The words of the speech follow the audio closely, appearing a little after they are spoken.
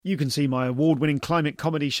You can see my award-winning climate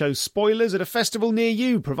comedy show Spoilers at a festival near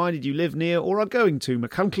you, provided you live near or are going to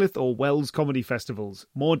Machynlleth or Wells comedy festivals.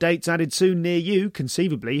 More dates added soon near you,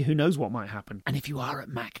 conceivably, who knows what might happen. And if you are at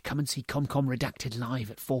Mac, come and see ComCom Redacted live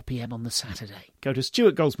at 4 p.m. on the Saturday. Go to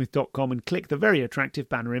stuartgoldsmith.com and click the very attractive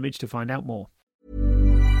banner image to find out more.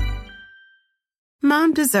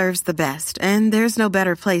 Mom deserves the best, and there's no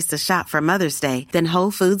better place to shop for Mother's Day than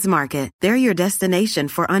Whole Foods Market. They're your destination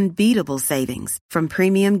for unbeatable savings, from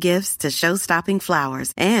premium gifts to show-stopping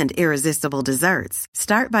flowers and irresistible desserts.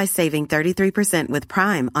 Start by saving 33% with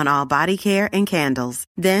Prime on all body care and candles.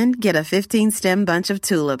 Then get a 15-stem bunch of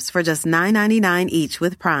tulips for just $9.99 each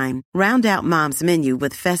with Prime. Round out Mom's menu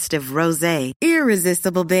with festive rosé,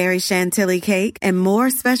 irresistible berry chantilly cake, and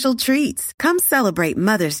more special treats. Come celebrate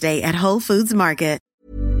Mother's Day at Whole Foods Market.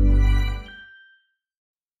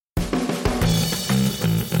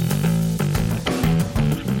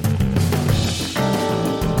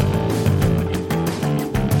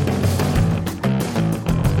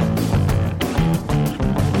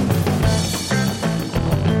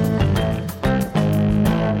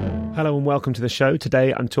 Hello and welcome to the show.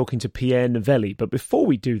 Today I'm talking to Pierre Novellie, but before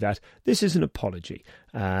we do that, this is an apology.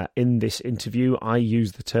 In this interview, I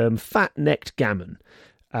use the term fat-necked gammon.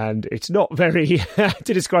 And it's not very,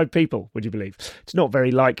 to describe people, would you believe? It's not very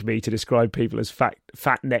like me to describe people as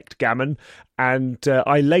fat-necked gammon. And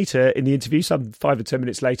I later, in the interview, some 5 or 10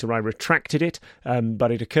 minutes later, I retracted it.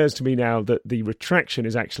 But it occurs to me now that the retraction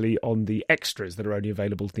is actually on the extras that are only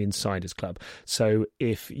available to the Insiders Club. So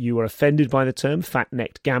if you are offended by the term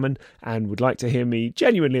fat-necked gammon and would like to hear me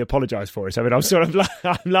genuinely apologise for it, I mean, I'm sort of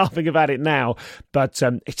I'm laughing about it now, but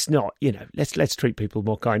it's not, let's treat people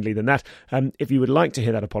more kindly than that. If you would like to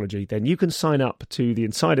hear that apology, then you can sign up to the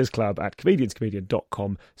Insiders Club at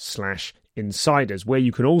comedianscomedian.com/insiders, where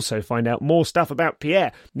you can also find out more stuff about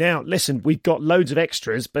Pierre. Now, listen, we've got loads of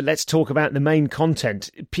extras, but let's talk about the main content.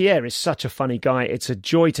 Pierre is such a funny guy. It's a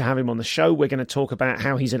joy to have him on the show. We're going to talk about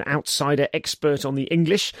how he's an outsider expert on the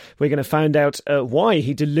English. We're going to find out why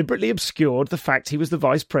he deliberately obscured the fact he was the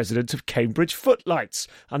vice president of Cambridge Footlights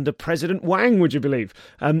under President Wang, would you believe?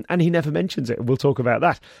 And he never mentions it. We'll talk about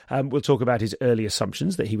that. We'll talk about his early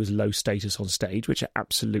assumptions that he was low status on stage, which are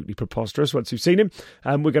absolutely preposterous once you've seen him.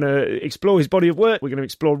 We're going to explore his body of work. We're going to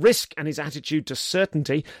explore risk and his attitude to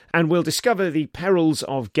certainty, and we'll discover the perils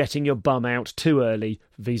of getting your bum out too early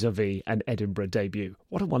vis-a-vis an Edinburgh debut.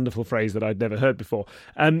 What a wonderful phrase that I'd never heard before.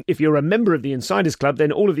 If you're a member of the Insiders Club,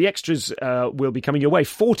 then all of the extras will be coming your way,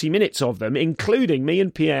 40 minutes of them, including me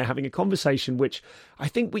and Pierre having a conversation which I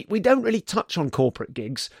think we don't really touch on corporate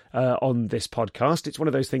gigs on this podcast. It's one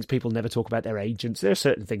of those things people never talk about their agents. There are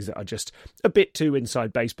certain things that are just a bit too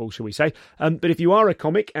inside baseball, shall we say. But if you are a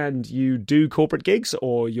comic and you do corporate gigs,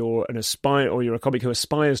 or you're a comic who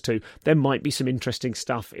aspires to, there might be some interesting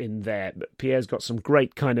stuff in there. But Pierre's got some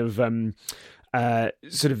great kind of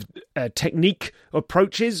technical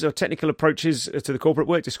approaches to the corporate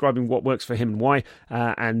work, describing what works for him and why,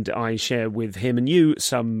 and I share with him and you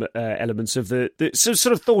some elements of the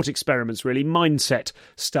sort of thought experiments, really, mindset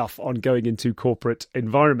stuff on going into corporate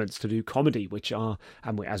environments to do comedy, which are,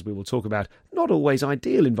 as we will talk about, not always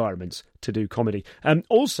ideal environments to do comedy.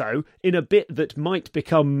 Also, in a bit that might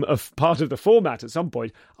become a part of the format at some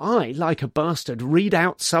point, I, like a bastard, read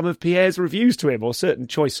out some of Pierre's reviews to him, or certain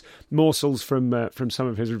choice morsels from some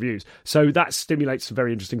of his reviews. So that stimulates a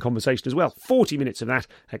very interesting conversation as well. 40 minutes of that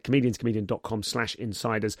at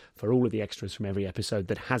comedianscomedian.com/insiders for all of the extras from every episode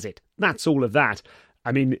that has it. That's all of that.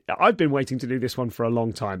 I mean, I've been waiting to do this one for a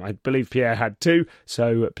long time. I believe Pierre had too,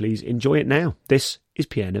 so please enjoy it now. This is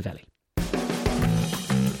Pierre Novellie.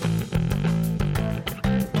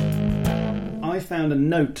 I found a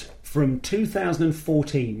note from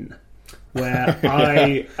 2014 where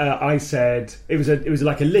I said it was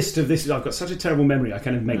like a list of this. I've got such a terrible memory. I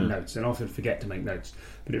kind of make notes and often forget to make notes.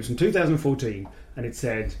 But it was from 2014, and it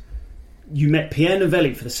said, "You met Pierre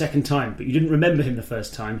Novellie for the second time, but you didn't remember him the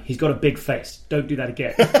first time. He's got a big face. Don't do that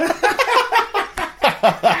again."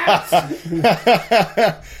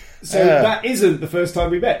 So that isn't the first time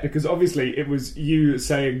we met, because obviously it was you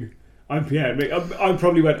saying, "I'm Pierre." I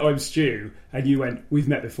probably went, "I'm Stu," and you went, "We've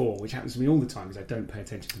met before," which happens to me all the time because I don't pay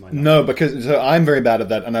attention to my notes. No, because I'm very bad at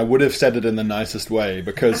that, and I would have said it in the nicest way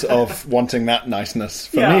because of wanting that niceness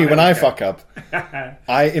for me when I fuck up.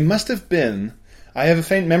 It must have been. I have a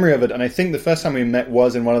faint memory of it, and I think the first time we met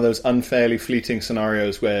was in one of those unfairly fleeting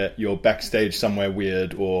scenarios where you're backstage somewhere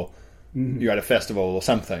weird, or you're at a festival or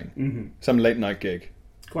something, some late night gig.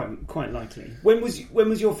 Quite likely. When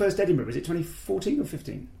was your first Edinburgh? Was it 2014 or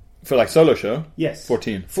 15? For like solo show? Yes.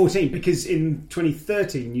 14. 14, because in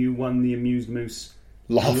 2013 you won the Amused Moose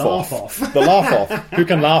Laugh Laugh off. off. The laugh off. Who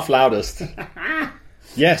can laugh loudest?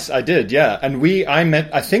 Yes, I did, yeah. And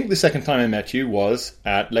I think the second time I met you was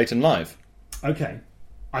at Leighton Live. Okay.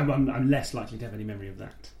 I'm less likely to have any memory of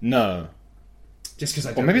that. No. Just because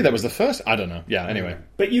I don't Or maybe that was the first. I don't know. Yeah, anyway.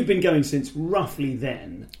 But you've been going since roughly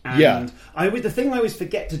then. And Yeah. the thing I always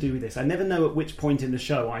forget to do with this, I never know at which point in the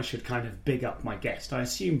show I should kind of big up my guest. I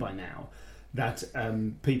assume by now that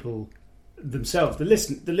people themselves, the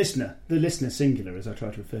listener singular, as I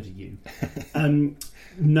try to refer to you,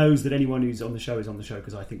 knows that anyone who's on the show is on the show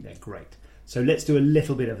because I think they're great. So let's do a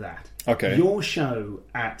little bit of that. Okay. Your show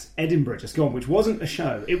at Edinburgh just gone, which wasn't a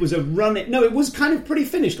show. It was a run. No, it was kind of pretty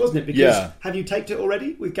finished, wasn't it? Because have you taped it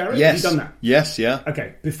already with Garrett? Yes. Have you done that? Yes, yeah.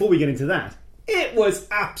 Okay, before we get into that, it was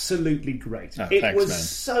absolutely great. Thanks, was man.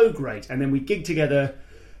 so great. And then we gigged together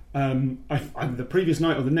the previous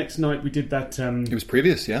night or the next night we did that. It was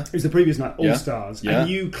previous, yeah. It was the previous night, All Stars. Yeah. And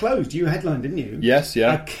you closed. You headlined, didn't you? Yes,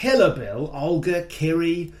 yeah. A killer bill. Olga,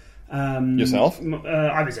 Kiri. Yourself?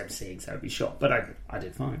 I was emceeing, so I'd be shot, but I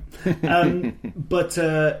did fine. But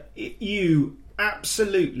you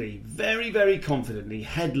absolutely, very, very confidently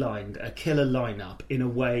headlined a killer lineup in a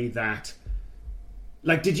way that,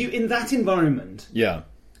 like, did you, in that environment, Yeah.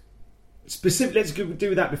 specifically, let's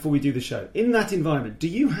do that before we do the show. In that environment, do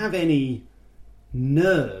you have any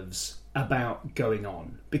nerves about going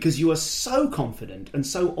on? Because you are so confident and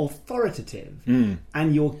so authoritative,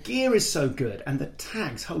 and your gear is so good, and the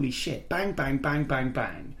tags, holy shit, bang, bang, bang, bang,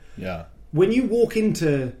 bang. Yeah. When you walk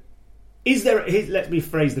into... let me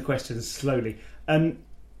phrase the question slowly.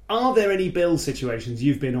 Are there any bill situations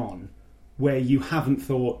you've been on where you haven't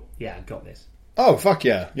thought, yeah, I got this? Oh, fuck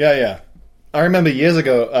yeah. Yeah, yeah. I remember years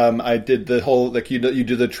ago, I did the whole, like, you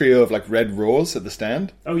do the trio of, like, red roars at the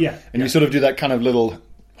stand. Oh, yeah. And you sort of do that kind of little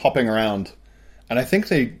hopping around. And I think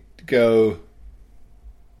they go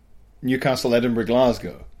Newcastle, Edinburgh,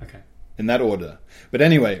 Glasgow. Okay. In that order. But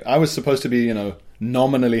anyway, I was supposed to be,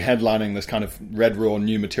 nominally headlining this kind of red raw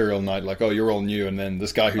new material night. Like, oh, you're all new. And then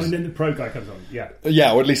this guy who's... And then the pro guy comes on. Yeah.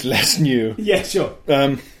 Yeah, or at least less new. Yeah, sure.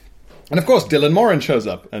 And of course, Dylan Moran shows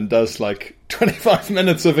up and does like 25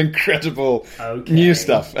 minutes of incredible new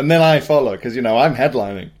stuff. And then I follow because, I'm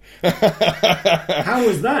headlining. How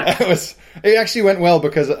was that? It actually went well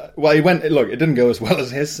because, it didn't go as well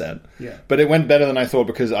as his set. Yeah. But it went better than I thought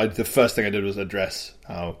because the first thing I did was address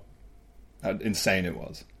how insane it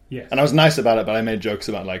was. Yes. And I was nice about it, but I made jokes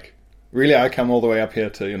about, like, really, I come all the way up here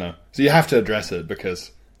to, So you have to address it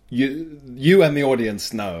because you and the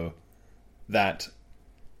audience know that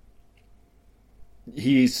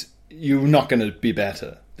you're not going to be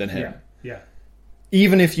better than him. Yeah.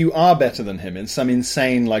 Even if you are better than him in some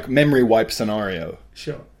insane, like, memory wipe scenario.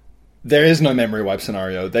 Sure. There is no memory wipe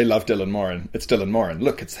scenario. They love Dylan Moran. It's Dylan Moran.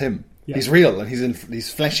 Look, it's him. Yeah. He's real and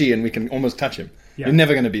he's fleshy and we can almost touch him. Yeah. You're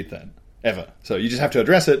never going to beat that. Ever. So you just have to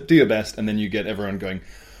address it, do your best, and then you get everyone going,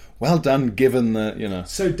 well done, given the,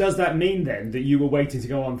 So does that mean, then, that you were waiting to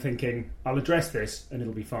go on thinking, I'll address this and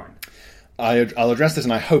it'll be fine? I'll address this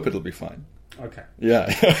and I hope it'll be fine. Okay.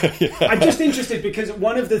 Yeah. Yeah. I'm just interested because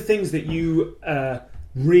one of the things that you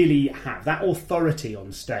really have, that authority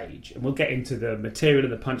on stage, and we'll get into the material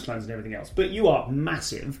and the punchlines and everything else, but you are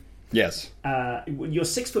massive. Yes. You're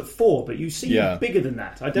 6'4", but you seem bigger than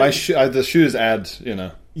that. I don't. The shoes add,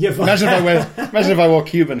 Yeah, Imagine if I wore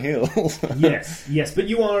Cuban heels. Yes, but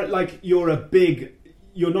you are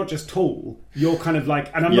you're not just tall. You're kind of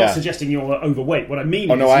like, and I'm not suggesting you're overweight. What I mean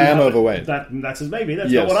is, I am overweight. That's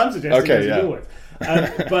not what I'm suggesting. Okay,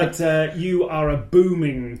 yeah. But you are a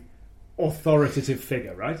booming, authoritative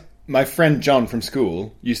figure, right? My friend John from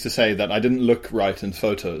school used to say that I didn't look right in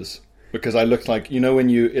photos. Because I looked like, when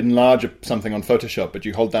you enlarge something on Photoshop, but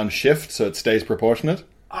you hold down Shift so it stays proportionate?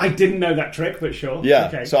 I didn't know that trick, but sure. Yeah,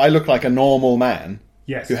 okay. So I look like a normal man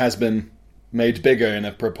who has been made bigger in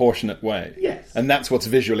a proportionate way. Yes. And that's what's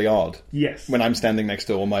visually odd. Yes. When I'm standing next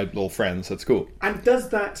to all my little friends at school. And does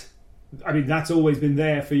that... that's always been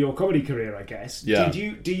there for your comedy career, I guess. Yeah.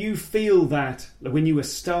 Do you feel that, when you were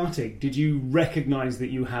starting, did you recognise that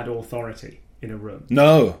you had authority in a room?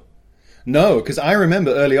 No, because I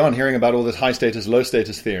remember early on hearing about all this high status, low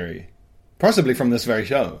status theory. Possibly from this very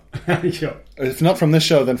show. Sure. If not from this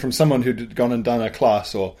show, then from someone who'd gone and done a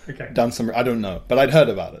class or done some... I don't know. But I'd heard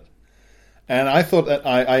about it. And I thought that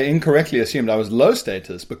I incorrectly assumed I was low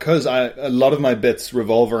status because a lot of my bits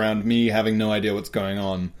revolve around me having no idea what's going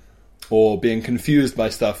on or being confused by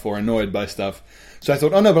stuff or annoyed by stuff. So I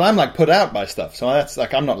thought, oh no, but I'm like put out by stuff. So that's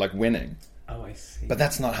like, I'm not like winning. Oh, I see. But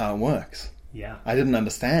that's not how it works. Yeah. I didn't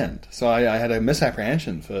understand. So I had a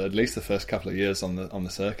misapprehension for at least the first couple of years on the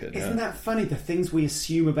circuit. Isn't that funny, the things we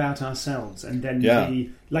assume about ourselves, and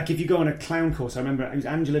then like if you go on a clown course, I remember it was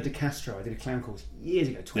Angela De Castro, I did a clown course years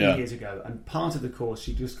ago, 20 years ago, and part of the course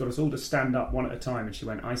she just got us all to stand up one at a time, and she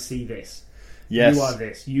went, I see this. Yes. You are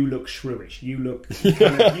this. You look shrewish. You look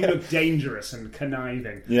you look dangerous and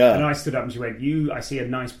conniving. Yeah. And I stood up and she went, I see a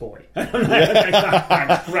nice boy. And I'm like, okay,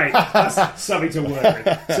 thanks, great. That's something to work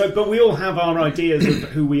with. So, but we all have our ideas of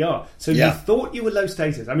who we are. So you thought you were low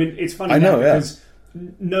status. I mean, it's funny because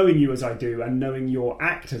knowing you as I do and knowing your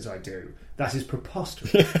act as I do, that is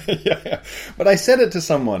preposterous. Yeah. But I said it to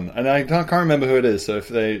someone, and I can't remember who it is, so if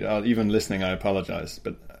they are even listening, I apologize.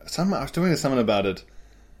 But I was talking to someone about it,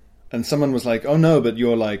 and someone was like, "Oh no, but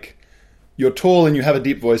you're tall and you have a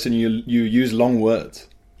deep voice and you use long words."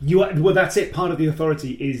 Well, that's it. Part of the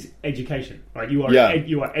authority is education, right? You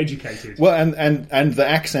are educated. Well, and the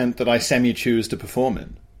accent that I semi-choose to perform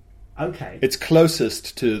in. Okay. It's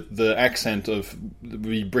closest to the accent of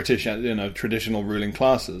the British, traditional ruling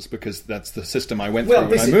classes, because that's the system I went through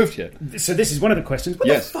when I moved here. So this is one of the questions. What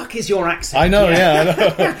the fuck is your accent? I know, I know.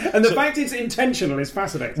 And the fact it's intentional is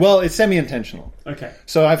fascinating. Well, it's semi-intentional. Okay.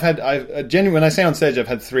 So when I say on stage, I've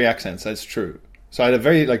had 3 accents. That's true. So I had a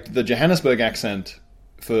very, the Johannesburg accent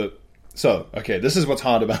this is what's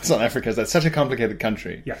hard about South Africa, is that's such a complicated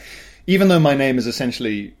country. Yeah. Even though my name is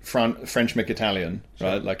essentially French Mick-Italian,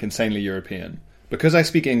 right, like insanely European, because I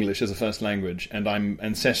speak English as a first language, and I'm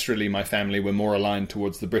ancestrally, my family were more aligned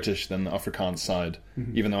towards the British than the Afrikaans side,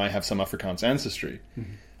 even though I have some Afrikaans ancestry,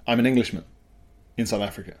 I'm an Englishman in South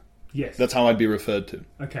Africa. Yes. That's how I'd be referred to.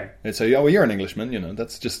 Okay. And so, you're an Englishman,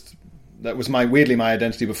 that was weirdly my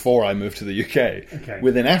identity before I moved to the UK,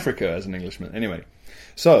 within Africa as an Englishman. Anyway,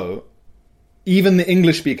 so even the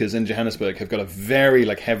English speakers in Johannesburg have got a very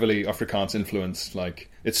heavily Afrikaans influence.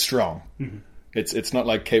 It's strong. Mm-hmm. It's not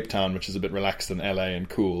like Cape Town, which is a bit relaxed than LA and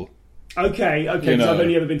cool. Okay. Because I've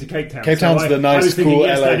only ever been to Cape Town. Cape Town's the nice, I was thinking, cool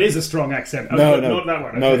yes, LA. that is a strong accent. No, not that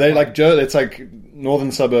one. No, they it's like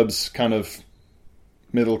northern suburbs kind of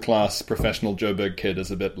middle class professional Joburg kid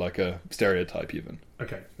is a bit like a stereotype even.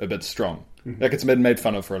 Okay. A bit strong. Mm-hmm. It's been made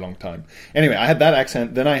fun of for a long time. Anyway, I had that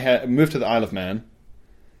accent. Then I moved to the Isle of Man.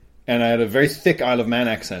 And I had a very thick Isle of Man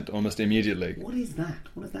accent almost immediately. What is that?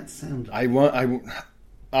 What does that sound like?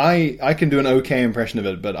 I can do an okay impression of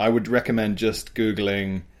it, but I would recommend just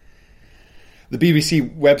Googling the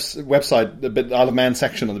BBC website, the Isle of Man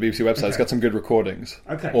section on the BBC website. It's got some good recordings.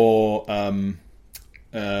 Okay. Or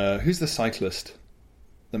who's the cyclist?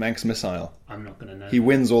 The Manx Missile. I'm not going to know. He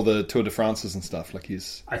wins all the Tour de France's and stuff.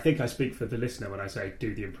 I think I speak for the listener when I say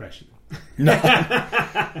do the impression. No.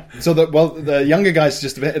 So the younger guys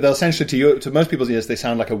they'll essentially to most people's ears they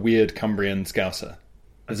sound like a weird Cumbrian Scouser.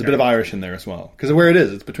 There's a bit of Irish in there as well, because of where it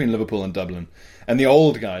is. It's between Liverpool and Dublin, and the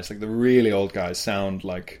old guys, the really old guys, sound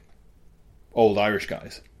like old Irish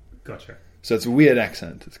guys. Gotcha. So it's a weird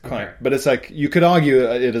accent. It's quite, but it's you could argue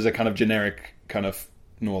it as a kind of generic kind of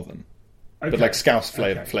northern. Okay. But Scouse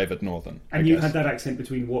flavoured northern. And you had that accent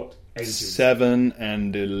between what ages? 7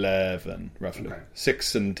 and 11, roughly. Okay.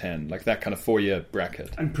 6 and 10, that kind of 4-year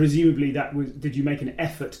bracket. And presumably did you make an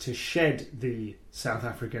effort to shed the South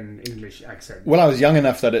African English accent? Well, I was young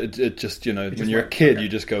enough that it just, when you're a kid, you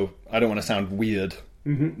just go, I don't want to sound weird.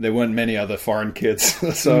 Mm-hmm. There weren't many other foreign kids,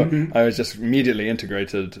 so I was just immediately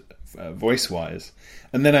integrated voice-wise.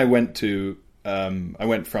 And then I went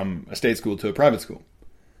from a state school to a private school,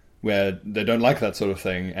 where they don't like that sort of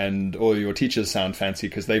thing, and all your teachers sound fancy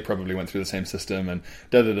because they probably went through the same system, and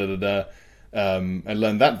I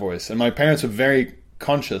learned that voice. And my parents were very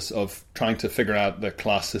conscious of trying to figure out the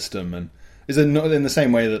class system, and is in the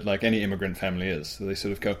same way that any immigrant family is. So they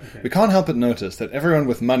sort of go, we can't help but notice that everyone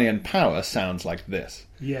with money and power sounds like this.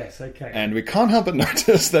 Yes, okay. And we can't help but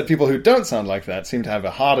notice that people who don't sound like that seem to have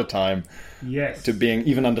a harder time to being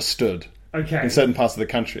even understood. Okay. In certain parts of the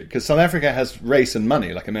country. Because South Africa has race and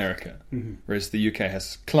money, like America. Mm-hmm. Whereas the UK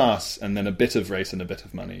has class and then a bit of race and a bit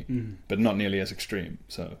of money. Mm-hmm. But not nearly as extreme.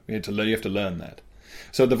 So you have to learn that.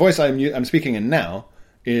 So the voice I'm speaking in now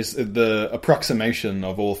is the approximation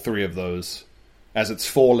of all 3 of those as it's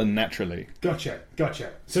fallen naturally. Gotcha.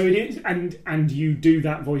 So it is, and you do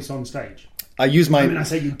that voice on stage? I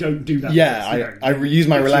say you don't do that. Yeah, I use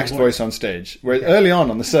my relaxed voice on stage. Whereas early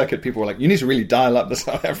on the circuit, people were like, you need to really dial up the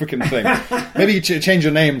South African thing. Maybe you change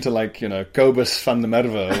your name to Kobus van der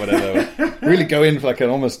Merwe or whatever. really go in for like an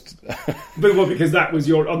almost... But well, because that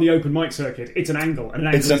was on the open mic circuit, it's an angle, and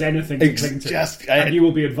an angle is anything to cling to. And you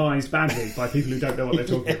will be advised badly by people who don't know what they're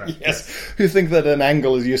talking about. Yes, who think that an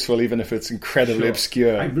angle is useful even if it's incredibly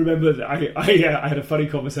obscure. I remember that I had a funny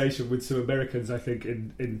conversation with some Americans, I think,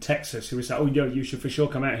 in Texas, who were saying, "Oh, you should for sure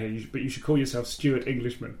come out here, but you should call yourself Stuart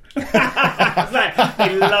Englishman."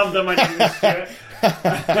 They love them, English Stuart.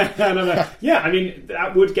 And I'm like, yeah, I mean,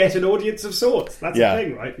 that would get an audience of sorts. That's the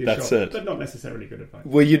thing, right? That's it. But not necessarily good advice.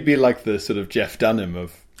 Well, you'd be like the sort of Jeff Dunham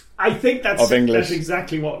of... I think that's English. That's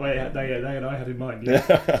exactly what they and I had in mind.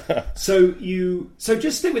 Yeah. So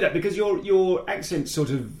just stick with that, because your accent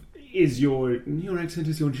sort of is your accent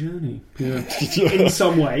is your journey. Yeah. In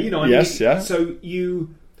some way, you know. Yes, yeah.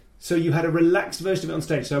 So you had a relaxed version of it on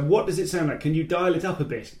stage. So what does it sound like? Can you dial it up a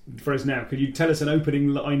bit for us now? Could you tell us an opening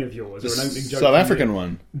line of yours, or an opening joke? South African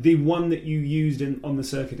one. The one that you used on the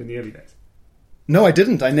circuit in the early days. No, I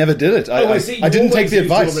didn't. I never did it. I see. I didn't take the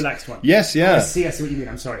advice. Your relaxed one. Yes, yeah. I see what you mean.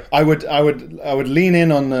 I'm sorry. I would lean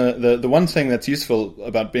in on the one thing that's useful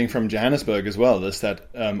about being from Johannesburg as well is that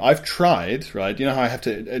I've tried, right? You know how I have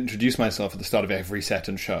to introduce myself at the start of every set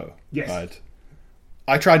and show, yes. Right?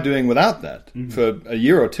 I tried doing without that for a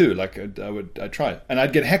year or two. Like I'd try, and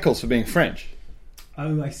I'd get heckles for being French.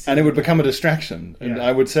 Oh, I see. And it would become a distraction. And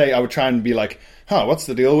I would try and be like, what's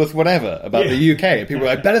the deal with whatever about the UK? And people were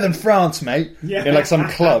like, better than France, mate. Yeah. In like some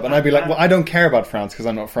club. And I'd be like, well, I don't care about France because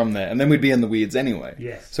I'm not from there. And then we'd be in the weeds anyway.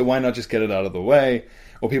 Yes. So why not just get it out of the way?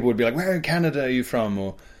 Or people would be like, where in Canada are you from?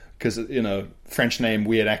 Or because, French name,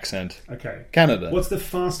 weird accent. Okay. Canada. What's the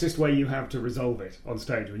fastest way you have to resolve it on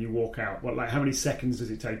stage when you walk out? How many seconds does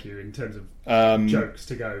it take you in terms of jokes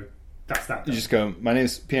to go... That's that. You just go, my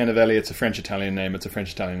name's Pierre Novellie, it's a French-Italian name,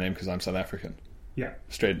 because I'm South African. Yeah.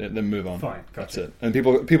 Straight, then move on. Fine, gotcha. That's it. And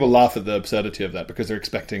people laugh at the absurdity of that because they're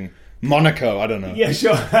expecting Monaco, I don't know. Yeah,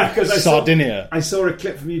 sure. Sardinia. I saw a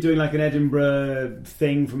clip from you doing like an Edinburgh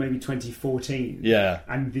thing from maybe 2014. Yeah.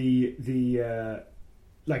 And the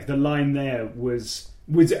line there was,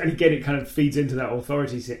 and again it kind of feeds into that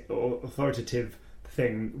authoritative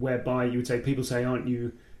thing whereby you would say, people say, aren't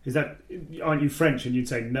you French? And you'd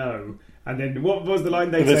say no. And then what was the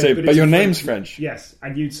line they'd say? But your name's French. Yes.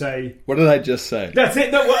 And you'd say... What did I just say? That's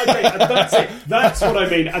it. No, that's it. That's what I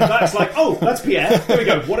mean. And that's like, oh, that's Pierre. There we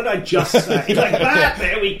go. What did I just say? He's like,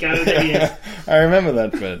 there we go. There he is. I remember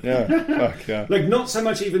that bit. Yeah. Fuck yeah. Like, not so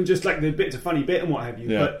much even just like the bit's a funny bit and what have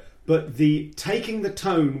you, but the taking the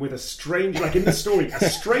tone with a stranger, like in the story, a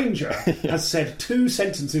stranger has said two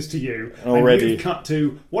sentences to you already. And you've cut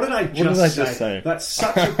to, what did I just say? That's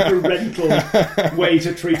such a parental way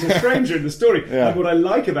to treat a stranger in the story. Yeah. And what I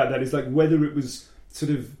like about that is like whether it was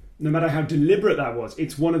sort of, no matter how deliberate that was,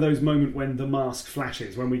 it's one of those moments when the mask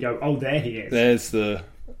flashes, when we go, oh, there he is. There's the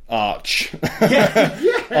arch.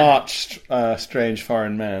 Strange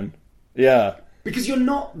foreign man. Yeah. Because you're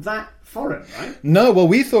not that foreign, right? No, well,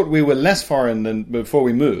 we thought we were less foreign than before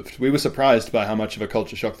we moved. We were surprised by how much of a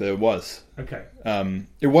culture shock there was. Okay.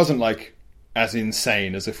 It wasn't like as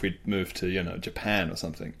insane as if we'd moved to, Japan or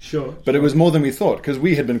something. Sure. But it was more than we thought, because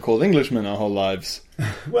we had been called Englishmen our whole lives.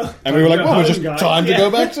 Well, and we were like, well, it's just time to go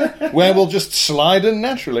back to where we'll just slide in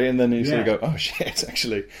naturally. And then you sort of go, oh, shit,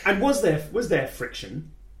 actually. And was there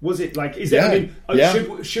friction? Was it like, is there,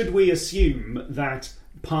 should we assume that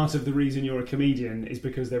part of the reason you're a comedian is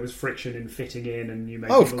because there was friction in fitting in and you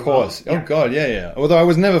made of course. Oh, God, yeah. Although I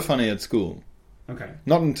was never funny at school. Okay.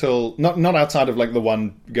 Not until... Not outside of, like, the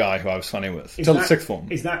one guy who I was funny with. Until the sixth form.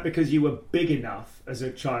 Is that because you were big enough as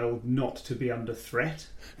a child not to be under threat?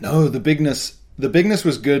 No, the bigness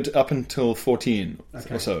was good up until 14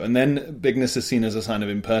 or so. And then bigness is seen as a sign of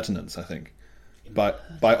impertinence, I think. By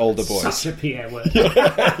older boys. Such a Pierre word.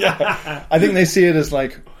 Yeah. I think they see it as,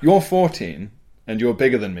 like, you're 14... and you're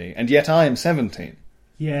bigger than me, and yet I am 17.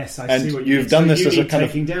 Yes, I and see what you've done this as a kind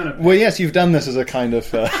of... Down a well, yes, you've done this as a kind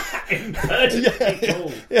of...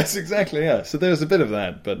 Impertinent. Yes, exactly, yeah. So there was a bit of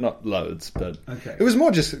that, but not loads. But okay. It was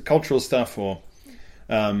more just cultural stuff or...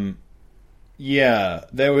 there's...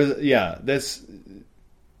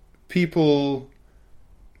 People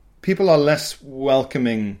are less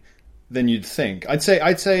welcoming than you'd think. I'd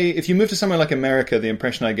say if you move to somewhere like America, the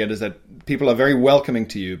impression I get is that people are very welcoming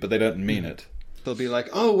to you, but they don't mean it. They'll be like,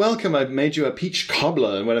 oh, welcome, I've made you a peach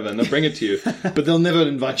cobbler and whatever, and they'll bring it to you. But they'll never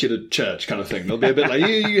invite you to church kind of thing. They'll be a bit like,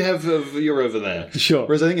 you're over there. Sure.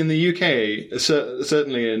 Whereas I think in the UK,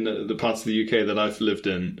 certainly in the parts of the UK that I've lived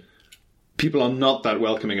in, people are not that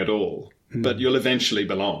welcoming at all. But you'll eventually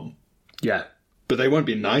belong. Yeah. But they won't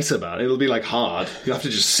be nice about it. It'll be like hard. You'll have to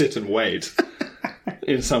just sit and wait.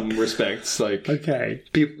 in some respects. Like, Okay.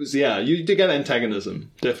 people, yeah, you do get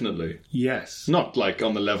antagonism, definitely. Yes. Not like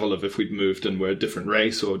on the level of if we'd moved and we're a different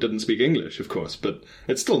race or didn't speak English, of course, but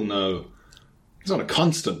it's still it's not a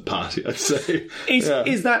constant party, I'd say.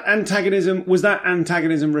 Is that antagonism, was that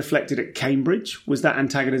antagonism reflected at Cambridge? Was that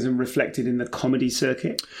antagonism reflected in the comedy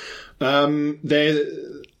circuit? There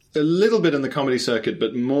a little bit in the comedy circuit,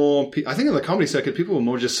 but more. I think in the comedy circuit, people were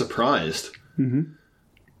more just surprised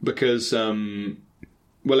because,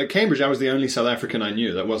 at Cambridge, I was the only South African I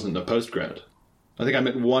knew that wasn't a postgrad. I think I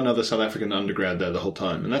met one other South African undergrad there the whole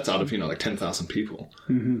time, and that's out of like 10,000 people.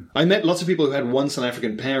 I met lots of people who had one South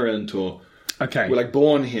African parent or were like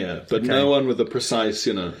born here, but no one with a precise,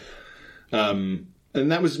 and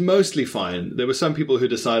that was mostly fine. There were some people who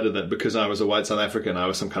decided that because I was a white South African, I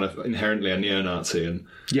was some kind of inherently a neo-Nazi, and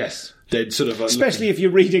yes, they'd sort of especially if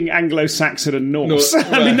you're reading Anglo-Saxon and Norse.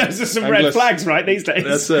 I mean, those are some red flags, right? These days,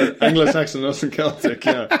 that's it. Anglo-Saxon, Norse, and Celtic.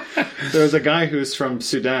 Yeah, there was a guy who's from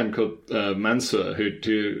Sudan called Mansour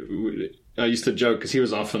who I used to joke because he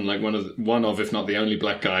was often like one of, if not the only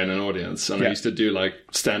black guy in an audience, and I used to do like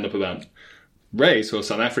stand up about race or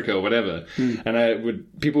South Africa or whatever, and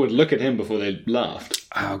people would look at him before they laughed.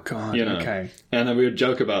 Oh God! Okay. And then we would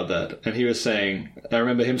joke about that, and he was saying, I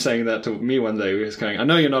remember him saying that to me one day. He was going, "I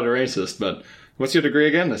know you're not a racist, but what's your degree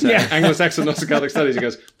again?" I said, "Anglo-Saxon, Norse, and Celtic Studies." He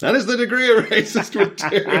goes, "That is the degree a racist would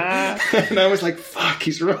do." And I was like, "Fuck,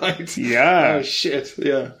 he's right." Yeah. Oh shit.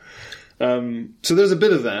 Yeah. So there's a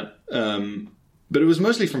bit of that, but it was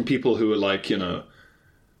mostly from people who were like,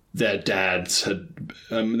 their dads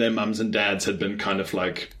their mums and dads had been kind of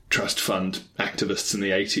like trust fund activists in the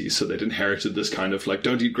 80s, so they'd inherited this kind of like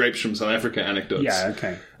don't eat grapes from South Africa anecdotes. Yeah,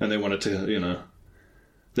 okay. And they wanted to,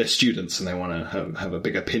 they're students and they want to have a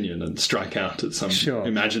big opinion and strike out at some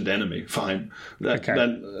imagined enemy. Fine.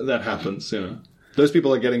 That happens, Those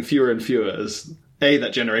people are getting fewer and fewer as A,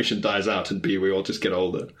 that generation dies out, and B, we all just get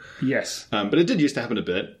older. Yes. But it did used to happen a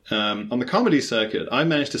bit. On the comedy circuit, I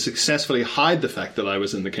managed to successfully hide the fact that I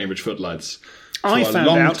was in the Cambridge Footlights for I a found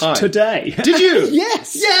long out time. today. Did you?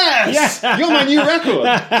 Yes. Yes! Yeah. You're my new record.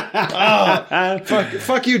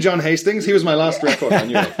 Fuck you, John Hastings. He was my last record. I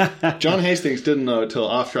knew it. John Hastings didn't know it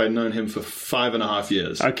till after I'd known him for 5.5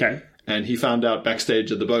 years. Okay. And he found out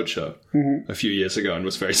backstage at the boat show a few years ago and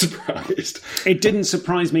was very surprised. It didn't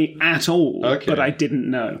surprise me at all, but I didn't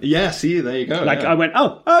know. Yeah, see, there you go. I went,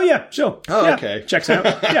 oh yeah, sure. Oh, yeah, okay. Checks out.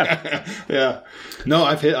 Yeah. Yeah. No,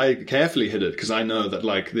 I carefully hid it because I know that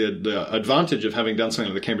like the advantage of having done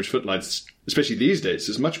something like the Cambridge Footlights, especially these days,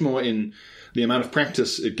 is much more in the amount of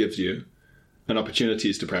practice it gives you and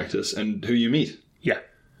opportunities to practice and who you meet. Yeah.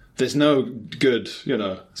 There's no good,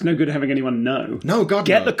 It's no good having anyone know. No, God,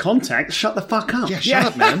 Get no. the contact, shut the fuck up. Yeah, shut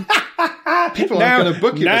up, man. People aren't going to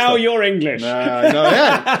book you. Now you're English. No,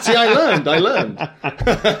 yeah. See, I learned.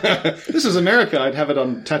 This was America. I'd have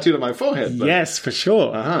it tattooed on my forehead. But... Yes, for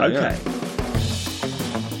sure. Okay. Yeah.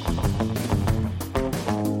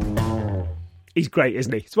 He's great,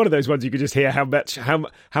 isn't he? It's one of those ones you could just hear how much I'm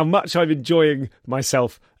enjoying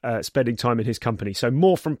myself spending time in his company. So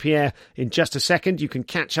more from Pierre in just a second. You can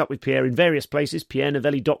catch up with Pierre in various places,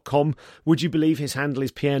 pierrenovellie.com. Would you believe his handle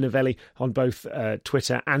is Pierre Novellie on both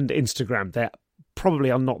Twitter and Instagram? There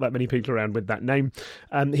probably are not that many people around with that name.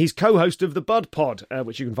 He's co-host of The Bud Pod,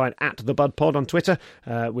 which you can find at The Bud Pod on Twitter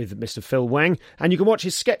with Mr. Phil Wang. And you can watch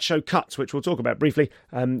his sketch show Cuts, which we'll talk about briefly.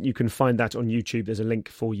 You can find that on YouTube. There's a link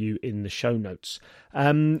for you in the show notes.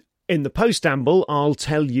 In the post-amble, I'll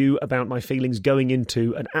tell you about my feelings going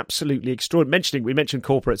into an absolutely extraordinary... We mentioned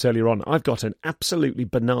corporates earlier on. I've got an absolutely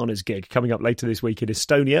bananas gig coming up later this week in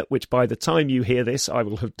Estonia, which by the time you hear this, I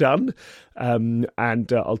will have done. And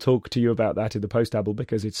I'll talk to you about that in the post-amble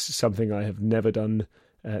because it's something I have never done...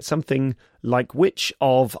 something like which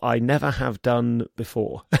of I never have done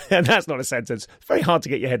before. And that's not a sentence. It's very hard to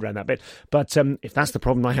get your head around that bit. But if that's the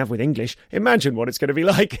problem I have with English, imagine what it's going to be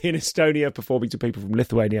like in Estonia performing to people from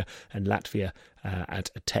Lithuania and Latvia at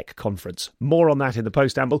a tech conference. More on that in the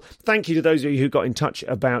post-amble. Thank you to those of you who got in touch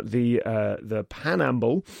about the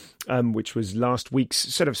Panamble, which was last week's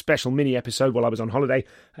sort of special mini episode while I was on holiday,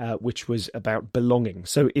 which was about belonging.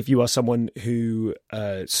 So if you are someone who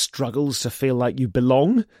struggles to feel like you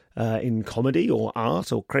belong in comedy or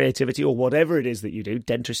art or creativity or whatever it is that you do,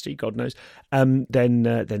 dentistry, God knows, then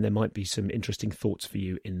there might be some interesting thoughts for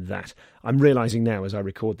you in that. I'm realising now as I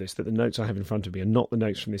record this that the notes I have in front of me are not the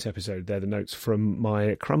notes from this episode. They're the notes from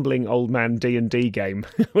my crumbling old man D&D game,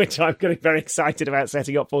 which I'm getting very excited about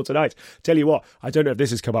setting up for tonight. Tell you what, I don't know if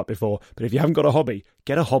this has come up before, but if you haven't got a hobby,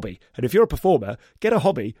 get a hobby. And if you're a performer, get a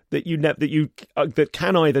hobby that that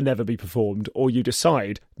can either never be performed or you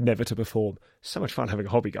decide never to perform. So much fun having a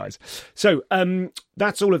hobby, guys. So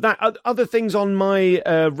that's all of that. Other things on my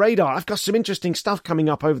radar. I've got some interesting stuff coming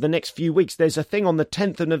up over the next few weeks. There's a thing on the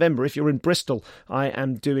 10th of November. If you're in Bristol, I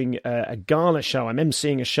am doing a gala show. I'm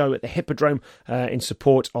emceeing a show at the Hippodrome in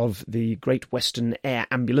support of the Great Western Air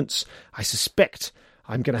Ambulance. I suspect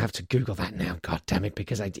I'm going to have to Google that now, God damn it,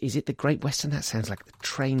 because is it the Great Western? That sounds like the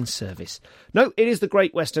train service. No, it is the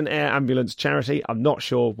Great Western Air Ambulance Charity. I'm not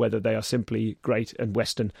sure whether they are simply Great and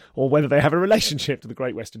Western or whether they have a relationship to the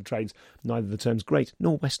Great Western trains. Neither the terms Great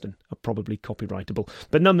nor Western are probably copyrightable.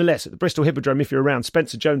 But nonetheless, at the Bristol Hippodrome, if you're around,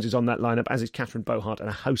 Spencer Jones is on that lineup, as is Catherine Bohart and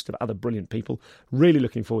a host of other brilliant people. Really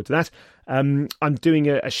looking forward to that. I'm doing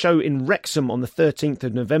a show in Wrexham on the 13th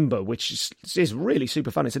of November, which is really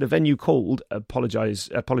super fun. It's at a venue called, apologies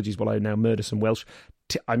while I now murder some Welsh,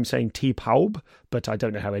 I'm saying T-Pawb, but I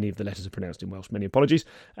don't know how any of the letters are pronounced in Welsh. Many apologies.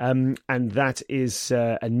 And that is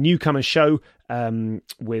a newcomer show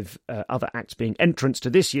with other acts being entrants to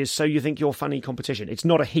this year's So You Think You're Funny competition. It's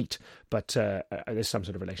not a heat, but there's some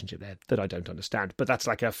sort of relationship there that I don't understand. But that's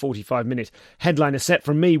like a 45-minute headliner set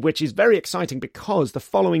from me, which is very exciting because the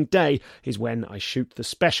following day is when I shoot the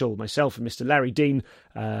special. Myself and Mr. Larry Dean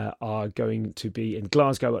are going to be in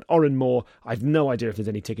Glasgow at Oranmore. I've no idea if there's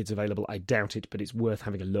any tickets available. I doubt it, but it's worth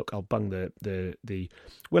having a look. I'll bung the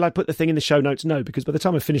Will I put the thing in the show notes? No, because by the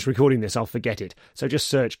time I finish recording this, I'll forget it. So just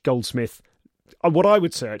search Goldsmith. What I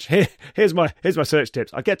would search, here's my search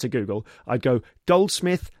tips. I get to Google. I'd go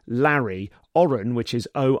Goldsmith Larry Oran, which is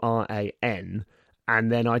Oran,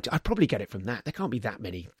 and then I'd probably get it from that. There can't be that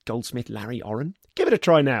many Goldsmith Larry Oran. Give it a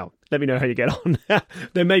try now. Let me know how you get on.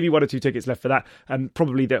 There may be 1 or 2 tickets left for that.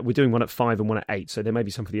 Probably that we're doing one at 5 and one at 8, so there may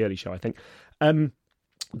be some for the early show, I think.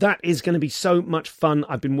 That is going to be so much fun.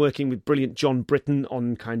 I've been working with brilliant John Britton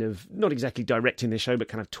on kind of, not exactly directing the show, but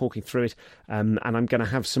kind of talking through it. And I'm going to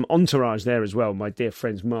have some entourage there as well. My dear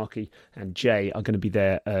friends Marky and Jay are going to be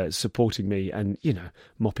there supporting me and,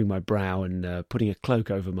 mopping my brow and putting a cloak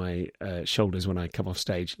over my shoulders when I come off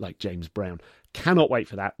stage like James Brown. Cannot wait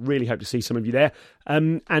for that. Really hope to see some of you there.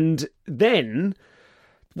 And then...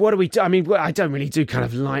 what do we do? I mean, I don't really do kind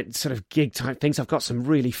of light sort of gig type things. I've got some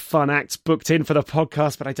really fun acts booked in for the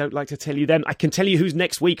podcast, but I don't like to tell you them. I can tell you who's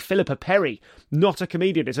next week. Philippa Perry, not a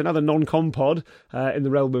comedian. It's another non-com pod in the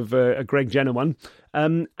realm of a Greg Jenner one.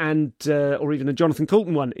 Or even a Jonathan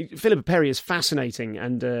Coulton one. Philippa Perry is fascinating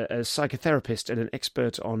and a psychotherapist and an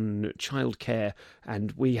expert on childcare,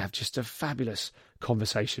 and we have just a fabulous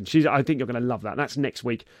conversation. I think you're going to love that. That's next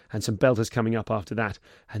week, and some belters coming up after that.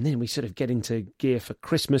 And then we sort of get into gear for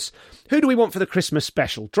Christmas. Who do we want for the Christmas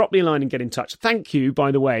special? Drop me a line and get in touch. Thank you,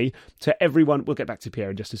 by the way, to everyone. We'll get back to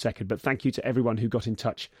Pierre in just a second, but thank you to everyone who got in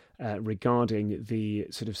touch regarding the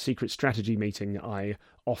sort of secret strategy meeting I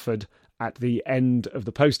offered at the end of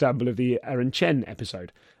the post-amble of the Aaron Chen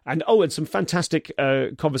episode. And some fantastic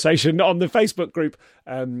conversation on the Facebook group,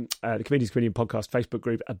 the Comedians Comedian Podcast Facebook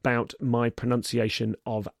group, about my pronunciation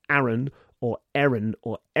of Aaron or Erin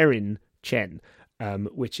or Erin Chen,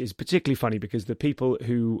 which is particularly funny because the people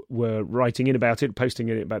who were writing in about it, posting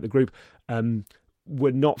in about the group,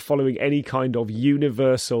 were not following any kind of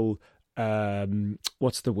universal...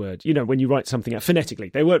 what's the word? When you write something out phonetically,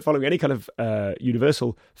 they weren't following any kind of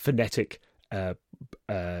universal phonetic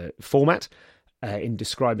format in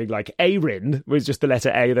describing, like Arin was just the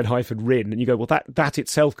letter A then hyphen Rin, and you go, well, that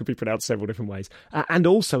itself could be pronounced several different ways. And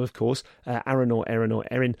also, of course, Aaron or Erin or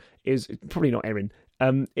Erin is probably not Erin,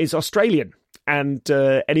 is Australian. And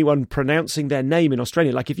anyone pronouncing their name in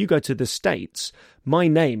Australia, like if you go to the States, my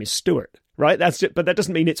name is Stuart. Right, that's it. But that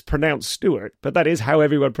doesn't mean it's pronounced Stuart. But that is how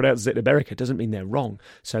everyone pronounces it in America. It doesn't mean they're wrong.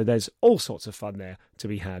 So there's all sorts of fun there to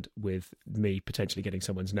be had with me potentially getting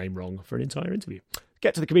someone's name wrong for an entire interview.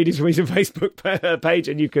 Get to the Comedians Comedian Facebook page,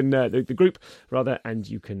 and you can the group rather, and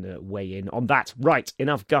you can weigh in on that. Right,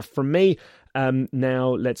 enough guff from me.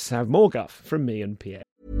 Now let's have more guff from me and Pierre.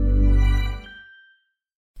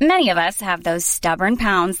 Many of us have those stubborn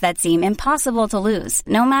pounds that seem impossible to lose,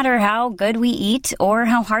 no matter how good we eat or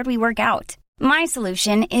how hard we work out. My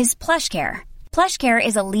solution is PlushCare. PlushCare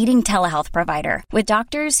is a leading telehealth provider with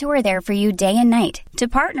doctors who are there for you day and night to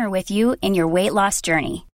partner with you in your weight loss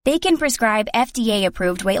journey. They can prescribe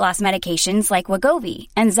FDA-approved weight loss medications like Wegovy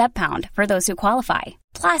and Zepbound for those who qualify.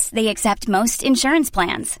 Plus, they accept most insurance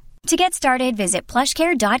plans. To get started, visit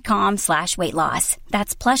plushcare.com/weightloss.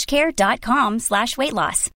 That's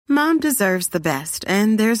plushcare.com/weightloss. Mom deserves the best,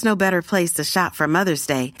 and there's no better place to shop for Mother's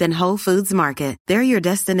Day than Whole Foods Market. They're your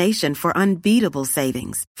destination for unbeatable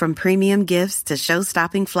savings, from premium gifts to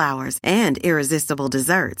show-stopping flowers and irresistible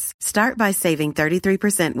desserts. Start by saving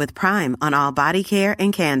 33% with Prime on all body care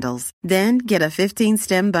and candles. Then get a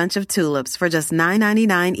 15-stem bunch of tulips for just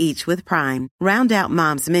 $9.99 each with Prime. Round out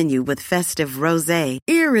Mom's menu with festive rosé,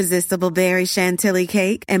 irresistible berry chantilly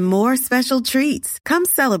cake, and more special treats. Come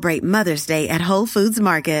celebrate Mother's Day at Whole Foods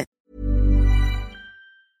Market.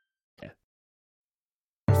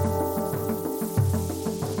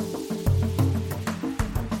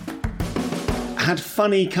 Had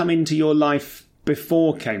funny come into your life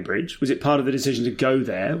before Cambridge? Was it part of the decision to go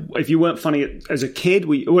there? If you weren't funny as a kid,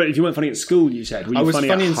 if you weren't funny at school, you said, were you I was funny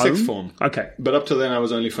in at home? sixth form. Okay, but up to then, I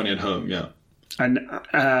was only funny at home. Yeah. And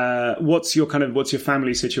what's your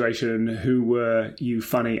family situation? Who were you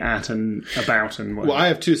funny at and about? And what? Well, I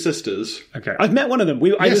have two sisters. Okay, I've met one of them.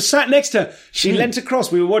 I was sat next to her. She leant across.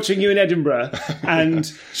 We were watching you in Edinburgh,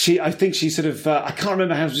 and I think she sort of, I can't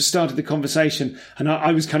remember how she started the conversation, and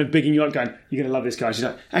I was kind of bigging you up, going, "You're going to love this guy." She's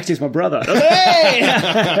like, "Actually, it's my brother."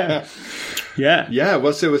 Hey! Yeah.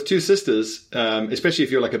 Well, so with two sisters, especially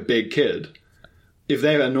if you're like a big kid. If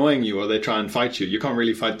they're annoying you or they try and fight you, you can't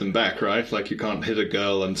really fight them back, right? Like you can't hit a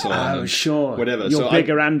girl and so on. Oh, sure. Whatever. You're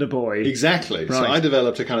bigger and a boy. Exactly. Right. So I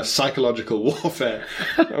developed a kind of psychological warfare.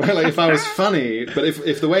 Like if I was funny, but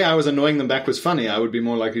if the way I was annoying them back was funny, I would be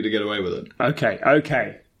more likely to get away with it.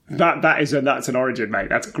 Okay. That's an origin, mate.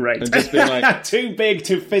 That's great. And just being like, too big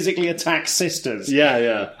to physically attack sisters.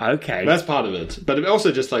 Yeah. Okay. That's part of it. But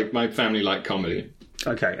also just like my family liked comedy.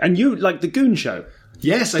 Okay. And you like The Goon Show?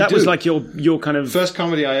 Yes, I do. That was like your kind of... First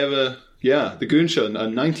comedy I ever... Yeah, The Goon Show, a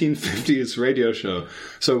 1950s radio show.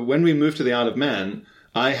 So when we moved to the Isle of Man,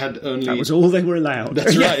 I had only... That was all they were allowed.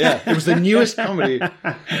 That's right, yeah. It was the newest comedy.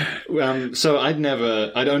 So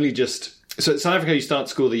I'd only just... So in South Africa, you start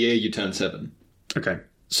school the year you turn 7. Okay.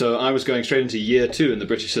 So I was going straight into year 2 in the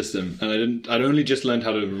British system, and I'd only just learned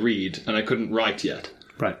how to read, and I couldn't write yet.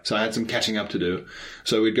 Right. So I had some catching up to do.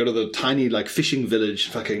 So we'd go to the tiny, like, fishing village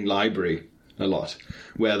fucking library a lot,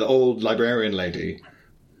 where the old librarian lady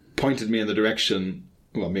pointed me in the direction,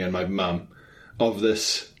 well, me and my mum, of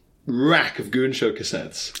this rack of Goon Show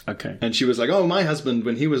cassettes. Okay. And she was like, "Oh, my husband,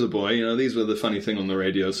 when he was a boy, these were the funny thing on the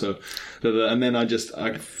radio." So, and then I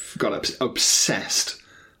got obsessed.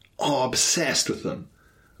 Oh, obsessed with them.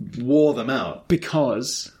 Wore them out.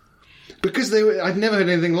 Because I'd never heard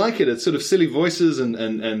anything like it. It's sort of silly voices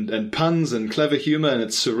and puns and clever humour, and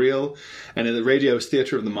it's surreal. And the radio is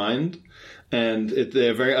theatre of the mind. And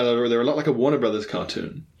they're a lot like a Warner Brothers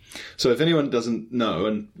cartoon. So if anyone doesn't know,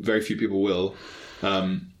 and very few people will,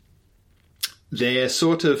 they're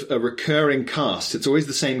sort of a recurring cast. It's always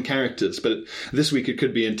the same characters, but this week it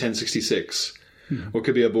could be in 1066, or it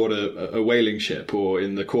could be aboard a whaling ship, or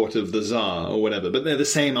in the court of the Tsar, or whatever. But they're the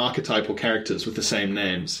same archetypal characters with the same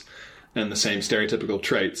names and the same stereotypical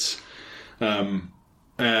traits.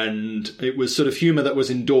 And it was sort of humour that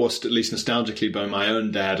was endorsed, at least nostalgically, by my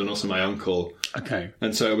own dad and also my uncle. Okay.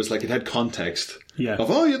 And so it was like it had context. Yeah.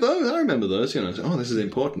 Of, oh, yeah, I remember those. Oh, this is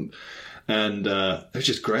important. And it was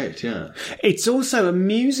just great, yeah. It's also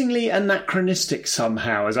amusingly anachronistic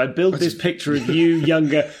somehow, as I build this picture of you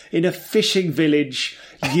younger in a fishing village,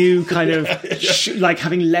 you kind of like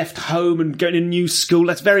having left home and going to a new school.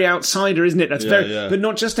 That's very outsider, isn't it? That's but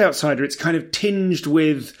not just outsider. It's kind of tinged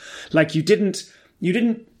with, like, you didn't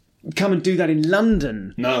come and do that in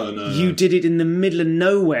London. No. You did it in the middle of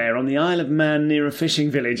nowhere on the Isle of Man near a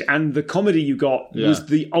fishing village, and the comedy you got was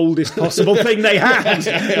the oldest possible thing they had.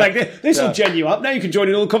 Like, this will gen you up. Now you can join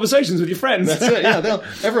in all the conversations with your friends. That's it, yeah.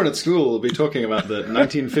 Everyone at school will be talking about the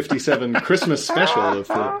 1957 Christmas special of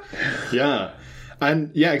the... Yeah.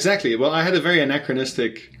 And, yeah, exactly. Well, I had a very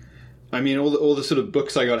anachronistic... I mean, all the sort of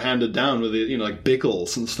books I got handed down with the, like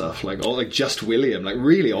Biggles and stuff, like all like Just William, like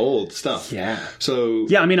really old stuff. Yeah. So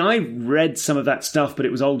yeah, I mean, I read some of that stuff, but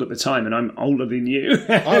it was old at the time, and I'm older than you.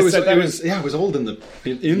 It was old in the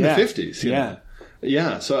 50s.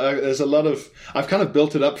 Yeah. So there's a lot of I've kind of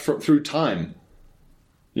built it up through time.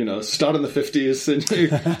 Start in the 50s, and you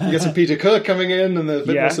get some Peter Kirk coming in, and a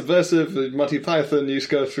bit more subversive. Monty Python. You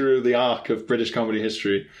go through the arc of British comedy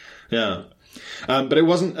history. Yeah. But it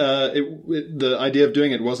wasn't. The idea of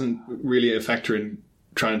doing it wasn't really a factor in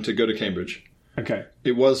trying to go to Cambridge. Okay.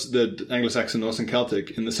 It was the Anglo-Saxon, Norse, and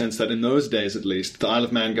Celtic, in the sense that in those days, at least, the Isle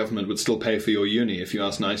of Man government would still pay for your uni if you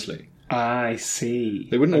asked nicely. I see.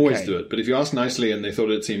 They wouldn't always do it, but if you asked nicely and they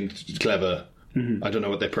thought it seemed clever, I don't know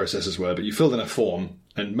what their processes were, but you filled in a form,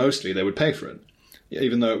 and mostly they would pay for it,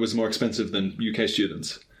 even though it was more expensive than UK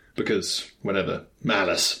students, because whatever,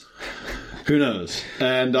 malice. Who knows?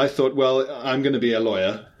 And I thought, well, I'm going to be a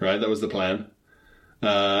lawyer, right? That was the plan.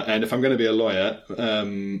 And if I'm going to be a lawyer,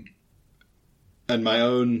 and my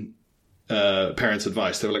own parents'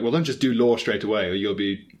 advice, they were like, well, don't just do law straight away, or you're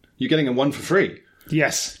getting a one for free.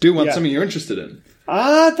 Yes. Do something you're interested in.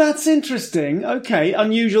 Ah, that's interesting. Okay,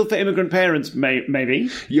 unusual for immigrant parents, maybe.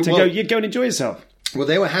 You go and enjoy yourself. Well,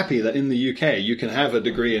 they were happy that in the UK you can have a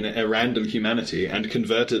degree in a random humanity and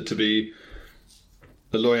convert it to be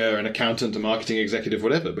a lawyer, an accountant, a marketing executive,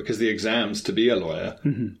 whatever, because the exams to be a lawyer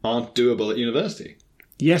aren't doable at university.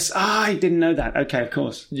 Yes, I didn't know that. Okay, of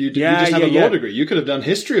course. You just have a law degree. You could have done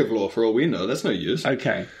history of law for all we know. That's no use.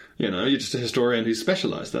 Okay. You're just a historian who's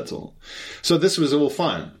specialised, that's all. So this was all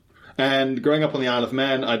fine. And growing up on the Isle of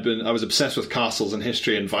Man, I was obsessed with castles and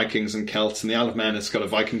history and Vikings and Celts. And the Isle of Man has got a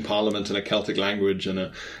Viking parliament and a Celtic language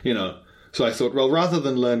and So I thought, well, rather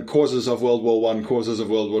than learn causes of World War I, causes of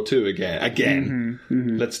World War II again,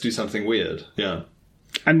 let's do something weird. Yeah.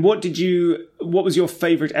 And what was your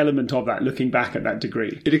favourite element of that, looking back at that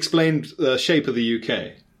degree? It explained the shape of the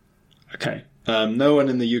UK. Okay. No one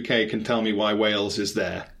in the UK can tell me why Wales is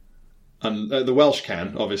there. And the Welsh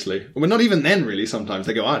can, obviously. Well, not even then, really, sometimes.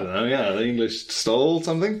 They go, I don't know, the English stole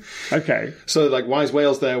something. Okay. So, why is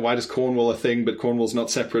Wales there? Why is Cornwall a thing? But Cornwall's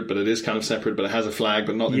not separate, but it is kind of separate, but it has a flag,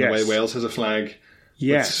 but not in the way Wales has a flag.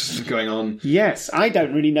 Yes. What's going on? Yes. I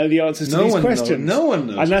don't really know the answers to these questions. No one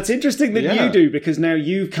knows. And that's interesting that you do, because now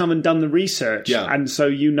you've come and done the research, and so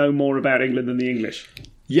you know more about England than the English.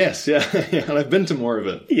 Yes, yeah. And I've been to more of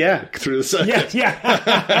it. Yeah. Through the circuit.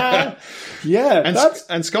 Yeah. Yeah.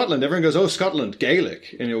 And Scotland, everyone goes, oh, Scotland,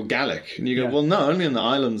 Gaelic, and Gaelic. And you go, well, no, only in the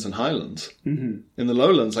islands and highlands. Mm-hmm. In the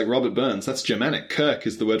lowlands, like Robert Burns, that's Germanic. Kirk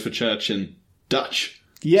is the word for church in Dutch.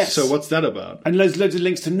 Yes. So what's that about? And loads of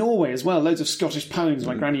links to Norway as well. Loads of Scottish poems.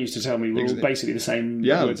 My granny used to tell me were all basically the same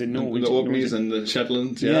words in Norway. The Orkneys and the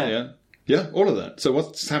Shetlands. Yeah. Yeah, all of that. So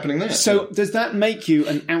what's happening there? So does that make you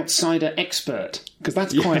an outsider expert? Because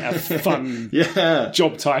that's quite a fun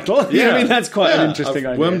job title. You know what I mean? That's quite an interesting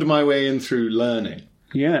idea. I've wormed my way in through learning.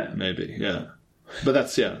 Yeah. Maybe, yeah. But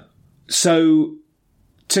that's, So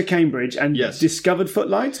to Cambridge and discovered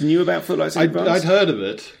Footlights? Knew about Footlights in advance? I'd heard of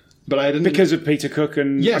it. But I didn't... Because of Peter Cook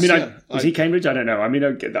and... Yes, was he Cambridge? I don't know. I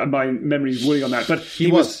mean, my memory's woolly on that. But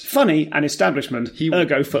he was funny and establishment.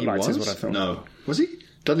 Ergo Footlights is what I thought. No. Was he?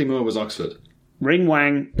 Dudley Moore was Oxford. Ring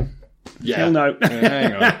wang. Yeah. Hell no.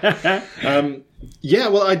 Hang on.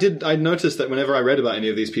 Well, I noticed that whenever I read about any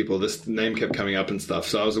of these people, this name kept coming up and stuff.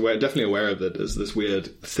 So I was definitely aware of it as this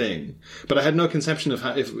weird thing. But I had no conception of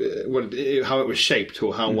how it was shaped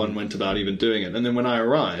or how one went about even doing it. And then when I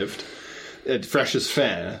arrived at Freshers'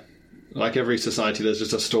 Fair, like every society, there's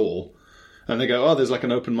just a stall. And they go, oh, there's like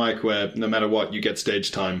an open mic where no matter what, you get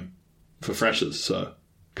stage time for freshers. So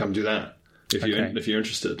come do that. If you're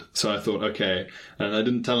interested. So I thought, okay. And I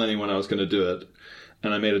didn't tell anyone I was going to do it.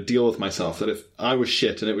 And I made a deal with myself that if I was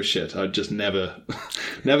shit and it was shit, I'd just never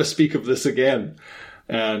speak of this again.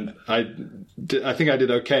 And I think I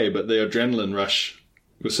did okay, but the adrenaline rush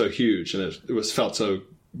was so huge and it felt so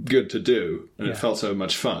good to do. And it felt so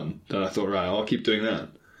much fun that I thought, right, I'll keep doing that.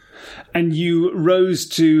 And you rose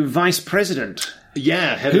to vice president.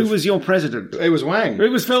 Yeah. Who was your president? It was Wang.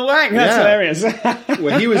 It was Phil Wang. That's hilarious.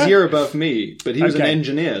 Well, he was a year above me, but he was an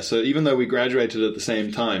engineer. So even though we graduated at the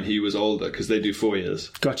same time, he was older because they do 4 years.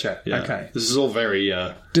 Gotcha. Yeah. Okay. This is all very...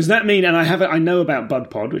 Does that mean, and I know about Bud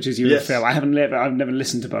Pod, which is you and Phil. I've never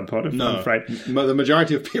listened to Bud Pod, I'm afraid. The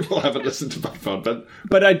majority of people haven't listened to Bud Pod,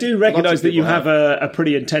 but I do recognise that you have a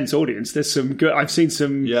pretty intense audience. There's some good... I've seen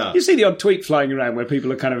some... Yeah. You see the odd tweet flying around where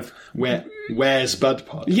people are kind of... Where's Bud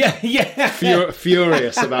Pod? Yeah.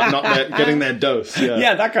 Furious about not getting their dose.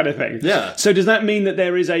 Yeah, that kind of thing. Yeah. So does that mean that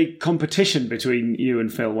there is a competition between you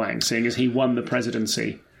and Phil Wang, seeing as he won the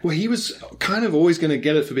presidency? Well, he was kind of always going to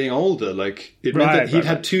get it for being older. Like, it meant that he'd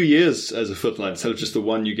had 2 years as a footlight instead of just the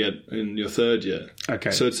one you get in your third year. Okay.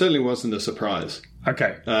 So it certainly wasn't a surprise.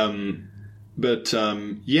 Okay.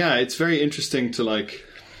 It's very interesting to,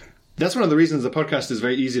 that's one of the reasons the podcast is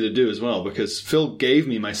very easy to do as well, because Phil gave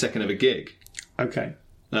me my second ever gig. Okay.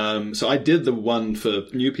 So I did the one for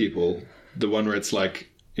new people, the one where it's like,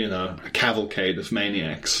 a cavalcade of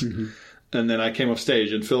maniacs. Mm-hmm. And then I came off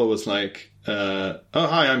stage and Phil was like, oh,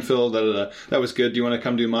 hi, I'm Phil. That was good. Do you want to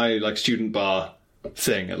come do my student bar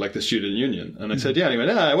thing at the student union? And I said, yeah. And he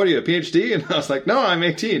went, what are you, a PhD? And I was like, no, I'm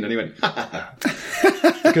 18. And he went, ha, ha, ha.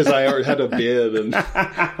 Because I already had a beard and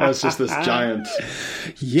I was just this giant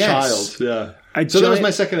child. Yeah. So that was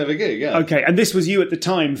my second ever gig, yeah. Okay, and this was you at the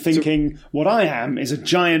time thinking, what I am is a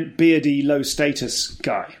giant, beardy, low-status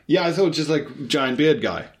guy. Yeah, I thought just giant beard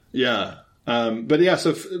guy. Yeah.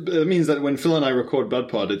 So it means that when Phil and I record Bud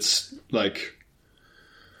Pod, it's like,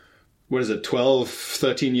 what is it, 12,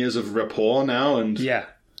 13 years of rapport now, and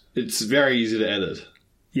it's very easy to edit.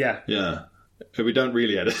 Yeah. Yeah. We don't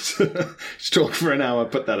really edit. Just talk for an hour,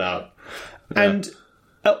 put that out. Yeah. And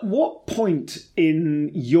at what point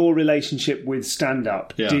in your relationship with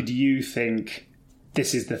stand-up did you think,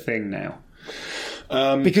 this is the thing now?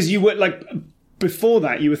 Because you were, like, before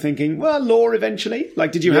that, you were thinking, well, law eventually?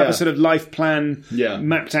 Like, did you have a sort of life plan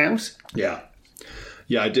mapped out? Yeah.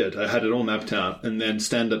 Yeah, I did. I had it all mapped out. And then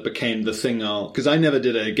stand-up became the thing because I never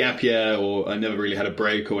did a gap year, or I never really had a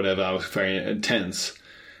break or whatever. I was very intense.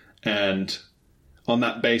 And on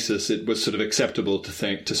that basis, it was sort of acceptable to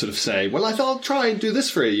sort of say, well, I thought I'll try and do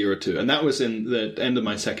this for a year or two. And that was in the end of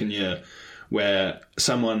my second year, where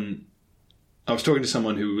I was talking to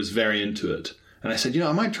someone who was very into it. And I said,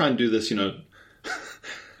 I might try and do this,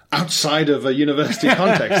 outside of a university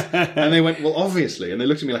context. And they went, well, obviously. And they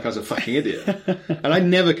looked at me like I was a fucking idiot. And I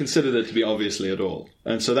never considered it to be obviously at all.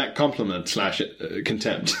 And so that compliment /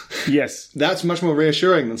 contempt. Yes. That's much more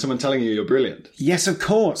reassuring than someone telling you you're brilliant. Yes, of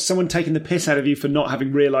course. Someone taking the piss out of you for not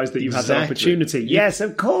having realised that you had the opportunity. Yes,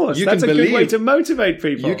 of course. That's a good way to motivate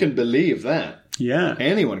people. You can believe that. Yeah.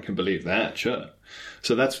 Anyone can believe that, sure.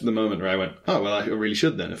 So that's the moment where I went, oh, well, I really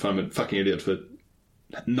should then, if I'm a fucking idiot for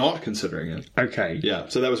not considering it. Okay. Yeah,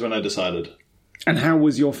 so that was when I decided. And how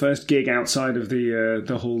was your first gig outside of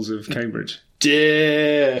the halls of Cambridge?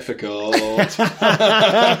 Difficult.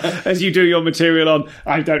 As you do your material on,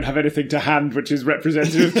 I don't have anything to hand, which is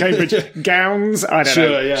representative of Cambridge. Gowns? I don't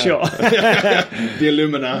know. Yeah. Sure. The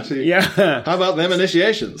Illuminati. Yeah. How about them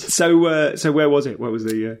initiations? So where was it? What was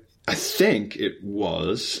the... I think it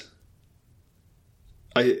was...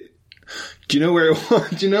 Do you know where it was?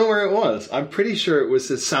 Do you know where it was? I'm pretty sure it was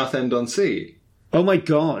the Southend-on-Sea. Oh my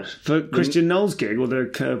God. For Christian Knowles' gig, or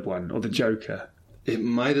the Curb one, or the Joker? It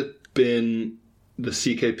might have been the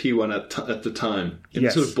CKP one at the time. In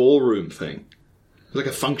the sort of ballroom thing. It was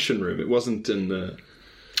like a function room. It wasn't in the...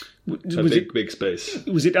 big space.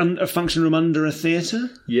 Was it a function room under a theatre?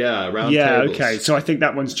 Yeah, round tables. Yeah, okay. So I think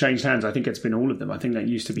that one's changed hands. I think it's been all of them. I think that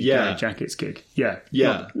used to be Gary Jackett's gig. Yeah.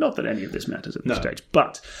 Yeah. Not that any of this matters at this stage.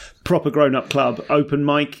 But proper grown-up club, open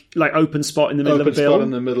mic, like open spot in the middle of the bill. Open spot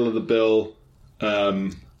in the middle of the bill.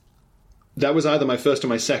 That was either my first or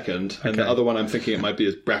my second. And the other one I'm thinking it might be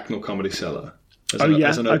is Bracknell Comedy Cellar.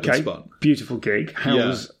 As an open spot. Beautiful gig. How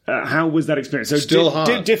was that experience? So still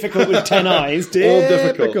hard. Difficult with 10 eyes.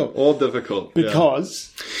 All difficult.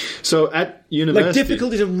 Because... So at university... Like,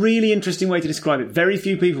 difficult is a really interesting way to describe it. Very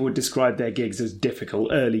few people would describe their gigs as difficult,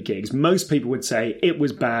 early gigs. Most people would say, it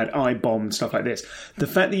was bad, I bombed, stuff like this. The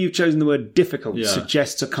fact that you've chosen the word difficult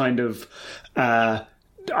suggests a kind of...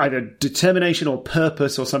 either determination or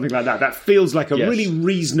purpose or something like that. That feels like a really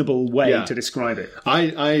reasonable way to describe it.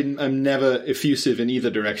 I'm never effusive in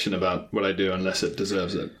either direction about what I do unless it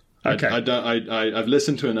deserves it. Okay. I've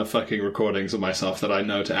listened to enough fucking recordings of myself that I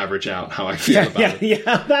know to average out how I feel about it.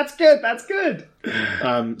 Yeah, that's good.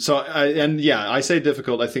 I say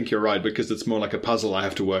difficult, I think you're right, because it's more like a puzzle I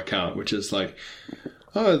have to work out, which is like...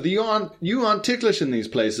 Oh, you aren't ticklish in these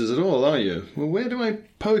places at all, are you? Well, where do I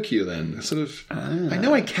poke you then? Sort of. I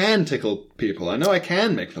know I can tickle people. I know I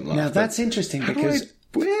can make them laugh. Now that's interesting because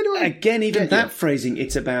where do I again, even that phrasing,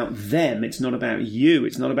 it's about them. It's not about you.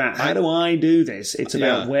 It's not about how do I do this. It's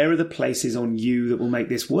about where are the places on you that will make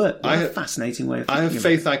this work. What a fascinating way of thinking. I have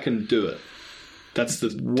faith I can do it. That's the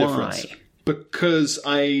difference. Why? Because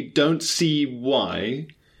I don't see why.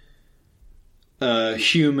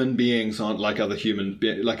 Human beings aren't like other human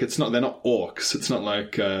beings. Like, they're not orcs. It's not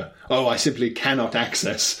like, I simply cannot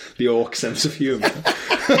access the orc sense of humour.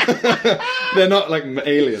 They're not like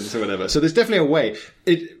aliens or whatever. So there's definitely a way.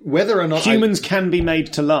 Whether or not humans can be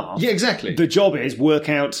made to laugh. Yeah, exactly. The job is work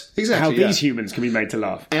out how these humans can be made to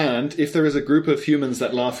laugh. And if there is a group of humans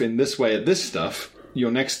that laugh in this way at this stuff, your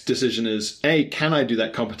next decision is, A, can I do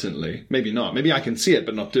that competently? Maybe not. Maybe I can see it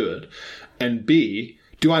but not do it. And B...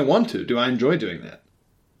 do I want to? Do I enjoy doing that?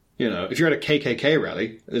 If you're at a KKK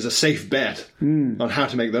rally, there's a safe bet on how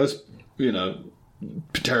to make those,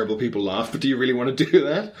 terrible people laugh. But do you really want to do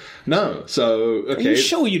that? No. So, okay. Are you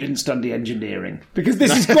sure you didn't study engineering? Because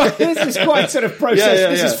this is quite sort of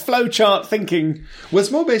process. This is flowchart thinking. Well,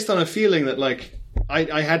 it's more based on a feeling that, like,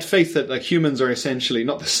 I had faith that, like, humans are essentially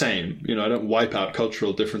not the same. I don't wipe out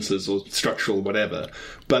cultural differences or structural whatever.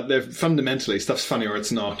 But they're fundamentally, stuff's funny or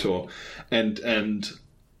it's not. And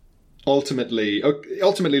ultimately,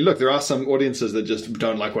 look, there are some audiences that just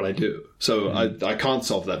don't like what I do. So I can't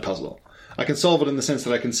solve that puzzle. I can solve it in the sense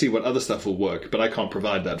that I can see what other stuff will work, but I can't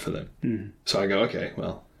provide that for them. So I go, okay,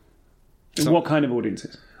 well. What kind of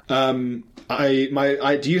audiences? Do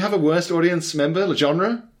you have a worst audience member,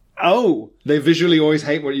 genre? Oh. They visually always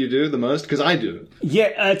hate what you do the most, because I do.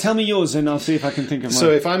 Yeah, tell me yours and I'll see if I can think of mine.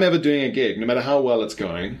 So if I'm ever doing a gig, no matter how well it's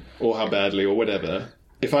going, or how badly, or whatever,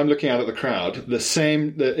 if I'm looking out at the crowd, a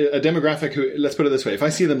demographic who, let's put it this way, if I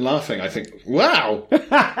see them laughing, I think, wow!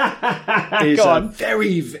 is a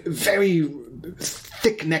very, very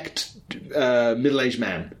thick-necked middle-aged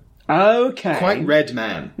man. Okay. Quite red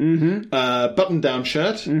man. Mm-hmm. Button-down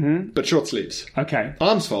shirt, but short sleeves. Okay.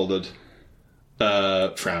 Arms folded,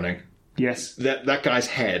 frowning. Yes. That guy's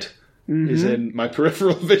head is in my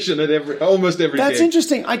peripheral vision at almost every That's gig.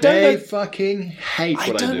 interesting. They fucking hate what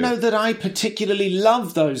I do. I don't know that I particularly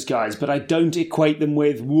love those guys, but I don't equate them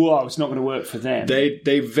with, whoa, it's not going to work for them.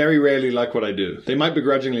 They very rarely like what I do. They might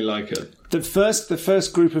begrudgingly like it. The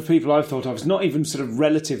first group of people I've thought of is not even sort of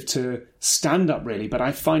relative to stand-up, really, but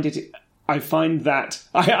I find that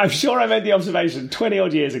I'm sure I made the observation 20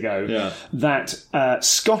 odd years ago that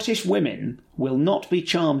Scottish women will not be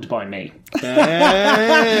charmed by me. And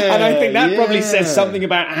I think that probably says something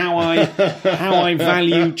about how I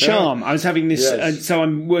value charm. I was having this, so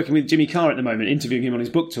I'm working with Jimmy Carr at the moment, interviewing him on his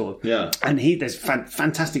book tour. Yeah, and there's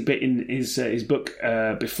fantastic bit in his book,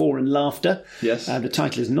 Before and Laughter. Yes, the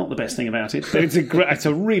title is not the best thing about it, but it's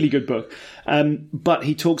a really good book. But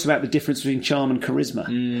he talks about the difference between charm and charisma,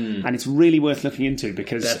 and it's really worth looking into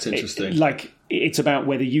because that's interesting. It's about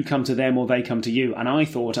whether you come to them or they come to you. And I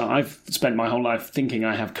thought, I've spent my whole life thinking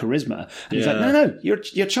I have charisma. And he's like, no, you're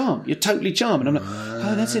charm. You're totally charm. And I'm like,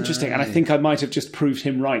 oh, that's interesting. And I think I might have just proved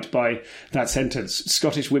him right by that sentence.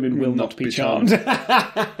 Scottish women will not be charmed.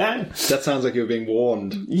 That sounds like you're being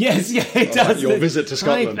warned. Yes, it does. Your visit to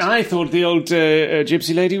Scotland. I thought the old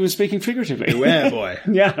gypsy lady was speaking figuratively. Beware, boy.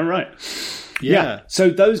 Yeah, right. Yeah.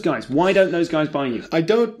 So those guys, why don't those guys buy you? I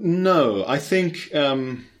don't know. I think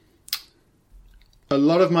a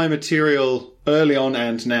lot of my material early on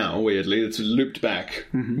and now, weirdly, it's looped back,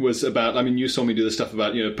 was about, I mean, you saw me do the stuff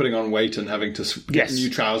about, putting on weight and having to get new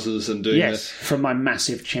trousers and doing this. From my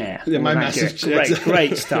massive chair. Yeah, my massive chair.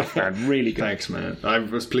 Great stuff, man. Really good. Thanks, man. I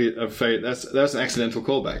was pleased. That's an accidental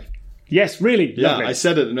callback. Yes, really. Yeah, lovely. I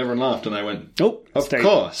said it and everyone laughed and I went, of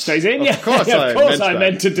course. Stays in? Of course I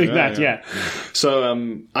meant to do that, yeah.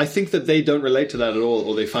 So I think that they don't relate to that at all,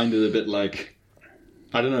 or they find it a bit like,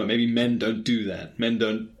 I don't know, maybe men don't do that. Men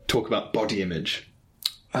don't talk about body image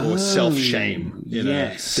or self-shame.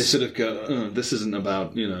 Yes. They sort of go, this isn't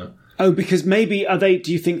about, Oh, because maybe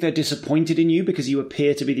do you think they're disappointed in you because you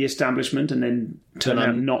appear to be the establishment and then turn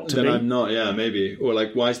out not to be? Then I'm not, yeah, maybe. Or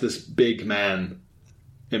like, why is this big man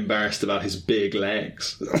embarrassed about his big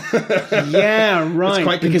legs? Yeah, right. It's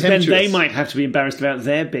quite because then they contemptuous. might have to be embarrassed about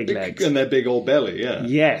their big legs. And their big old belly, yeah.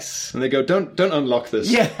 Yes. And they go, don't unlock this.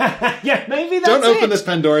 Yeah, yeah, maybe that's Don't open this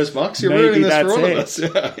Pandora's box. You're ruining this for all of us.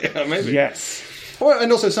 Yeah, maybe. Yes.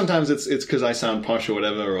 And also sometimes it's because I sound posh or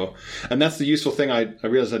whatever, and that's the useful thing. I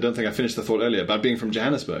realised I don't think I finished the thought earlier about being from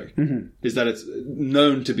Johannesburg, is that it's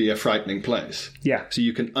known to be a frightening place. Yeah. So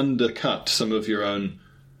you can undercut some of your own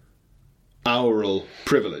aural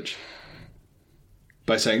privilege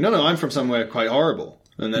by saying, no, I'm from somewhere quite horrible.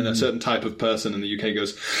 And then a certain type of person in the UK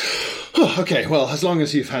goes, oh, okay, well, as long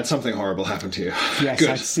as you've had something horrible happen to you. Yes, good.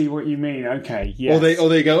 I see what you mean. Okay, yes. Or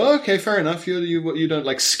they go, oh, okay, fair enough. You don't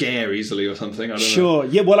like scare easily or something. I don't know. Sure.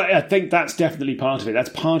 Yeah. Well, I think that's definitely part of it. That's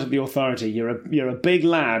part of the authority. You're a big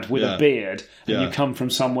lad with a beard, and you come from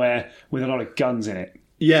somewhere with a lot of guns in it.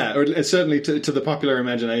 Yeah, or certainly to the popular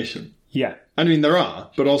imagination. Yeah. I mean, there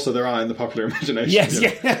are, but also there are in the popular imagination. Yes,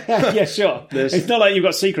 yeah, sure. It's not like you've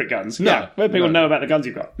got secret guns. No, where people know about the guns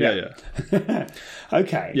you've got. Yeah.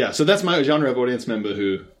 Okay. Yeah, so that's my genre of audience member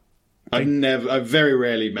who I very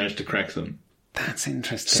rarely managed to crack them. That's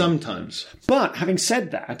interesting. Sometimes. But having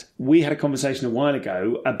said that, we had a conversation a while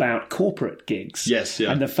ago about corporate gigs. Yes,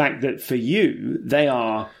 yeah. And the fact that for you, they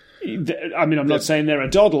are... I mean, I'm not saying they're a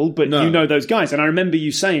doddle, but you know those guys. And I remember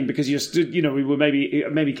you saying, because we were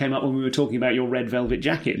maybe came up when we were talking about your red velvet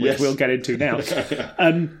jacket, which we'll get into now.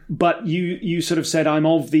 But you sort of said, I'm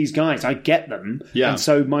of these guys, I get them, and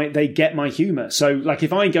so they get my humour. So, like,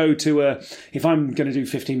 if I go if I'm going to do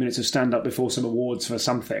 15 minutes of stand up before some awards for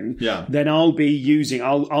something, then I'll be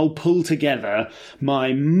I'll pull together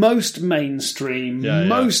my most mainstream,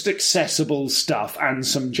 most accessible stuff and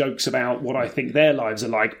some jokes about what I think their lives are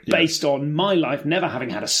like. Based on my life, never having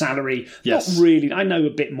had a salary. Yes. Not really. I know a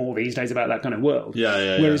bit more these days about that kind of world.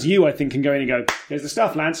 Whereas you, I think, can go in and go, here's the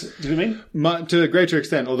stuff, lads. Do you know what I mean? To a greater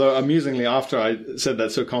extent, although amusingly, after I said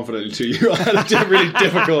that so confidently to you, I had a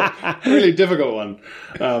really difficult one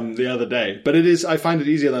the other day. But I find it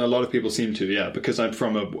easier than a lot of people seem to, because I'm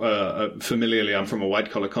from familiarly, I'm from a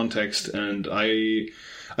white-collar context, and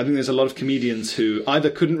I think there's a lot of comedians who either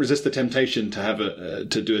couldn't resist the temptation to have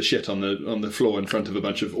to do a shit on the floor in front of a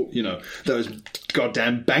bunch of, those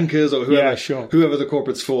goddamn bankers or whoever, whoever the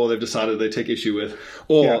corporate's for, they've decided they take issue with,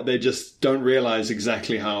 or they just don't realize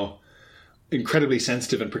exactly how incredibly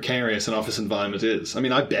sensitive and precarious an office environment is. I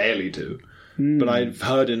mean, I barely do, but I've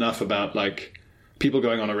heard enough about like people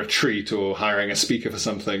going on a retreat or hiring a speaker for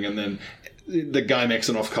something, and then the guy makes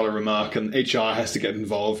an off-color remark and HR has to get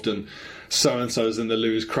involved, and so-and-so's in the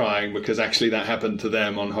loos crying because actually that happened to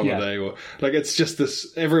them on holiday. Or like, it's just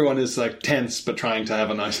this, everyone is like tense but trying to have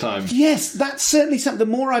a nice time. Yes, that's certainly something. The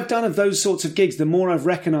more I've done of those sorts of gigs, the more I've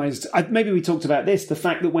recognised, maybe we talked about this, the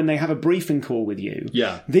fact that when they have a briefing call with you,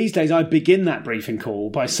 these days I begin that briefing call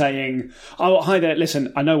by saying, oh, hi there,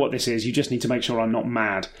 listen, I know what this is, you just need to make sure I'm not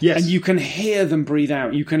mad. Yes. And you can hear them breathe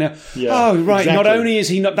out. You can, oh, right, exactly. Not only is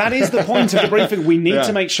he not, that is the point of the briefing, we need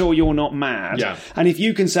to make sure you're not mad. Yeah. And if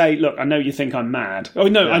you can say, look, I know you think I'm mad. Oh,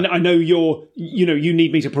 no, I know you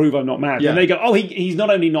need me to prove I'm not mad. And they go, oh, he's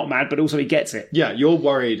not only not mad, but also he gets it. Yeah, you're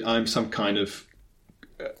worried I'm some kind of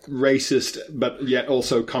racist, but yet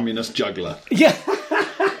also communist juggler. Yeah.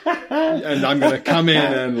 And I'm going to come in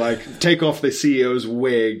and like take off the CEO's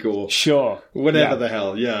wig or whatever the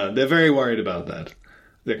hell. Yeah, they're very worried about that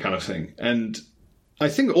kind of thing. And I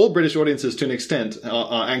think all British audiences, to an extent,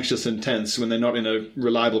 are anxious and tense when they're not in a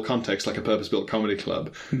reliable context like a purpose-built comedy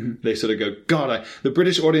club. Mm-hmm. They sort of go, the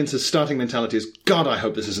British audience's starting mentality is, God, I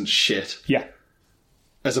hope this isn't shit. Yeah.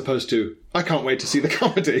 As opposed to, I can't wait to see the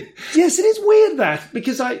comedy. Yes, it is weird that,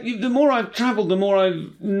 because the more I've travelled, the more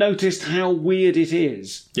I've noticed how weird it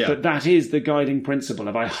is. Yeah. But that is the guiding principle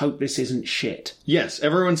of, I hope this isn't shit. Yes,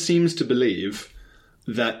 everyone seems to believe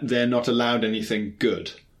that they're not allowed anything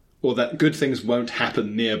good, or that good things won't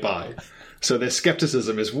happen nearby. So their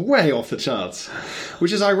skepticism is way off the charts.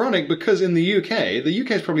 Which is ironic because in the UK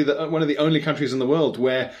is probably one of the only countries in the world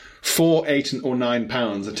where for £8 or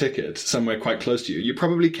 £9 a ticket, somewhere quite close to you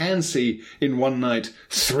probably can see in one night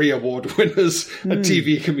 3 award winners, a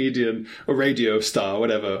TV comedian, a radio star,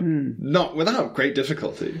 whatever, not without great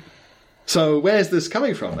difficulty. So where's this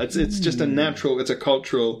coming from? It's just it's a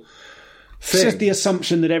cultural thing. It's just the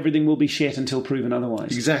assumption that everything will be shit until proven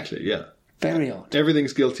otherwise. Exactly, yeah. Very odd.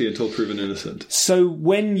 Everything's guilty until proven innocent. So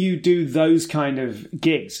when you do those kind of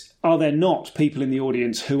gigs, are there not people in the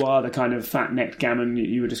audience who are the kind of fat-necked gammon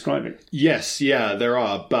you were describing? Yes, yeah, there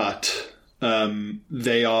are, but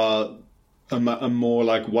they are a more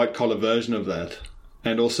like white-collar version of that.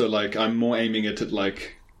 And also, like, I'm more aiming it at,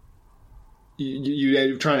 like,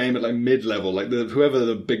 you try and aim at, like, mid-level. Like, whoever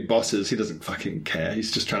the big boss is, he doesn't fucking care.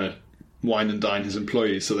 He's just trying to wine and dine his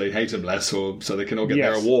employees so they hate him less, or so they can all get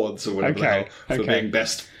their awards or whatever the hell for being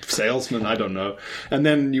best salesman, I don't know. And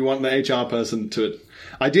then you want the HR person to...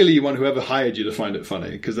 Ideally, you want whoever hired you to find it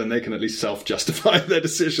funny, because then they can at least self-justify their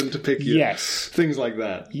decision to pick you. Yes. Things like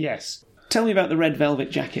that. Yes. Tell me about the red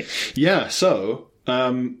velvet jacket. Yeah, so...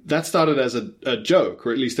 that started as a joke,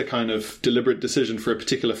 or at least a kind of deliberate decision for a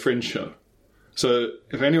particular fringe show. So,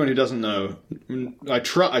 if anyone who doesn't know, I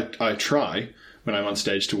try when I'm on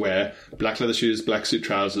stage to wear black leather shoes, black suit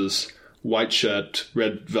trousers, white shirt,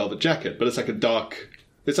 red velvet jacket. But it's like a dark...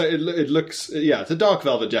 It's like, it looks... Yeah, it's a dark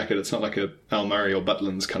velvet jacket. It's not like a Al Murray or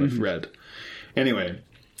Butlin's kind of red. Anyway,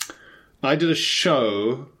 I did a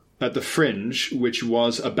show at the Fringe, which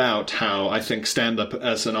was about how I think stand-up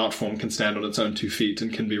as an art form can stand on its own 2 feet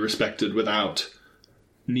and can be respected without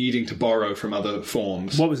needing to borrow from other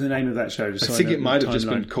forms. What was the name of that show? I think it might have just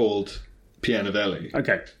been called Pierre Novellie.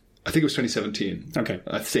 Okay. I think it was 2017. Okay.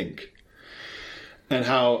 I think. And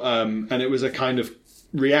how, and it was a kind of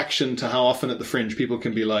reaction to how often at the Fringe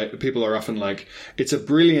people are often like, it's a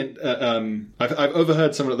brilliant, I've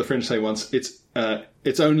overheard someone at the Fringe say once,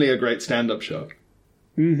 it's only a great stand-up show.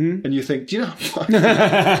 Mm-hmm. And you think, do you know how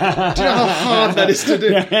hard that is to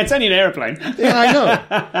do? Yeah, it's only an airplane. Yeah, I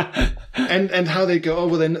know. And how they go, oh,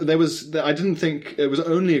 well, then I didn't think it was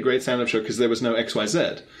only a great stand-up show because there was no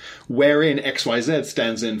XYZ, wherein XYZ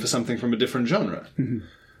stands in for something from a different genre. Mm-hmm.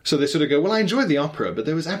 So they sort of go, well, I enjoyed the opera, but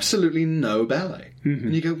there was absolutely no ballet. Mm-hmm.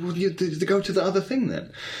 And you go, well, you go to the other thing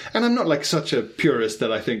then. And I'm not like such a purist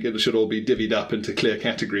that I think it should all be divvied up into clear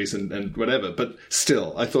categories and whatever. But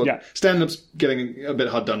still, I thought stand-up's getting a bit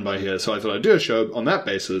hard done by here. So I thought I'd do a show on that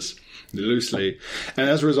basis, loosely. And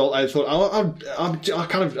as a result, I thought, I'll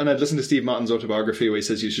kind of... And I'd listened to Steve Martin's autobiography where he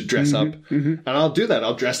says you should dress up. Mm-hmm. And I'll do that.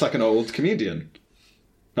 I'll dress like an old comedian.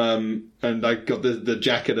 And I got the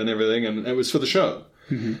jacket and everything, and it was for the show.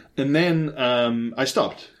 Mm-hmm. And then I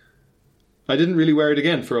stopped. I didn't really wear it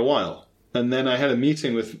again for a while. And then I had a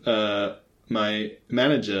meeting with my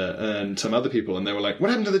manager and some other people, and they were like, "What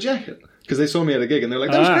happened to the jacket?" Because they saw me at a gig, and they were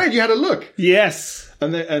like, "That was great. You had a look." Yes.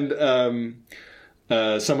 And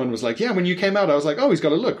someone was like, "Yeah, when you came out, I was like, oh, he's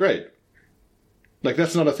got a look. Great." Like,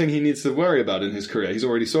 that's not a thing he needs to worry about in his career. He's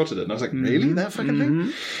already sorted it. And I was like, really? That fucking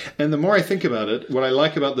thing? And the more I think about it, what I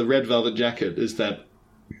like about the red velvet jacket is that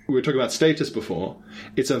we were talking about status before.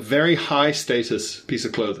 It's a very high status piece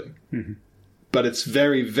of clothing. But it's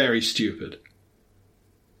very, very stupid.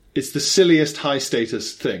 It's the silliest high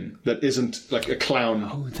status thing that isn't like a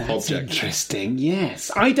clown That's object. interesting,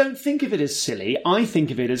 yes. I don't think of it as silly. I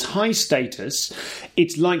think of it as high status.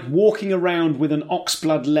 It's like walking around with an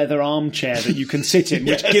oxblood leather armchair that you can sit in,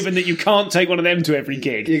 which, given that you can't take one of them to every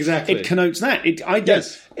gig, Exactly. it connotes that.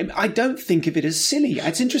 I don't think of it as silly.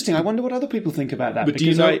 It's interesting. I wonder what other people think about that. But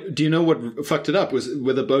do you know what fucked it up? Was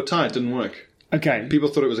with a bow tie, it didn't work. Okay. People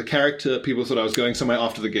thought it was a character. People thought I was going somewhere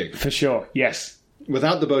after the gig. For sure, yes.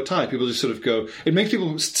 Without the bow tie, people just sort of go... It makes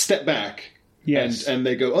people step back. Yes. And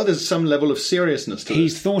they go, oh, there's some level of seriousness to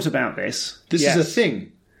He's this. thought about this. This Yes. is a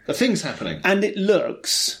thing. A thing's happening. And it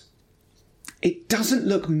doesn't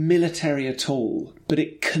look military at all, but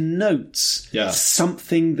it connotes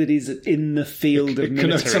something that is in the field of military.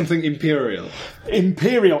 Connotes something imperial.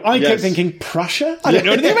 Imperial. I kept thinking Prussia? I don't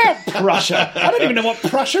know anything about Prussia. I don't even know what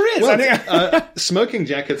Prussia is. Well, smoking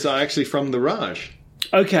jackets are actually from the Raj.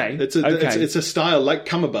 Okay. It's a style like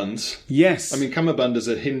cummerbunds. Yes. I mean, cummerbund is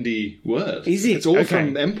a Hindi word. Is it? It's all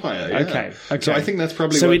from Empire. Yeah. Okay. So I think that's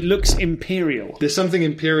probably So it looks imperial. There's something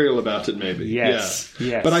imperial about it, maybe. Yes. Yeah.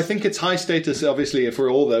 Yes. But I think it's high status, obviously, for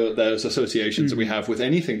all those associations that we have with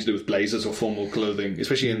anything to do with blazers or formal clothing,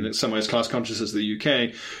 especially in somewhere as class conscious as the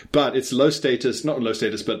UK. But it's low status, not low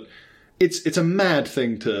status, but it's a mad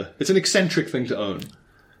thing it's an eccentric thing to own.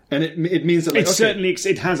 And it means that... Like,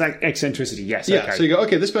 it has eccentricity, yes. Yeah, okay. so you go,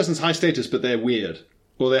 okay, this person's high status, but they're weird.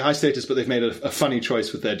 Or they're high status, but they've made a funny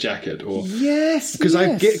choice with their jacket. Or Yes, Because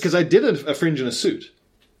I did a fringe in a suit.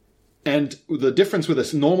 And the difference with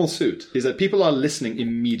a normal suit is that people are listening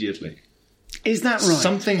immediately. Is that right?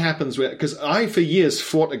 Something happens because I, for years,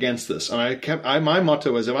 fought against this. And my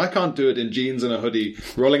motto was, if I can't do it in jeans and a hoodie,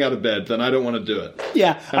 rolling out of bed, then I don't want to do it.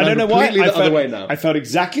 Yeah, and I don't know why. Other way now. I felt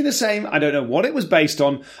exactly the same. I don't know what it was based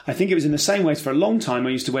on. I think it was in the same ways. For a long time,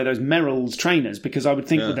 I used to wear those Merrell's trainers because I would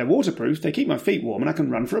think that they're waterproof, they keep my feet warm, and I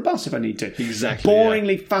can run for a bus if I need to. Exactly.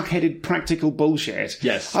 Boringly fuck-headed practical bullshit.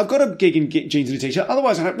 Yes. I've got a gig in jeans and a t-shirt.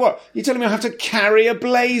 Otherwise, what? You're telling me I have to carry a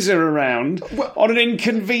blazer around on an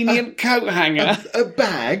inconvenient coat hanger? A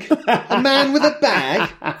bag, a man with a bag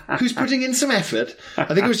who's putting in some effort. I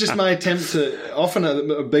think it was just my attempt to... Often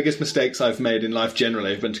the biggest mistakes I've made in life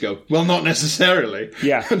generally have been to go, well, not necessarily.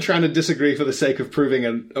 Yeah. I'm trying to disagree for the sake of proving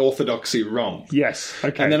an orthodoxy wrong. Yes,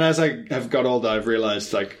 okay. And then as I have got older, I've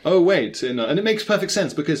realised, like, oh, wait. And it makes perfect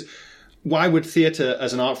sense because... Why would theatre,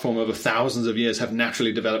 as an art form over thousands of years, have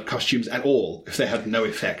naturally developed costumes at all if they had no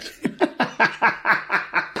effect?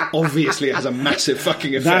 Obviously, it has a massive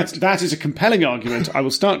fucking effect. That is a compelling argument. I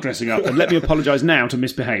will start dressing up, and let me apologise now to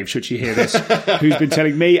Misbehave, should she hear this, who's been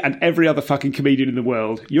telling me and every other fucking comedian in the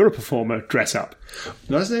world, you're a performer, dress up.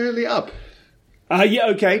 Not necessarily up. Yeah,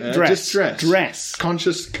 okay, dress. Just Dress.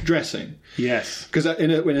 Conscious dressing. Yes. Because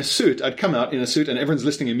in a suit, I'd come out in a suit and everyone's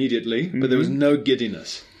listening immediately, but there was no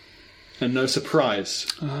giddiness. And no surprise.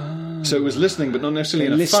 So it was listening, but not necessarily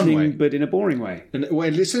in a fun way. Listening, but in a boring way.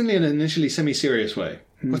 Listening in an initially semi-serious way.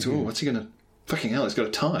 What's he going to... Fucking hell, it's got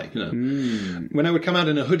a tie, you know. When I would come out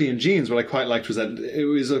in a hoodie and jeans, what I quite liked was that it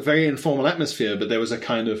was a very informal atmosphere, but there was a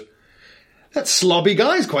kind of... That slobby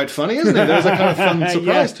guy's quite funny, isn't it? There was a kind of fun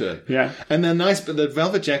surprise to it. Yeah. And then but the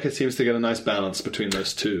velvet jacket seems to get a nice balance between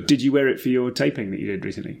those two. Did you wear it for your taping that you did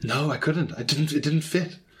recently? No, I couldn't. It didn't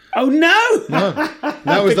fit. Oh, no! No.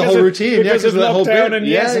 That was the whole routine. Because of that whole bit. And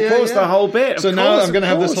yes, of course, the whole bit. So now I'm going to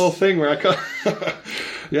have this whole thing where I can't...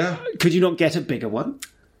 Yeah. Could you not get a bigger one?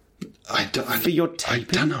 For your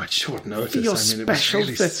taping? I don't know. It's short notice. For your special... It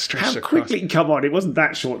was really stretched how quickly... across. Come on, it wasn't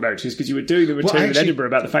that short notice because you were doing the material in Edinburgh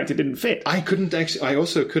about the fact it didn't fit. I couldn't actually... I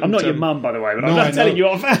also couldn't... I'm not your mum, by the way, but I'm not telling you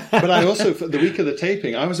off. But I also... For the week of the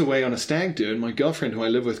taping, I was away on a stag do and my girlfriend who I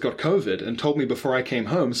live with got COVID and told me before I came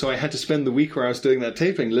home, so I had to spend the week where I was doing that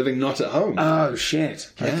taping living not at home. Oh,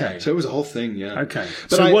 shit. Yeah. Okay. So it was a whole thing, yeah. Okay.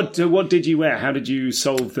 But so what did you wear? How did you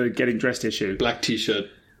solve the getting dressed issue? Black t-shirt,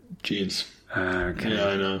 jeans. Okay. Yeah,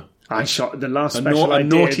 I know. I shot the last special I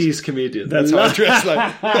did. A naughties comedian. That's how I dress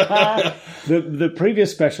like. The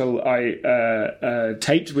previous special I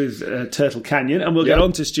taped with Turtle Canyon, and we'll get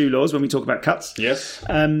on to Stu Laws when we talk about cuts. Yes.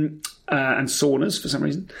 And saunas for some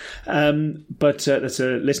reason. But that's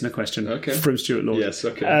a listener question from Stuart Laws. Yes,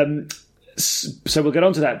 okay. So we'll get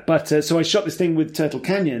on to that. But so I shot this thing with Turtle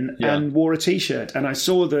Canyon and wore a T-shirt. And I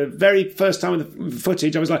saw the very first time with the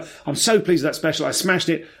footage, I was like, I'm so pleased with that special. I smashed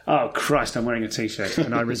it. Oh, Christ, I'm wearing a T-shirt.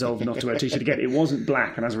 And I resolved not to wear a T-shirt again. It wasn't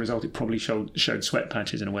black. And as a result, it probably showed sweat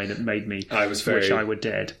patches in a way that made me wish I were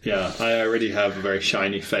dead. Yeah, I already have a very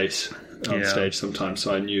shiny face on stage sometimes.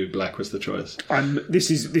 So I knew black was the choice. This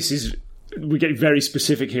is... We're getting very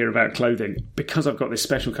specific here about clothing. Because I've got this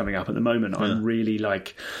special coming up at the moment, I'm really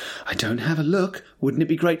like, I don't have a look. Wouldn't it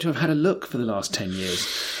be great to have had a look for the last 10 years?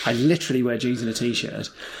 I literally wear jeans and a T-shirt.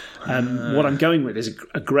 What I'm going with is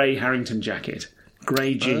a grey Harrington jacket,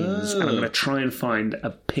 grey jeans, and I'm going to try and find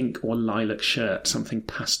a pink or lilac shirt, something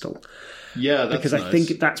pastel. Yeah, that's Because I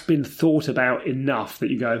think that's been thought about enough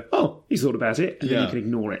that you go, oh, he's thought about it, and then you can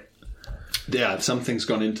ignore it. Yeah, something's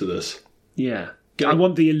gone into this. Yeah. I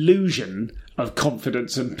want the illusion of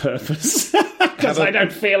confidence and purpose because I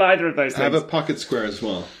don't feel either of those things. Have a pocket square as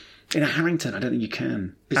well. In a Harrington, I don't think you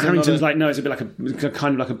can. Harrington's it's a bit like a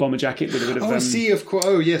kind of like a bomber jacket with a bit of. Oh, I see. Of course.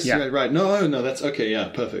 Oh, yes. Yeah. Right. No. That's okay. Yeah,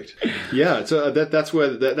 perfect. Yeah. So that's where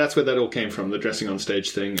that all came from. The dressing on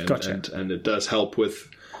stage thing, and it does help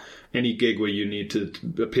with any gig where you need to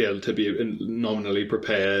appear to be nominally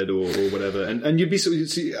prepared or whatever. And you'd be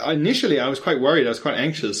initially, I was quite worried. I was quite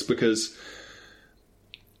anxious because.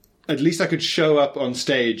 At least I could show up on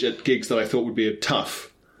stage at gigs that I thought would be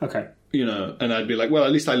tough. Okay. And I'd be like, well,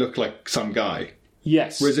 at least I look like some guy.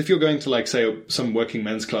 Yes. Whereas if you're going to, like, say, some working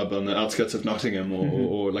men's club on the outskirts of Nottingham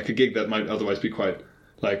or like a gig that might otherwise be quite,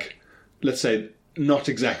 like, let's say, not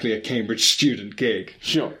exactly a Cambridge student gig.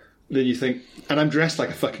 Sure. Then you think, and I'm dressed like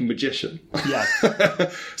a fucking magician. Yeah.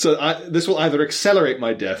 So this will either accelerate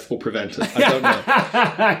my death or prevent it.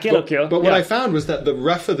 I don't know. Kill. But what I found was that the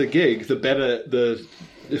rougher the gig, the better the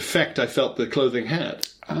effect I felt the clothing had,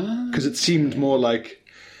 because it seemed more like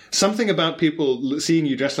something about people seeing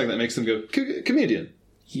you dressed like that makes them go comedian.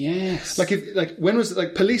 Yes. Like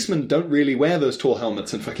policemen don't really wear those tall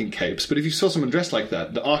helmets and fucking capes, but if you saw someone dressed like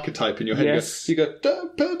that, the archetype in your head, you go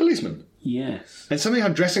policeman. Yes. And somehow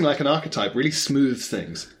dressing like an archetype really smooths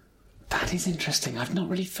things. That is interesting. I've not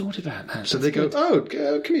really thought about that. So they go,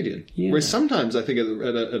 comedian. Yeah. Whereas sometimes I think at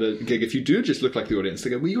a gig, if you do just look like the audience, they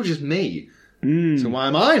go, well, you're just me. So why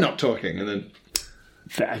am I not talking? And then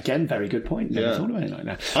again, very good point. Never thought about it like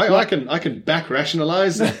that. I can back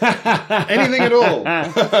rationalise anything at all.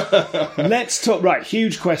 Let's talk. Right,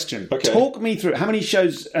 huge question. Okay. Talk me through. How many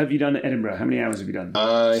shows have you done at Edinburgh? How many hours have you done?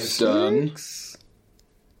 I've done 6.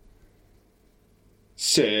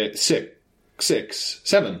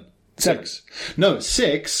 No,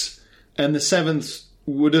 6, and the 7th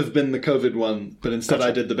would have been the COVID one, but instead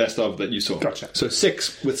I did the best of that you saw. Gotcha. So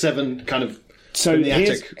 6 with 7 kind of. So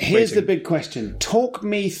here's the big question. Talk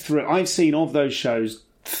me through. I've seen of those shows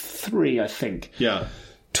 3, I think. Yeah.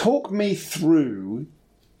 Talk me through,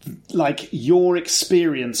 like, your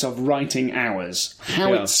experience of writing Hours.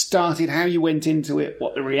 How it started, how you went into it,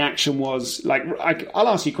 what the reaction was. Like, I'll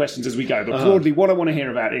ask you questions as we go, but broadly, what I want to hear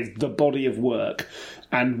about is the body of work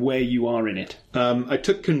and where you are in it. I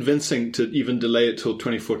took convincing to even delay it till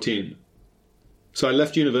 2014. So I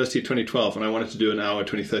left university in 2012, and I wanted to do an hour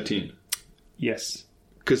 2013. Yes.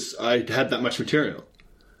 Because I had that much material.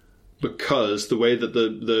 Because the way that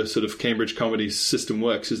the sort of Cambridge comedy system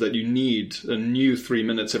works is that you need a new 3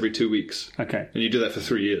 minutes every 2 weeks. Okay. And you do that for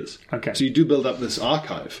 3 years. Okay. So you do build up this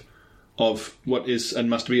archive of what is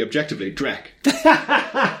and must be objectively dreck.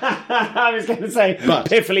 I was going to say,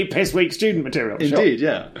 piffly, piss-weak student material. Indeed,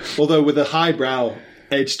 yeah. Although with a highbrow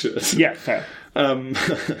edge to it. Yeah, fair.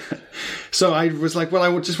 So I was like, well,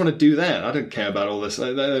 I just want to do that. I don't care about all this.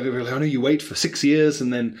 I know you wait for 6 years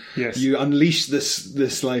and then you unleash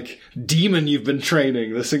this like demon you've been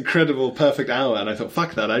training, this incredible perfect hour. And I thought,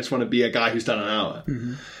 fuck that. I just want to be a guy who's done an hour.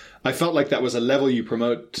 Mm-hmm. I felt like that was a level you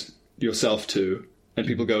promote yourself to. And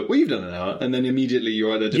people go, well, you've done an hour. And then immediately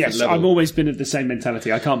you're at a different level. Yes, I've always been of the same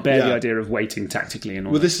mentality. I can't bear the idea of waiting tactically and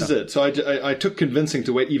all that. Well, this is it. So I took convincing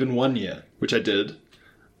to wait even 1 year, which I did.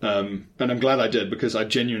 And I'm glad I did, because I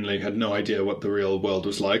genuinely had no idea what the real world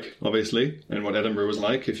was like, obviously, and what Edinburgh was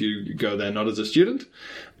like if you go there not as a student.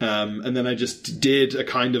 And then I just did a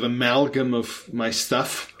kind of amalgam of my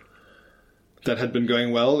stuff that had been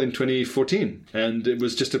going well in 2014. And it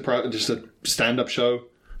was just a stand-up show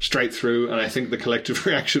straight through, and I think the collective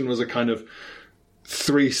reaction was a kind of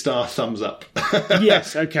 3-star thumbs up.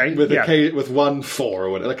 Yes, okay. with 1 4 or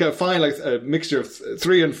whatever. Like a mixture of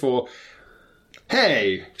 3 and 4.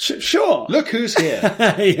 Hey, sure. Look who's here.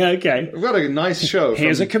 Yeah, okay. We've got a nice show.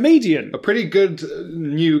 Here's a comedian. A pretty good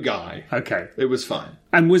new guy. Okay. It was fine.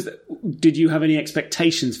 And did you have any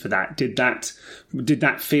expectations for that? Did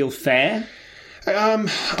that feel fair?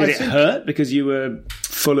 Did it hurt because you were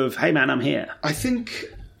full of, hey man, I'm here? I think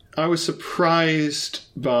I was surprised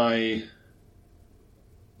by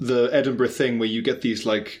the Edinburgh thing where you get these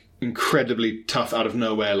like incredibly tough out of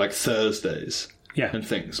nowhere like Thursdays and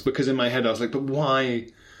things. Because in my head I was like, but why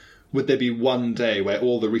would there be one day where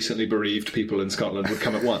all the recently bereaved people in Scotland would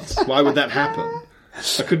come at once? Why would that happen?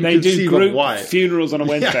 I couldn't conceive of why. Funerals on a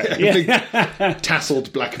Wednesday. Big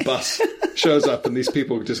tasseled black bus shows up and these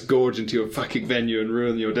people just gorge into your fucking venue and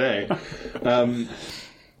ruin your day.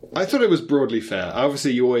 I thought it was broadly fair.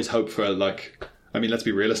 Obviously, you always hope for, like, I mean, let's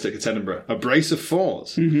be realistic, it's Edinburgh. A brace of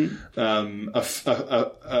 4s.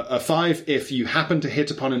 A 5 if you happen to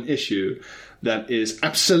hit upon an issue that is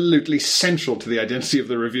absolutely central to the identity of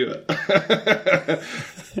the reviewer.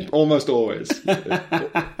 Almost always.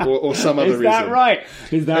 Or some other reason.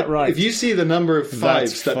 Is that right? If you see the number of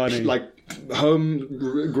 5s that, like,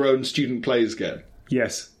 homegrown student plays get.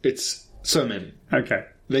 Yes. It's so many. Okay.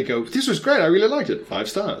 They go, this was great, I really liked it. 5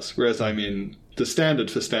 stars. Whereas, I mean, the standard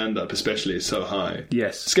for stand-up especially is so high.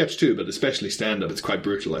 Yes. Sketch too, but especially stand-up, it's quite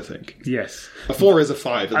brutal, I think. Yes. A 4 is a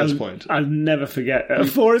 5 at this point. I'll never forget. A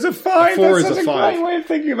 4 is a 5. A 4 That's is such a 5. Great way of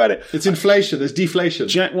thinking about it. It's inflation, there's deflation.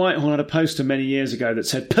 Jack Whitehall had a poster many years ago that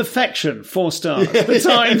said, perfection, 4 stars. The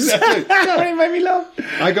Times. Exactly. It made me laugh.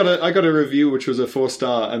 I got a review which was a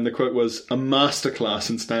 4-star, and the quote was, a masterclass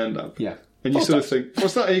in stand-up. Yeah. And you sort of think,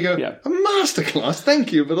 what's that? And you go, a masterclass,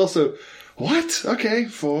 thank you, but also, what? Okay,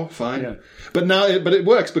 4, fine. Yeah. But it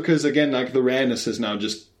works because, again, like, the rareness is now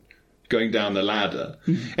just going down the ladder.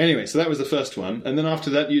 Anyway, so that was the first one. And then after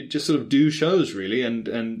that, you just sort of do shows, really,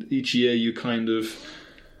 and each year you kind of,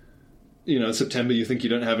 you know, in September you think you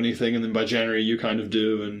don't have anything, and then by January you kind of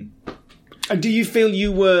do. And do you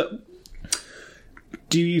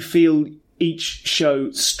feel each show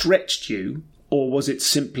stretched you? Or was it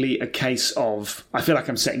simply a case of... I feel like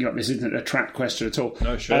I'm setting you up. This isn't a trap question at all.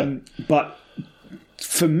 No, sure. But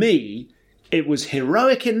for me, it was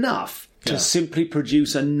heroic enough to simply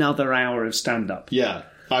produce another hour of stand-up. Yeah.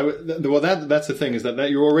 That's the thing, is that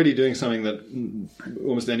you're already doing something that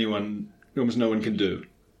almost no one can do.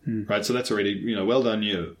 Right? So that's already, you know, well done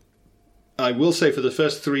you. I will say for the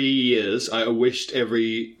first 3 years, I wished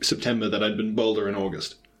every September that I'd been bolder in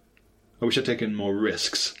August. I wish I'd taken more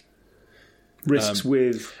risks. Risks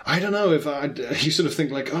with... I don't know, you sort of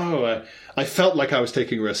think like, I felt like I was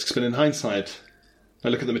taking risks, but in hindsight, I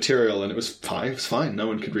look at the material and it was fine. No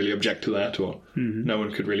one could really object to that, or no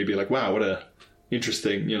one could really be like, wow, what a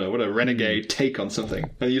interesting, you know, what a renegade take on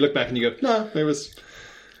something. And you look back and you go, no, it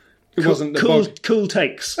wasn't... Cool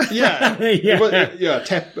takes. Yeah.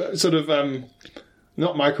 Sort of...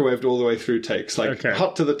 not microwaved all the way through takes, like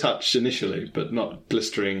hot to the touch initially, but not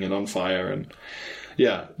blistering and on fire and...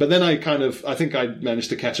 Yeah, but then I think I managed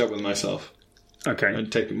to catch up with myself. Okay. And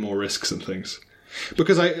take more risks and things.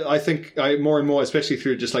 Because I think more and more, especially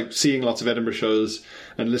through just like seeing lots of Edinburgh shows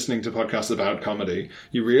and listening to podcasts about comedy,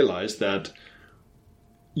 you realise that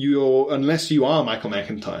unless you are Michael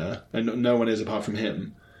McIntyre, and no one is apart from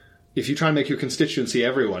him, if you try and make your constituency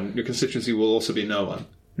everyone, your constituency will also be no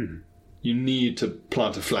one. You need to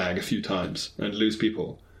plant a flag a few times and lose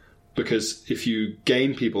people. Because if you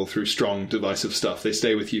gain people through strong, divisive stuff, they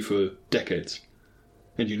stay with you for decades.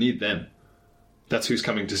 And you need them. That's who's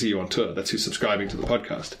coming to see you on tour. That's who's subscribing to the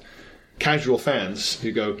podcast. Casual fans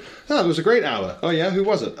who go, it was a great hour. Oh, yeah? Who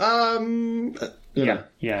was it?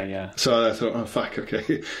 Yeah. So I thought, fuck,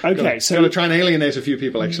 okay. Okay, so... Got to try and alienate a few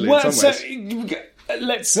people, actually, in some ways.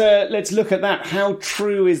 Let's look at that. How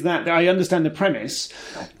true is that? I understand the premise.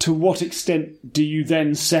 To what extent do you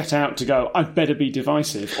then set out to go, I'd better be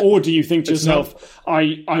divisive? Or do you think to yourself,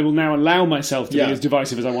 I will now allow myself to be as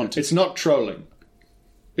divisive as I want to? It's not trolling.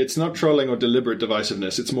 It's not trolling or deliberate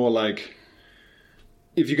divisiveness. It's more like,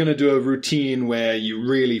 if you're going to do a routine where you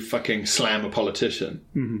really fucking slam a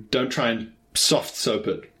politician, don't try and soft soap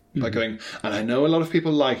it by going, and I know a lot of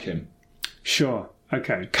people like him. Sure.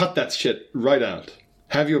 Okay. Cut that shit right out.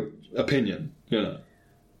 Have your opinion, you know,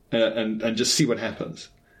 and just see what happens.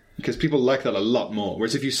 Because people like that a lot more.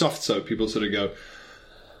 Whereas if you soft soap, people sort of go,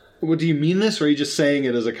 well, do you mean this? Or are you just saying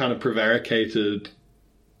it as a kind of prevaricated,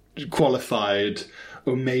 qualified,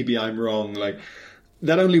 or maybe I'm wrong? Like,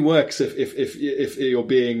 that only works if you're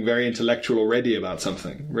being very intellectual already about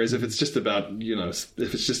something. Whereas if it's just about, you know, if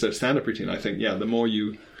it's just a stand-up routine, I think, the more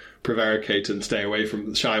you prevaricate and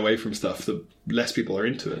shy away from stuff, the less people are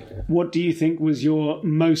into it. What do you think was your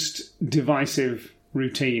most divisive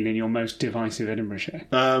routine in your most divisive Edinburgh show?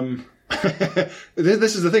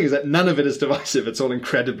 This is the thing, is that none of it is divisive. It's all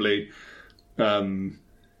incredibly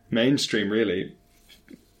mainstream, really.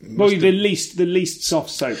 Well, the least soft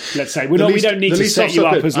soap, let's say. We don't need to set you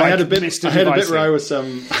up as like Mr. Divisive. I had a bit where I was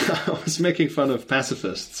I was making fun of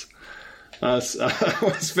pacifists. I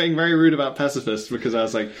was being very rude about pacifists because I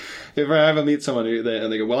was like, if I ever meet someone and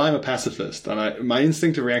they go, well, I'm a pacifist, and my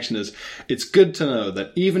instinctive reaction is, it's good to know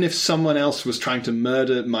that even if someone else was trying to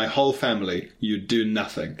murder my whole family, you'd do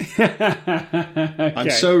nothing. Okay. I'm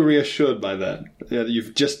so reassured by that.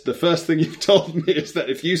 The first thing you've told me is that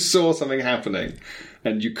if you saw something happening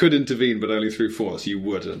and you could intervene but only through force, you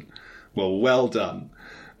wouldn't. Well done.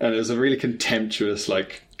 And it was a really contemptuous,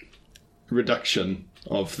 reduction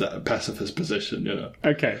of that pacifist position,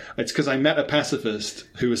 Okay. It's because I met a pacifist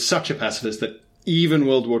who was such a pacifist that even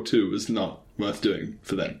World War II was not worth doing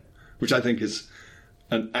for them, which I think is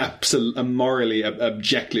a morally,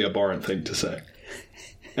 abjectly abhorrent thing to say.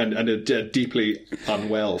 And a deeply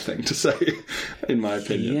unwell thing to say, in my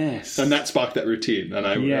opinion. Yes. And that sparked that routine. And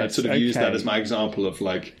I sort of used that as my example of,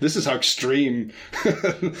 this is how extreme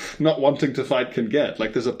not wanting to fight can get.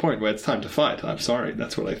 There's a point where it's time to fight. I'm sorry,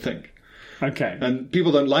 that's what I think. Okay. And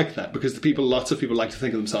people don't like that because lots of people like to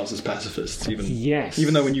think of themselves as pacifists,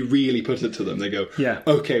 even though when you really put it to them, they go,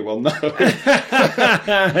 okay, well, no.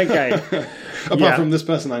 Okay. Apart from this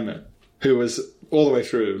person I met, who was all the way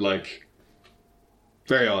through,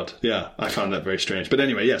 very odd. Yeah, I found that very strange. But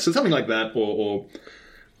anyway, so something like that, or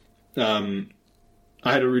I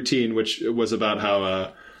had a routine which was about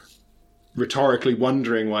how rhetorically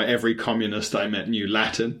wondering why every communist I met knew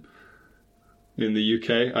Latin. In the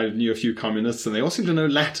UK, I knew a few communists, and they all seem to know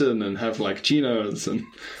Latin and have chinos. And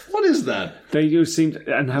what is that? They all seem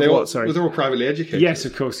to, and have what? Sorry, they're all privately educated. Yes,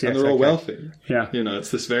 of course. Yes, and they're all wealthy. Yeah, it's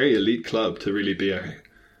this very elite club to really be a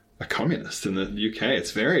communist in the UK.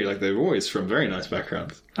 It's very they're always from very nice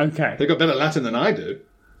backgrounds. Okay, they've got better Latin than I do.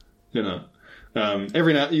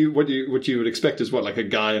 Every now what you would expect is a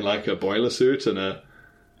guy in a boiler suit and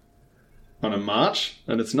on a march,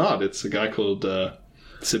 and it's not. It's a guy called.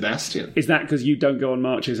 Sebastian. Is that because you don't go on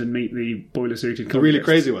marches and meet the boiler-suited communists? The really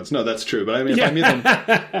crazy ones. No, that's true. But I mean,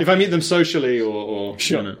 if I meet them socially or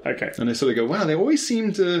sure, okay, and they sort of go, wow, they always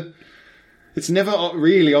seem to. It's never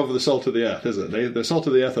really over the salt of the earth, is it? The salt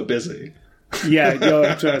of the earth are busy. Yeah,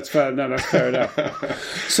 that's fair. No, that's fair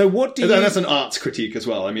enough. So what do you... And that's an arts critique as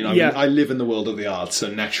well. I mean, I live in the world of the arts,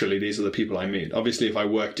 so naturally these are the people I meet. Obviously, if I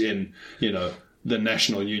worked in, the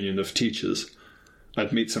National Union of Teachers,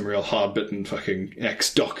 I'd meet some real hard-bitten fucking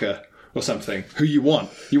ex-docker or something. Who you want?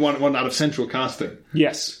 You want one out of central casting.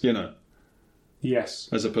 Yes. Yes.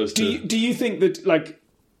 As opposed to... Do you think that,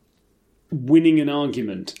 winning an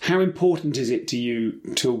argument, how important is it to you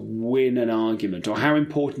to win an argument? Or how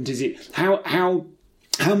important is it... How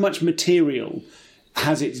much material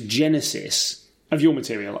has its genesis... Of your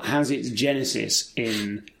material, has its genesis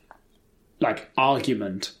in,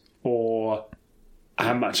 argument, or...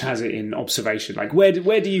 How much has it in observation? Where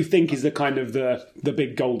do you think is the kind of the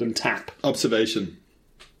big golden tap? Observation.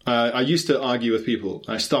 I used to argue with people.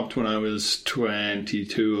 I stopped when I was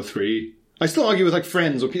 22 or 3. I still argue with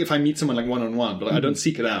friends, or if I meet someone one-on-one, but I don't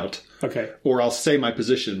seek it out. Okay. Or I'll say my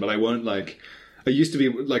position, but I won't I used to be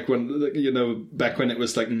when back when it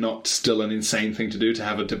was not still an insane thing to do to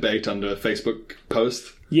have a debate under a Facebook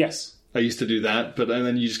post. Yes. I used to do that, but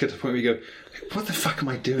then you just get to the point where you go, what the fuck am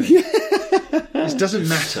I doing? This doesn't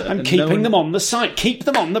matter. I'm keeping them on the site. Keep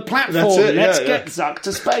them on the platform. Let's get Zuck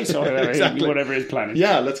to space or whatever, exactly. Whatever his plan is.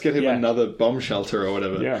 Yeah, let's get him another bomb shelter or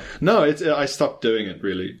whatever. Yeah. No, I stopped doing it,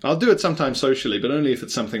 really. I'll do it sometimes socially, but only if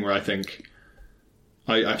it's something where I think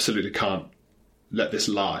I absolutely can't let this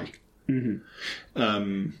lie.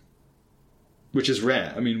 Mm-hmm. Which is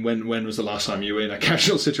rare. I mean, when was the last time you were in a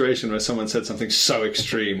casual situation where someone said something so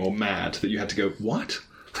extreme or mad that you had to go, what?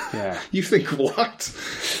 Yeah. You think what?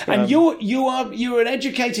 And you're an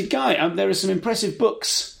educated guy. There are some impressive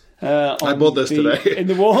books. I bought this today in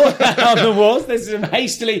the wall on the walls. There's some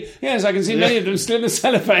hastily. Yes, I can see many of them still in the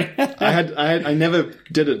cellophane. I never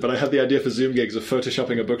did it, but I had the idea for Zoom gigs of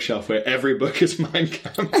photoshopping a bookshelf where every book is Mein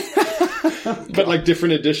Kampf. But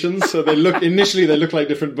different editions, so they look like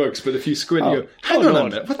different books. But if you squint, you go, hang on a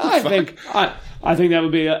minute, what the fuck? I think that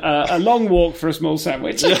would be a long walk for a small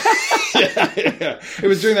sandwich. Yeah. It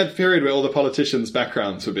was during that period where all the politicians'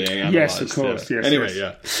 backgrounds were being analysed. Yes, of course. Yeah. Yes, anyway,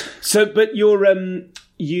 yes. So, but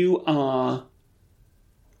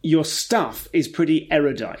your stuff is pretty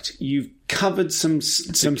erudite. You've covered some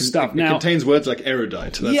stuff. It contains words like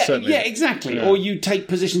erudite. That's certainly... Yeah, exactly. Yeah. Or you take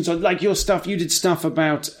positions on, your stuff. You did stuff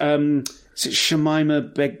about is it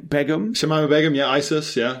Shamima Begum? Shamima Begum, yeah,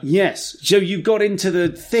 ISIS, yeah. Yes. So you got into the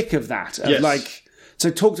thick of that. Yes. So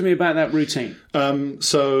talk to me about that routine.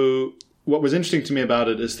 So what was interesting to me about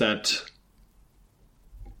it is that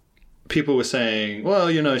people were saying,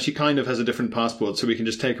 well, she kind of has a different passport, so we can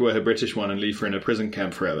just take away her British one and leave her in a prison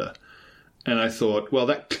camp forever. And I thought, well,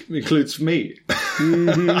 that includes me.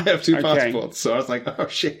 Mm-hmm. I have 2 passports. So I was like, oh,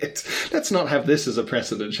 shit. Let's not have this as a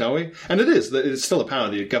precedent, shall we? And it is. It's still a power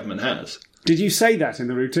the government has. Did you say that in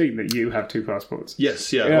the routine, that you have 2 passports?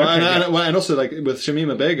 Yes, yeah. Yeah, and also, like, with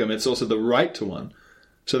Shamima Begum, it's also the right to one.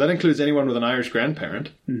 So that includes anyone with an Irish grandparent.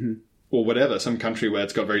 Mm-hmm. Or whatever, some country where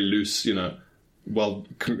it's got very loose, well,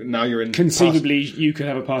 now you're in... Conceivably, you could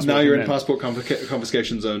have a passport. Now you're in passport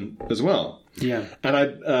confiscation zone as well. Yeah.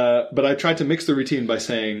 And but I tried to mix the routine by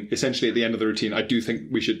saying, essentially at the end of the routine, I do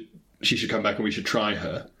think she should come back and we should try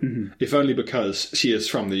her. Mm-hmm. If only because she is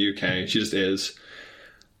from the UK. She just is.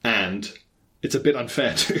 And it's a bit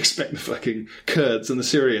unfair to expect the fucking Kurds and the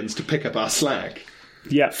Syrians to pick up our slack.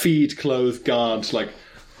 Yeah. Feed, clothe, guard, like...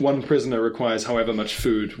 One prisoner requires however much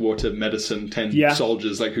food, water, medicine, 10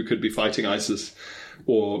 soldiers who could be fighting ISIS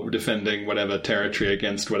or defending whatever territory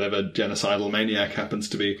against whatever genocidal maniac happens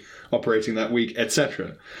to be operating that week,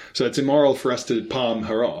 etc. So it's immoral for us to palm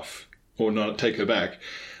her off or not take her back.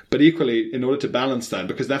 But equally, in order to balance that,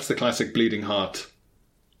 because that's the classic bleeding heart,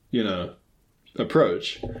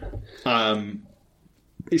 approach,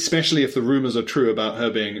 especially if the rumours are true about her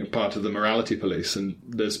being part of the morality police. And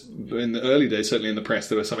there's, in the early days, certainly in the press,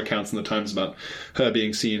 there were some accounts in the Times about her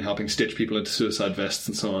being seen helping stitch people into suicide vests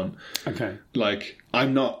and so on. Okay.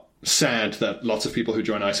 I'm not sad that lots of people who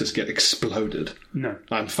join ISIS get exploded. No.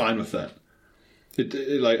 I'm fine with that.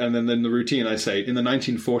 And then in the routine I say, in the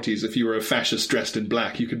 1940s, if you were a fascist dressed in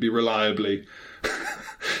black, you could be reliably...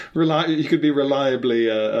 seen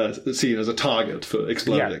as a target for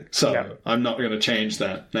exploding. I'm not going to change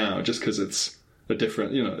that now just because it's a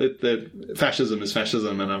different, fascism is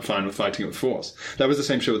fascism and I'm fine with fighting it with force. That was the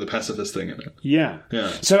same show with the pacifist thing in it. Yeah.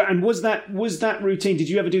 So, and was that routine, did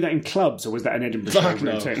you ever do that in clubs or was that an Edinburgh show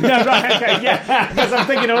routine? No, right, okay, yeah. Because I'm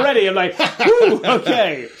thinking already, I'm like, whoo,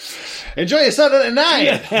 okay. Enjoy your Saturday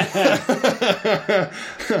night.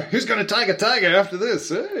 Who's going to tiger after this?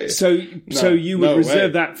 Hey. So you would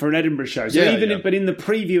reserve that for an Edinburgh show. So but in the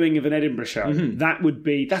previewing of an Edinburgh show,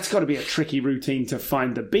 that's got to be a tricky routine to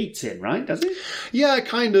find the beats in, right? Does it? Yeah,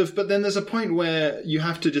 kind of. But then there's a point where you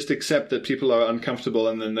have to just accept that people are uncomfortable,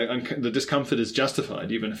 and then the discomfort is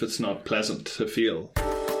justified, even if it's not pleasant to feel.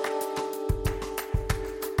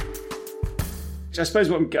 I suppose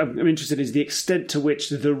what I'm interested in is the extent to which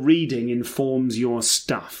the reading informs your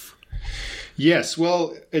stuff. Yes,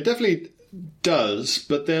 well, it definitely does.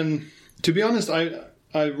 But then, to be honest, I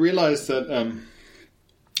realised that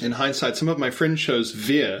in hindsight, some of my fringe shows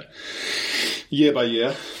veer year by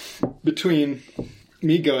year between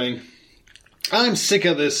me going, I'm sick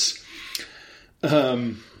of this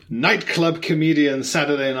nightclub comedian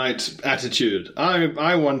Saturday night attitude.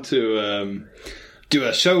 I want to... do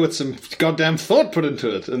a show with some goddamn thought put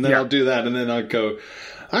into it. And then I'll do that. And then I'll go,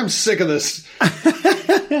 I'm sick of this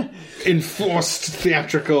enforced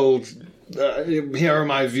theatrical, here are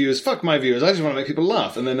my views. Fuck my views. I just want to make people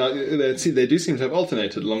laugh. And then they do seem to have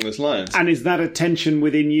alternated along those lines. And is that a tension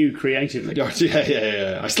within you creatively?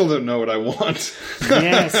 Yeah. I still don't know what I want.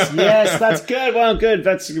 yes, that's good. Well, good.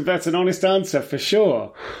 That's an honest answer for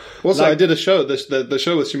sure. Also, I did a show. The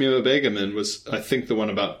show with Shamima Begum in was, I think, the one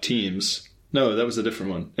about teams. No, that was a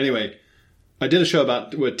different one. Anyway, I did a show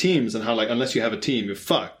about teams and how, unless you have a team, you're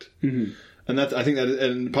fucked. Mm-hmm. And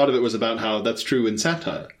and part of it was about how that's true in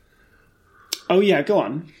satire. Oh, yeah, go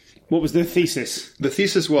on. What was the thesis? The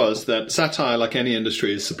thesis was that satire, like any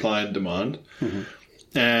industry, is supply and demand. Mm-hmm.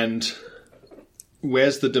 And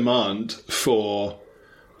where's the demand for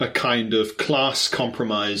a kind of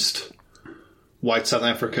class-compromised white South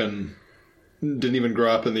African... didn't even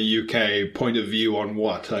grow up in the UK point of view on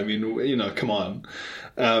what? I mean, come on.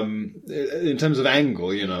 In terms of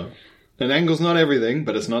angle, an angle's not everything,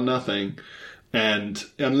 but it's not nothing. And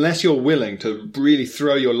unless you're willing to really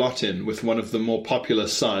throw your lot in with one of the more popular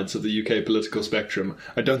sides of the UK political spectrum,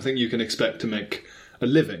 I don't think you can expect to make a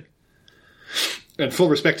living. And full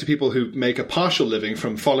respect to people who make a partial living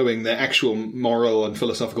from following their actual moral and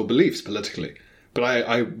philosophical beliefs politically. But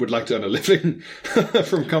I would like to earn a living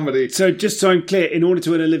from comedy. So just so I'm clear, in order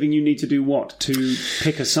to earn a living, you need to do what? To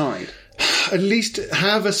pick a side? At least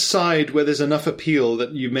have a side where there's enough appeal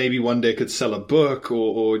that you maybe one day could sell a book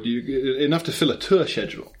or enough to fill a tour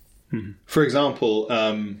schedule. Mm-hmm. For example,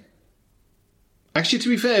 actually, to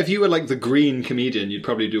be fair, if you were like the green comedian, you'd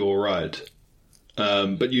probably do all right.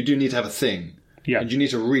 But you do need to have a thing. Yeah. And you need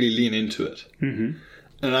to really lean into it. Mm-hmm.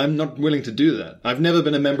 And I'm not willing to do that. I've never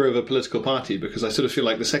been a member of a political party because I sort of feel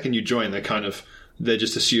like the second you join, they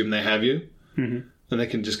just assume they have you. Mm-hmm. And they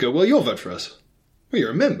can just go, well, you'll vote for us. Well,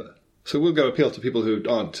 you're a member. So we'll go appeal to people who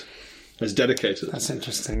aren't as dedicated. That's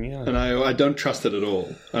interesting, yeah. And I don't trust it at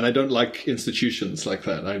all. And I don't like institutions like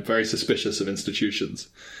that. I'm very suspicious of institutions.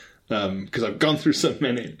 Because I've gone through so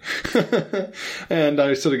many. And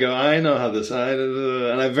I sort of go, I know how this...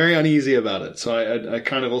 and I'm very uneasy about it. So I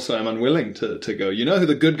kind of also am unwilling to go, you know who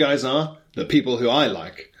the good guys are? The people who I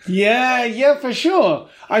like. Yeah, for sure.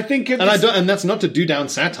 I think... And that's not to do down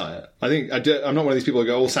satire. I'm not one of these people who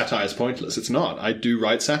go, satire is pointless. It's not. I do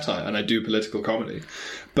write satire and I do political comedy.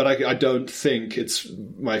 But I don't think it's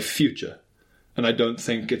my future. And I don't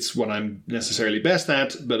think it's what I'm necessarily best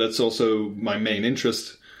at, but it's also my main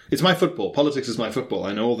interest. It's my football. Politics is my football.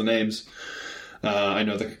 I know all the names. I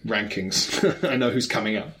know the rankings. I know who's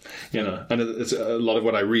coming up. And it's a lot of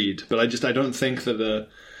what I read. But I don't think that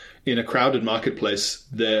in a crowded marketplace,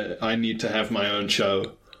 I need to have my own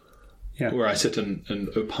show where I sit and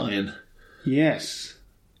opine. Yes.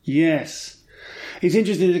 It's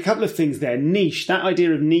interesting. There's a couple of things there. Niche. That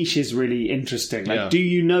idea of niche is really interesting. Do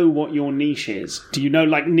you know what your niche is? Do you know,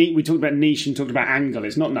 we talked about niche and talked about angle.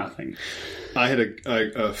 It's not nothing. I had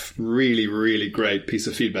a really, really great piece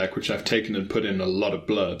of feedback, which I've taken and put in a lot of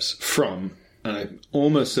blurbs from, and I'm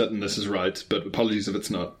almost certain this is right, but apologies if it's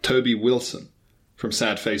not, Toby Wilson from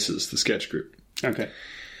Sad Faces, the sketch group. Okay.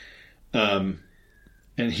 And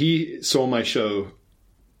he saw my show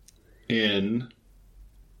in,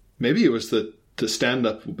 maybe it was the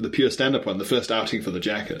stand-up, the pure stand-up one, the first outing for the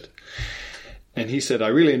jacket. And he said, I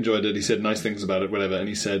really enjoyed it. He said nice things about it, whatever. And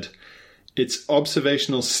he said, it's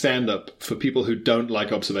observational stand-up for people who don't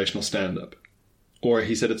like observational stand-up. Or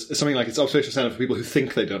he said it's something like it's observational stand-up for people who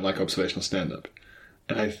think they don't like observational stand-up.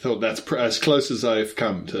 And I thought that's as close as I've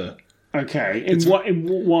come to... Okay.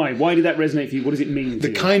 Why? Why did that resonate for you? What does it mean to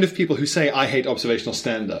you? The kind of people who say, I hate observational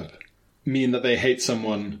stand-up, mean that they hate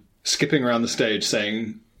someone skipping around the stage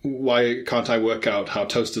saying, why can't I work out how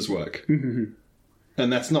toasters work? Mm-hmm.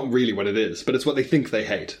 And that's not really what it is, but it's what they think they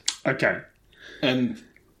hate. Okay. And...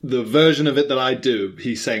 the version of it that I do,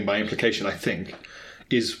 he's saying by implication, I think,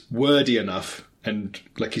 is wordy enough and,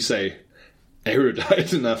 like you say,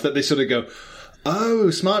 erudite enough that they sort of go, oh,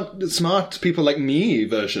 smart people like me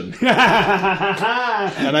version. And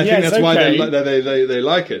I think that's why they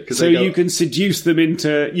like it. So you can seduce them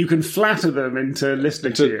you can flatter them into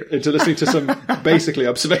listening to you. Into listening to some basically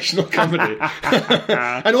observational comedy.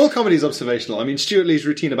 And all comedy is observational. I mean, Stuart Lee's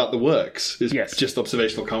routine about the works is just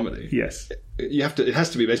observational comedy. Yes. It has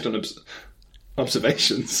to be based on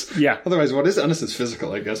observations. Yeah. Otherwise, what is it? Unless it's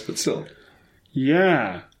physical, I guess, but still.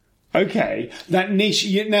 Yeah. Okay, that niche.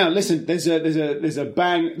 Now, listen. There's a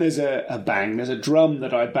drum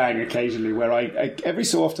that I bang occasionally, where I every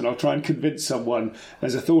so often I'll try and convince someone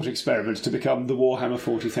as a thought experiment to become the Warhammer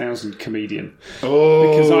 40,000 comedian.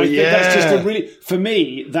 Oh, because I think that's just for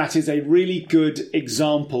me, that is a really good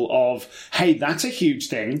example of, hey, that's a huge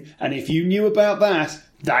thing, and if you knew about that.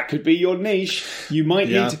 That could be your niche. You might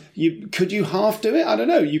could you half do it? I don't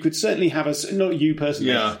know. You could certainly have not you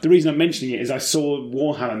personally. Yeah. The reason I'm mentioning it is I saw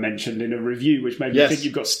Warhammer mentioned in a review, which made me think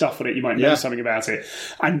you've got stuff on it. You might know something about it.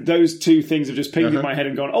 And those two things have just pinged in my head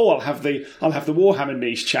and gone, I'll have the Warhammer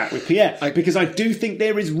niche chat with Pierre. Because I do think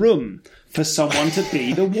there is room for someone to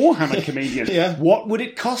be the Warhammer comedian. Yeah. What would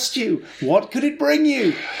it cost you? What could it bring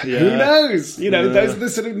you? Yeah. Who knows? Those are the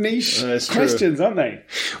sort of niche questions, aren't they?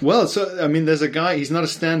 Well, so, I mean, there's a guy, he's not a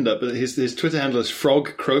stand-up, but his Twitter handle is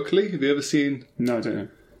Frog Croakley. Have you ever seen? No, I don't know.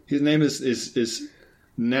 His name is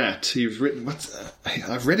Nat. He's written...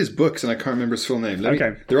 I've read his books and I can't remember his full name.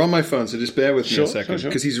 They're on my phone, so just bear with me a second.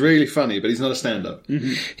 Because he's really funny, but he's not a stand-up.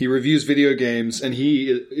 Mm-hmm. He reviews video games and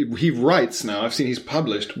he writes now. I've seen he's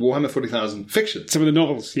published Warhammer 40,000 fiction. Some of the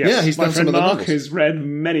novels, yes. Yeah, he's done some of the novels. Mark has read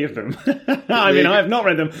many of them. I have not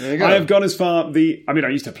read them. I have gone as far... I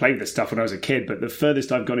used to play this stuff when I was a kid, but the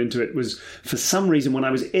furthest I've gone into it was, for some reason, when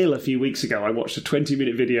I was ill a few weeks ago, I watched a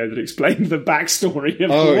 20-minute video that explained the backstory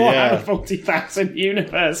of Warhammer 40,000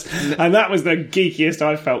 universe. And that was the geekiest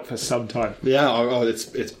I've felt for some time. Yeah,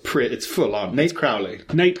 it's full on. Nate Crowley.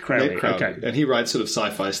 Okay. And he writes sort of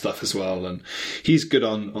sci-fi stuff as well, and he's good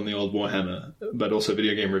on the old Warhammer, but also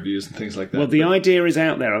video game reviews and things like that. Well, the idea is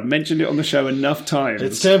out there. I've mentioned it on the show enough times.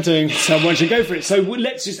 It's tempting. Someone should go for it. So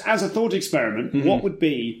let's just, as a thought experiment, what would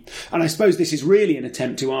be, and I suppose this is really an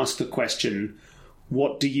attempt to ask the question,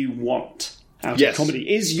 what do you want out of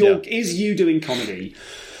comedy? Is you doing comedy...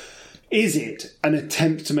 Is it an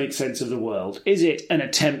attempt to make sense of the world? Is it an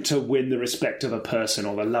attempt to win the respect of a person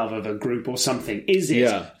or the love of a group or something? Is it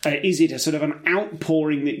a sort of an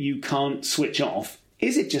outpouring that you can't switch off?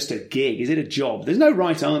 Is it just a gig? Is it a job? There's no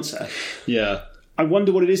right answer. Yeah. I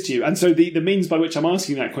wonder what it is to you. And so the means by which I'm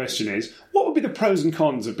asking that question is, what would be the pros and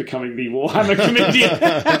cons of becoming the Warhammer comedian?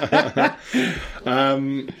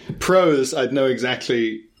 Pros, I'd know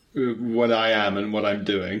exactly what I am and what I'm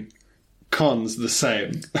doing. Cons, the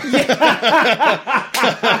same.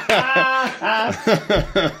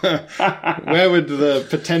 Where would the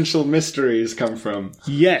potential mysteries come from?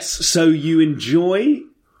 Yes, so you enjoy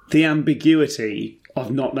the ambiguity of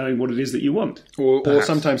not knowing what it is that you want. Or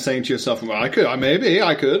sometimes saying to yourself, well, I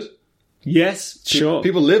could. Yes, sure.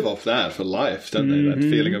 People live off that for life, don't they? That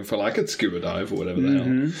feeling of, well, I could scuba dive or whatever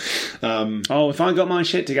the hell. If I got my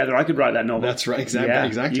shit together, I could write that novel. That's right,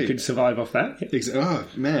 exactly. You could survive off that. Oh,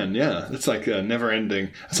 man, yeah. It's like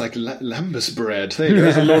never-ending. It's like lembas bread. There you go.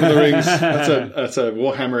 That's a Lord of the Rings. That's a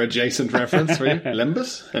Warhammer adjacent reference for you.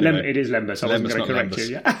 Lembas? Anyway. It is Lembas. I wasn't going to correct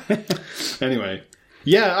you. Yeah. Anyway.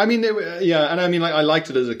 Yeah, I mean, I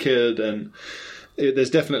liked it as a kid, and there's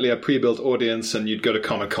definitely a pre-built audience, and you'd go to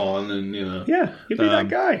Comic-Con, and, Yeah, you'd be that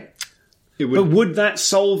guy. But would that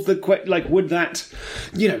solve the would that,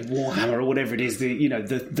 Warhammer or whatever it is,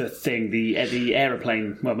 the thing, the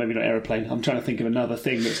aeroplane? Well, maybe not aeroplane. I'm trying to think of another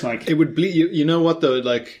thing that's like it would bleed. You know what though?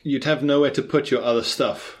 Like you'd have nowhere to put your other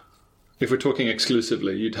stuff. If we're talking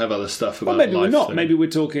exclusively, you'd have other stuff about. Well, maybe life we're not. thing. Maybe we're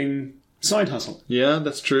talking side hustle. Yeah,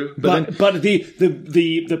 that's true. But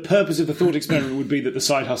the purpose of the thought experiment would be that the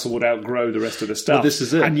side hustle would outgrow the rest of the stuff. Well, this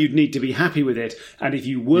is it. And you'd need to be happy with it. And if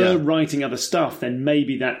you were writing other stuff, then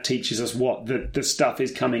maybe that teaches us what the stuff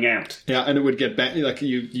is coming out. Yeah, and it would get back. Like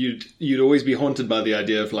you'd always be haunted by the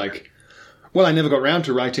idea of like, well, I never got round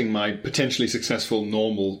to writing my potentially successful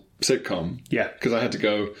normal sitcom. Yeah, because I had to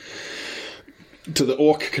go to the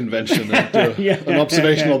orc convention and do an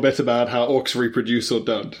observational bit about how orcs reproduce or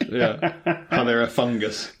don't. Yeah. How they're a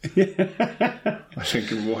fungus. I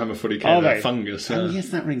think in Warhammer 40k they're a fungus. Yeah. Oh, yes,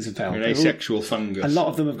 that rings a bell. An asexual fungus. A lot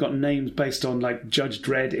of them have got names based on like Judge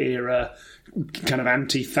Dredd era kind of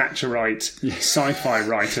anti-Thatcherite sci-fi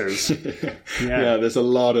writers. Yeah, there's a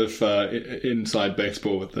lot of inside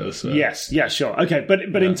baseball with this. Yes, yeah, sure. Okay, but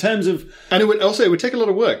in terms of... And it would take a lot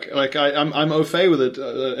of work. Like, I'm au fait with it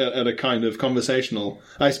at a kind of conversational...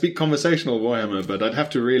 I speak conversational Warhammer, but I'd have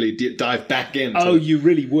to really dive back in. You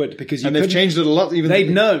really would, because they've changed it a lot. Even they'd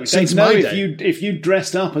know. Since they'd know my day. if you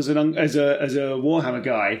dressed up as a Warhammer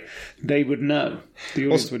guy, they would know. The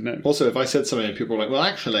audience would know. Also, if I said something and people were like, well,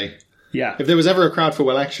 actually... Yeah. If there was ever a crowd for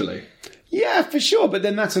well, actually. Yeah, for sure. But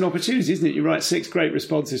then that's an opportunity, isn't it? You write 6 great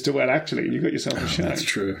responses to well, actually, and you've got yourself a show. That's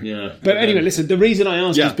true, yeah. But anyway, listen, the reason I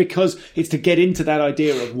ask is because it's to get into that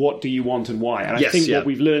idea of what do you want and why. And I think what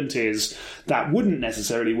we've learned is that wouldn't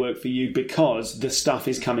necessarily work for you because the stuff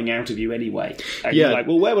is coming out of you anyway. And you're like,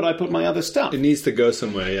 well, where would I put my other stuff? It needs to go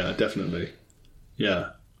somewhere, yeah, definitely. Yeah.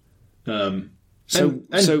 So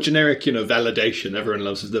generic, validation. Everyone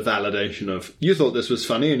loves the validation of, you thought this was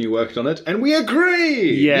funny and you worked on it, and we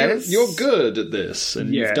agree! Yes. You're good at this,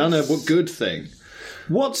 and you've done a good thing.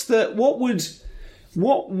 What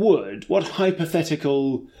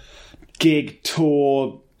hypothetical gig,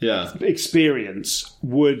 tour, experience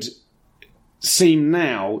would seem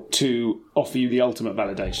now to offer you the ultimate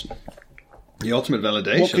validation? The ultimate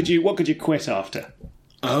validation? What could you quit after?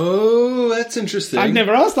 Oh, that's interesting. I've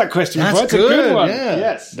never asked that question before. That's a good one. Yeah.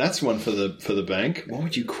 Yes. That's one for the bank. What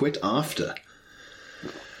would you quit after?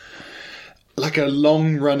 Like a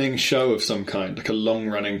long-running show of some kind. Like a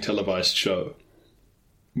long-running televised show.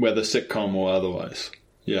 Whether sitcom or otherwise.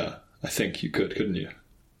 Yeah, I think you could, couldn't you?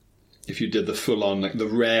 If you did the full-on, like the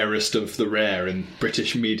rarest of the rare in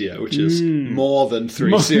British media, which is more than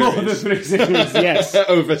 3 series. More than 3 series, yes.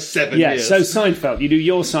 Over 7 years. Yeah, so Seinfeld. You do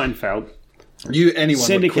your Seinfeld. Anyone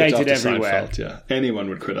syndicated would quit after everywhere. Seinfeld, yeah. Anyone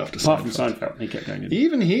would quit after Apart Seinfeld. from Seinfeld, he kept going.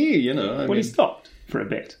 Even he, he stopped for a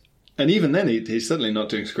bit. And even then, he's certainly not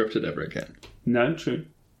doing scripted ever again. No, true.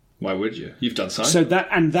 Why would you? You've done Seinfeld. So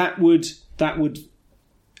that would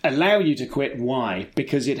allow you to quit. Why?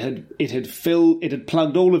 Because it had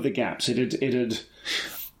plugged all of the gaps. It had.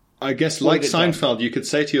 I guess, like Seinfeld, you could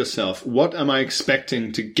say to yourself, what am I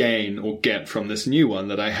expecting to gain or get from this new one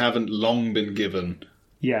that I haven't long been given?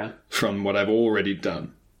 Yeah. From what I've already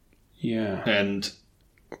done. Yeah. And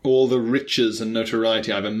all the riches and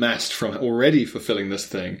notoriety I've amassed from already fulfilling this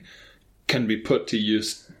thing can be put to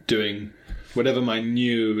use doing whatever my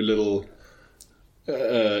new little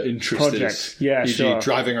interest project is. Yeah, sure.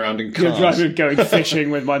 Driving around in cars. Going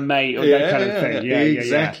fishing with my mate or that kind of thing. Yeah,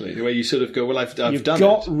 exactly. Where you sort of go, well, I've done it. You've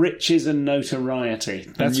got riches and notoriety.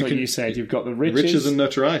 That's what you said. You've got the riches and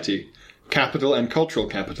notoriety. Capital and cultural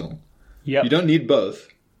capital. Yep. You don't need both,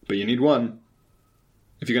 but you need one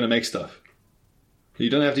if you're going to make stuff.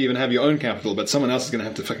 You don't have to even have your own capital, but someone else is going to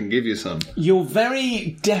have to fucking give you some. You're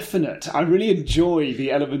very definite. I really enjoy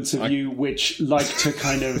the elements of you which like to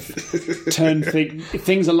kind of turn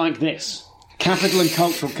things are like this. Capital and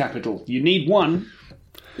cultural capital. You need one.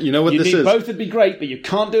 You know what this is? Both would be great, but you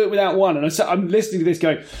can't do it without one. And I'm listening to this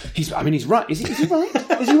going, he's right. Is he right?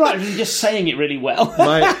 Is he right? Or is he just saying it really well?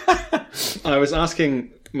 I was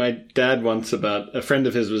asking my dad once about a friend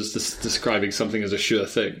of his was describing something as a sure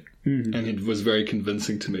thing. Mm-hmm. And it was very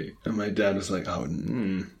convincing to me. And my dad was like,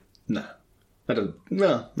 no.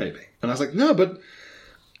 Well, maybe. And I was like, no, but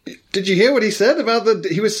did you hear what he said about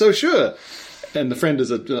he was so sure? And the friend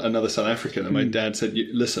is another South African, and my dad said,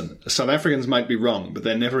 listen, South Africans might be wrong, but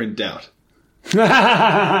they're never in doubt. And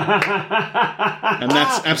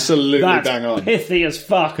that's absolutely bang on. Pithy as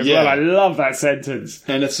fuck as well. I love that sentence.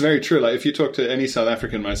 And it's very true. Like, if you talk to any South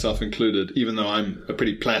African, myself included, even though I'm a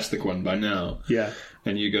pretty plastic one by now,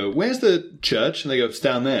 and you go, where's the church? And they go, it's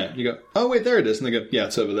down there. And you go, oh, wait, there it is. And they go, yeah,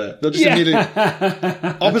 it's over there. They'll just immediately,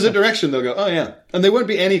 opposite direction, they'll go, oh, yeah. And there won't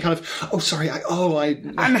be any kind of, oh, sorry,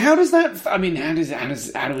 And how does that, I mean, how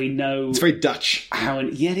do we know? It's very Dutch.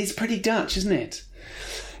 It is pretty Dutch, isn't it?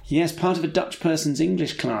 Yes, part of a Dutch person's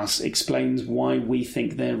English class explains why we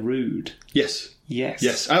think they're rude. Yes.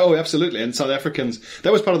 Oh, absolutely. And South Africans,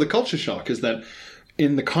 that was part of the culture shock, is that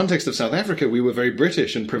in the context of South Africa, we were very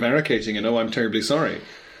British and prevaricating and, I'm terribly sorry.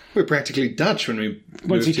 We're practically Dutch when we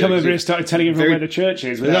once you come over here and started telling everyone where the church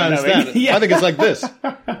is without knowing. I think it's like this.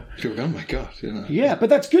 People go, oh my God. Yeah, but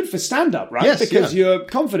that's good for stand-up, right? Yes, because you're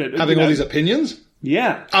confident. Having all these opinions.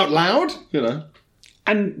 Yeah. Out loud,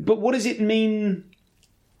 But what does it mean?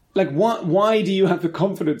 Like, why do you have the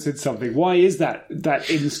confidence in something? Why is that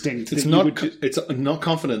instinct? It's not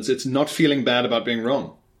confidence. It's not feeling bad about being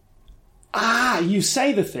wrong. You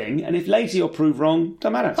say the thing, and if later you're proved wrong,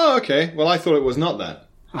 don't matter. Oh, okay. Well, I thought it was not that.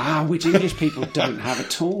 Which English people don't have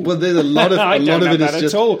at all. Well, there's a lot of I don't lot of have it that is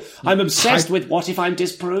just at all. I'm obsessed with what if I'm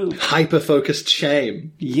disproved. Hyper-focused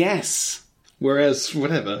shame. Yes. Whereas,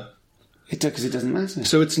 whatever. Because it doesn't matter.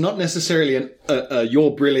 So it's not necessarily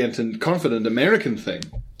you're brilliant and confident American thing.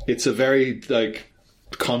 It's a very,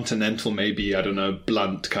 continental, maybe, I don't know,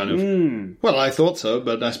 blunt kind of, well, I thought so,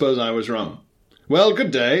 but I suppose I was wrong. Well, good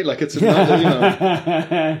day. Like, it's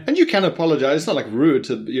another, and you can apologize. It's not, rude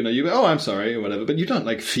to, you go, oh, I'm sorry, or whatever, but you don't,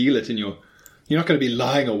 feel it in your, you're not going to be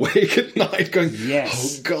lying awake at night going,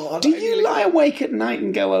 yes. Oh, God. Do you lie awake at night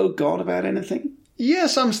and go, oh, God, about anything? Yeah,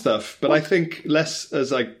 some stuff, but I think less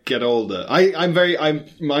as I get older.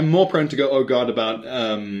 I'm more prone to go, oh, God, about,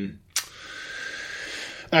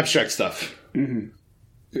 abstract stuff,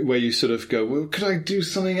 where you sort of go, well, could I do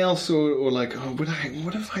something else, or like, oh, what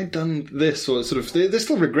have I done this, or sort of, there's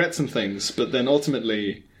still regrets and things, but then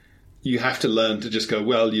ultimately, you have to learn to just go,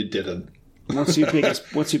 well, you didn't. What's your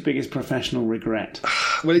biggest professional regret?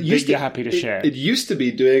 Well, you're happy to share. It used to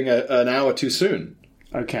be doing an hour too soon.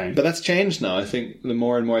 Okay, but that's changed now. I think the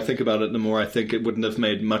more and more I think about it, the more I think it wouldn't have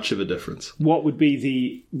made much of a difference. What would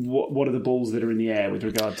be what are the balls that are in the air with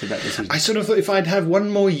regard to that decision? I sort of thought if I'd have one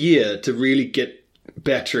more year to really get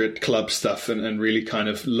better at club stuff and really kind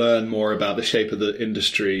of learn more about the shape of the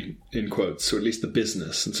industry, in quotes, or at least the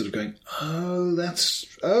business, and sort of going,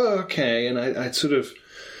 okay, and I'd sort of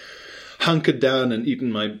hunkered down and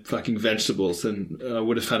eaten my fucking vegetables, then I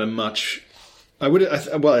would have had I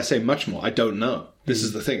say much more. I don't know. This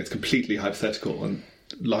is the thing. It's completely hypothetical and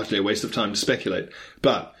largely a waste of time to speculate.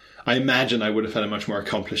 But I imagine I would have had a much more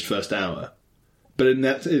accomplished first hour. But in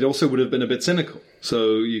that, it also would have been a bit cynical.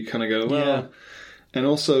 So you kind of go, well... Yeah. And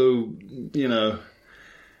also,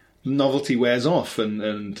 novelty wears off.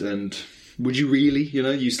 And would you really?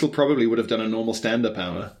 You still probably would have done a normal stand-up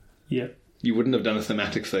hour. Yeah. You wouldn't have done a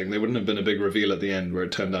thematic thing. There wouldn't have been a big reveal at the end where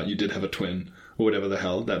it turned out you did have a twin. Or whatever the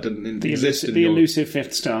hell. That didn't exist in your... The elusive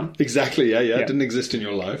fifth star. Exactly, yeah. It didn't exist in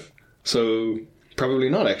your life. So, probably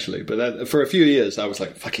not, actually. But for a few years, I was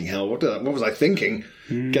like, fucking hell, what was I thinking?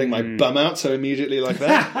 Getting my bum out so immediately like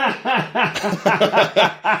that?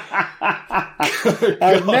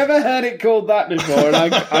 I've never heard it called that before,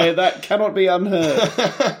 and that cannot be unheard.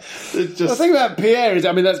 The thing about Pierre is,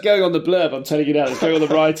 that's going on the blurb, I'm telling you now, it's going on the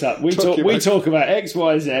write-up. We talk about X,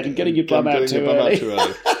 Y, Z, and getting your bum out too early.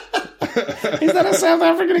 Is that a South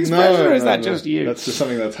African expression, or is that just you? That's just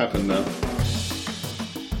something that's happened now.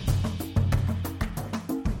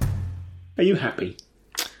 Are you happy?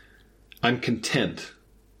 I'm content.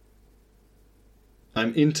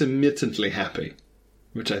 I'm intermittently happy,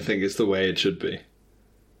 which I think is the way it should be.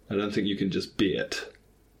 I don't think you can just be it.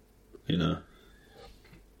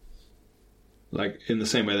 Like, in the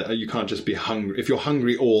same way that you can't just be hungry. If you're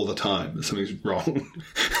hungry all the time, something's wrong.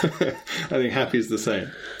 I think happy is the same.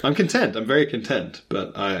 I'm content. I'm very content.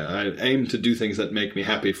 But I aim to do things that make me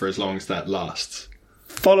happy for as long as that lasts.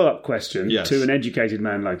 Follow-up question to an educated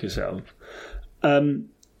man like yourself.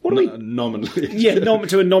 What do we... Nominally. Yeah,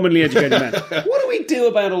 to a nominally educated man. What do we do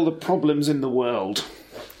about all the problems in the world?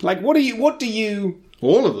 Like, what do you...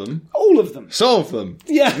 All of them? All of them. Solve them.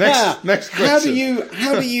 Yeah. Next question.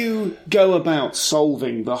 How do you go about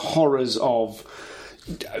solving the horrors of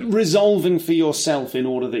resolving for yourself in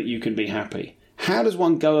order that you can be happy? How does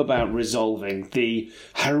one go about resolving the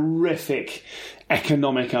horrific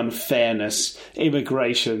economic unfairness,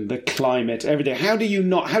 immigration, the climate, everything? How do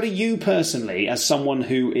you personally, as someone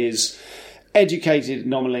who is educated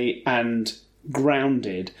nominally and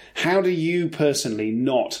grounded, how do you personally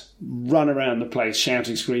not run around the place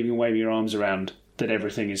shouting, screaming, waving your arms around that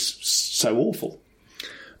everything is so awful?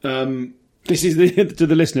 This is to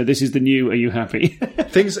the listener, this is the new Are You Happy?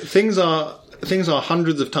 Things are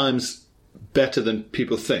hundreds of times better than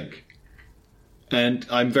people think. And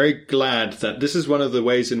I'm very glad that this is one of the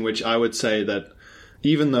ways in which I would say that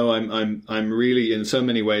even though I'm really in so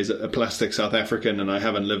many ways a plastic South African and I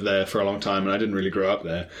haven't lived there for a long time and I didn't really grow up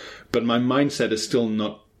there, but my mindset is still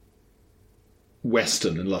not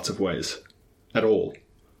Western in lots of ways at all.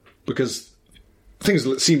 Because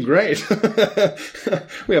things seem great.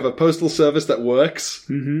 We have a postal service that works.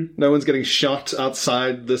 Mm-hmm. No one's getting shot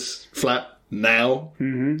outside this flat now.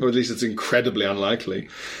 Mm-hmm. Or at least it's incredibly unlikely.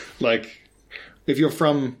 Like, if you're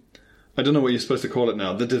from, I don't know what you're supposed to call it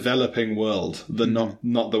now, the developing world, the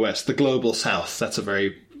not the West, the global South, that's a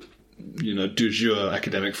very, du jour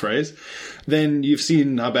academic phrase, then you've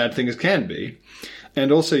seen how bad things can be.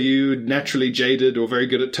 And also you naturally jaded or very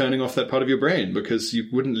good at turning off that part of your brain because you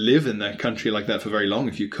wouldn't live in that country like that for very long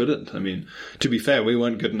if you couldn't. I mean, to be fair, we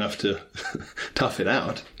weren't good enough to tough it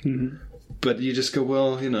out. Mm-hmm. But you just go,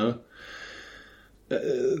 well,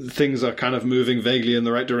 things are kind of moving vaguely in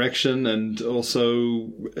the right direction, and also,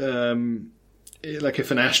 like if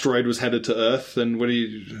an asteroid was headed to Earth, then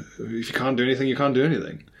if you can't do anything, you can't do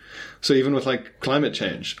anything. So even with like climate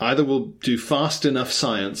change, either we'll do fast enough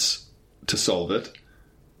science to solve it,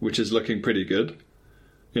 which is looking pretty good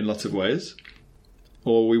in lots of ways,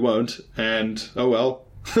 or we won't, and oh well.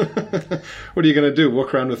 What are you going to do?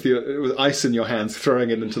 Walk around with ice in your hands,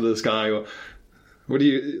 throwing it into the sky, or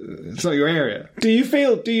it's not your area. Do you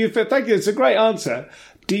feel, thank you, it's a great answer.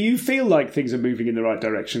 Do you feel like things are moving in the right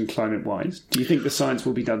direction climate-wise? Do you think the science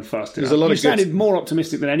will be done faster? There's a lot you of sounded more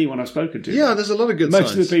optimistic than anyone I've spoken to. Yeah, there's a lot of good Most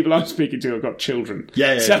science. of the people I'm speaking to have got children.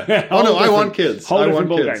 Yeah. Oh no, I want kids. Whole different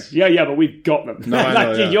ballgame. Yeah, but we've got them. No, I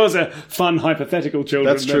know, yeah. Yours are fun, hypothetical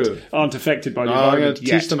children that aren't affected by the I'm environment going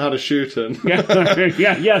to teach them how to shoot. And yeah,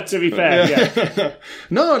 to be fair, yeah.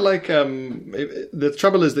 No, like, the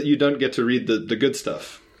trouble is that you don't get to read the good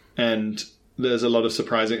stuff. And there's a lot of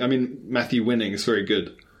surprising... I mean, Matthew Winning is very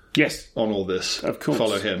good. Yes. On all this. Of course.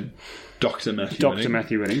 Follow him. Dr.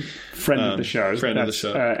 Matthew Winning. Friend of the show. Friend of the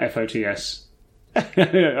show. FOTS.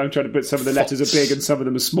 I'm trying to put some of the letters are big and some of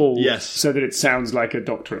them are small. Yes. So that it sounds like a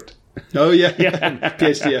doctorate. Oh, yeah.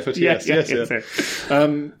 PhD FOTS. Yes.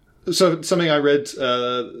 So something I read,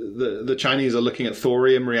 the Chinese are looking at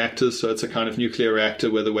thorium reactors, so it's a kind of nuclear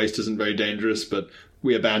reactor where the waste isn't very dangerous, but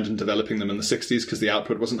we abandoned developing them in the 60s because the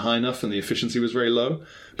output wasn't high enough and the efficiency was very low.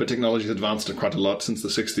 But technology's advanced quite a lot since the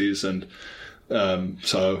 60s, and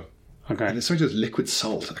so... Okay. And there's something to do with liquid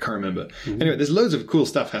salt, I can't remember. Mm-hmm. Anyway, there's loads of cool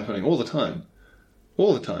stuff happening all the time.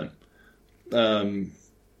 All the time.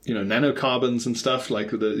 Nanocarbons and stuff, like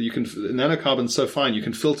nanocarbons so fine you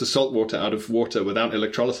can filter salt water out of water without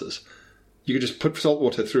electrolysis. You can just put salt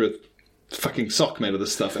water through a fucking sock made of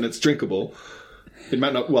this stuff and it's drinkable. It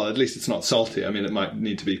might not, well, at least it's not salty. I mean, it might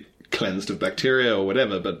need to be cleansed of bacteria or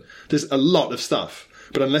whatever, but there's a lot of stuff.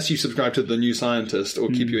 But unless you subscribe to The New Scientist or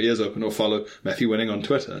keep your ears open or follow Matthew Winning on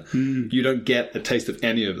Twitter, you don't get a taste of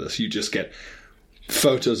any of this. You just get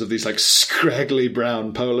photos of these like scraggly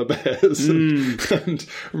brown polar bears and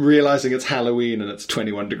realizing it's Halloween and it's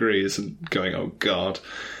 21 degrees and going, oh God.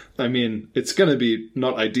 I mean, it's going to be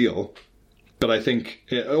not ideal. But I think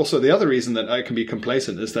also the other reason that I can be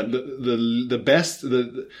complacent is that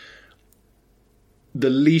the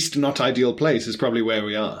least not ideal place is probably where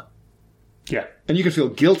we are. Yeah. And you can feel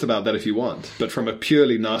guilt about that if you want. But from a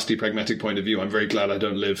purely nasty, pragmatic point of view, I'm very glad I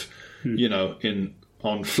don't live,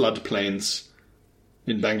 on floodplains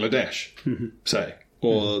in Bangladesh, say,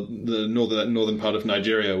 or the northern part of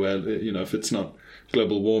Nigeria where, if it's not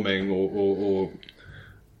global warming or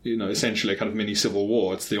essentially a kind of mini civil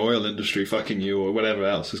war, it's the oil industry fucking you or whatever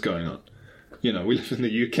else is going on. We live in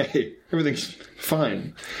the UK. Everything's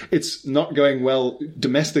fine. It's not going well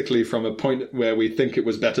domestically from a point where we think it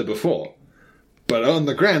was better before. But on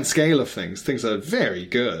the grand scale of things are very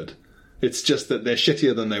good. It's just that they're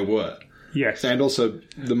shittier than they were. Yes. And also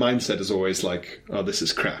the mindset is always like, oh, this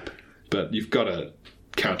is crap. But you've got to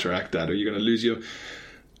counteract that or you're going to lose your...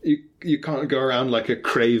 can't go around like a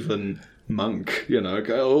craven monk, go,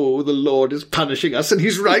 oh, the Lord is punishing us and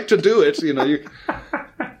he's right to do it.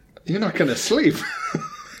 You're not going to sleep.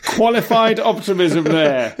 Qualified optimism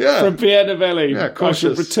there from Pierre Novellie. Yeah, I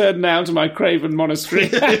should return now to my craven monastery.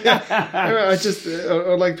 I just,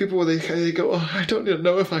 or like people where they go, oh, I don't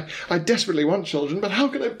know if I desperately want children, but how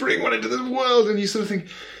can I bring one into this world? And you sort of think,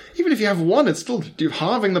 even if you have one, it's still, you're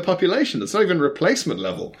halving the population. It's not even replacement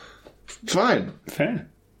level. Fine. Fair.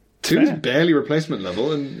 Two is barely replacement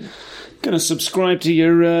level, and... Going to subscribe to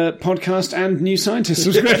your podcast and New Scientist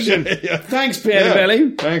subscription. Yeah. Thanks, Pierre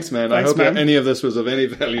Novellie. Thanks, man. I hope that any of this was of any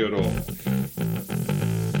value at all.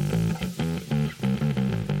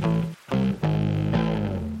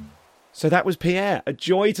 So that was Pierre. A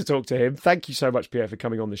joy to talk to him. Thank you so much, Pierre, for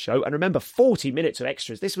coming on the show. And remember, 40 minutes of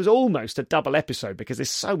extras. This was almost a double episode because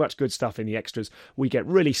there's so much good stuff in the extras. We get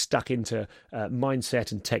really stuck into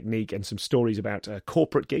mindset and technique and some stories about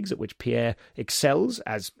corporate gigs at which Pierre excels.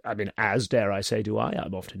 As dare I say, do I?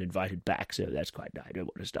 I'm often invited back, so that's quite nice. I don't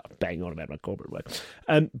want to start banging on about my corporate work.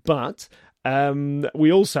 But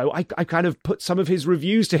we also, I kind of put some of his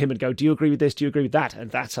reviews to him and go, do you agree with this? Do you agree with that?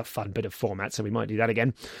 And that's a fun bit of format, so we might do that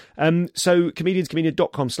again. So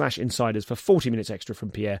comedianscomedian.com/insiders for 40 minutes extra from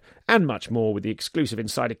Pierre and much more with the exclusive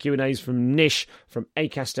insider Q&As from Nish, from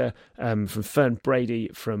Acaster, from Fern Brady,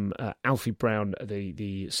 from Alfie Brown,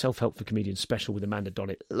 the Self-Help for Comedians special with Amanda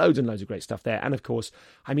Donnett. Loads and loads of great stuff there. And of course,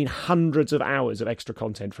 hundreds of hours of extra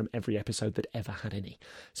content from every episode that ever had any.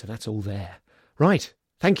 So that's all there. Right.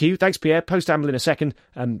 Thank you. Thanks, Pierre. Post-amble in a second.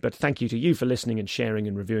 But thank you to you for listening and sharing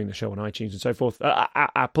and reviewing the show on iTunes and so forth.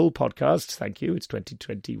 Apple Podcasts, thank you. It's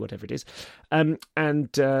 2020, whatever it is.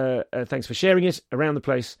 Thanks for sharing it around the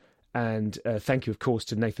place. And thank you, of course,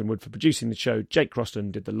 to Nathan Wood for producing the show. Jake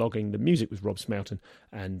Croston did the logging. The music was Rob Smoughton.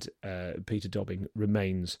 And Peter Dobbing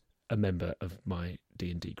remains a member of my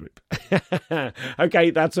D&D group.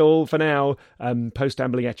 Okay, that's all for now.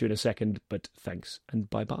 Post-ambling at you in a second. But thanks and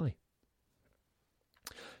bye-bye.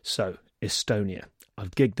 So, Estonia.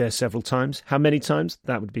 I've gigged there several times. How many times?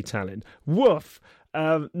 That would be Tallinn. Woof!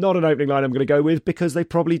 Not an opening line I'm going to go with because they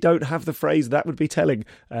probably don't have the phrase "that would be telling"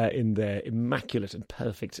 in their immaculate and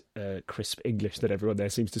perfect crisp English that everyone there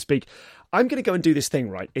seems to speak. I'm going to go and do this thing,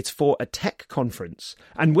 right? It's for a tech conference.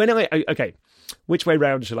 And when okay, which way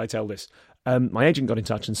round shall I tell this? My agent got in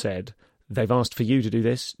touch and said, they've asked for you to do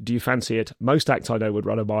this. Do you fancy it? Most acts I know would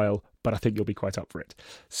run a mile, but I think you'll be quite up for it.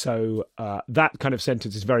 So that kind of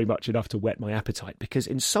sentence is very much enough to whet my appetite because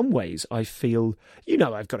in some ways I feel,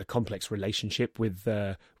 I've got a complex relationship with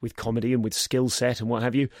comedy and with skill set and what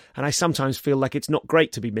have you. And I sometimes feel like it's not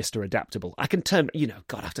great to be Mr. Adaptable. I can turn,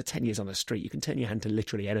 after 10 years on the street, you can turn your hand to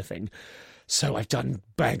literally anything. So I've done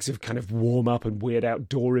bags of kind of warm-up and weird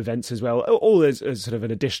outdoor events as well, all as sort of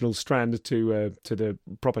an additional strand to the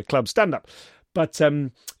proper club stand-up. But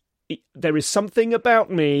there is something about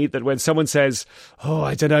me that when someone says, oh,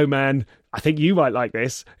 I don't know, man, I think you might like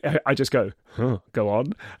this, I just go, go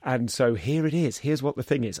on. And so here it is. Here's what the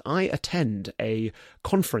thing is. I attend a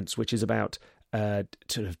conference which is about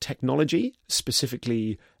sort of technology,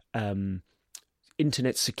 specifically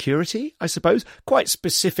internet security, I suppose. Quite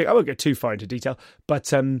specific. I won't go too far into detail,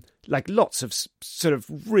 but like lots of sort of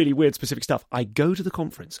really weird specific stuff. I go to the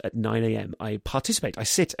conference at 9 a.m. I participate. I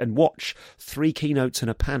sit and watch 3 keynotes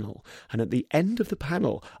and a panel. And at the end of the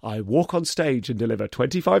panel, I walk on stage and deliver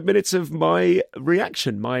 25 minutes of my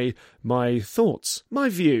reaction, my thoughts, my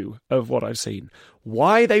view of what I've seen.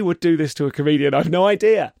 Why they would do this to a comedian, I've no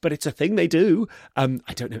idea, but it's a thing they do. I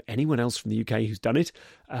don't know anyone else from the UK who's done it.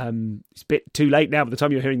 It's a bit too late now. By the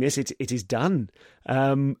time you're hearing this, it is done.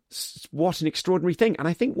 What an extraordinary thing. And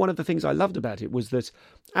I think one of the things I loved about it was that,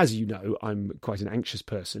 as you know, I'm quite an anxious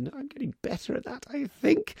person. I'm getting better at that, I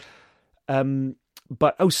think.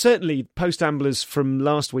 But certainly post-amblers from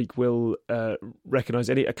last week will recognise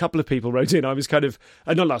a couple of people wrote in. I was kind of,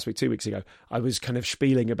 not last week, 2 weeks ago, I was kind of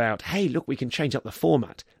spieling about, hey, look, we can change up the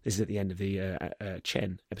format. This is at the end of the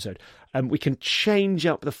Chen episode. We can change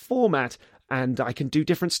up the format and I can do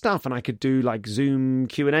different stuff. And I could do like Zoom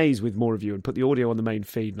Q&As with more of you and put the audio on the main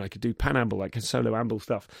feed. And I could do pan-amble, like solo amble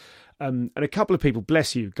stuff. And a couple of people,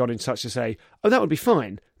 bless you, got in touch to say, oh, that would be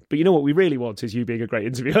fine. But you know what we really want is you being a great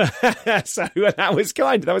interviewer. So that was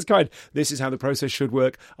kind. This is how the process should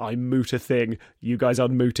work. I moot a thing. You guys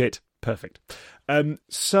unmoot it. Perfect.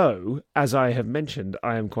 So, as I have mentioned,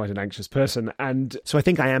 I am quite an anxious person. And so I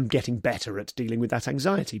think I am getting better at dealing with that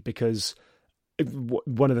anxiety because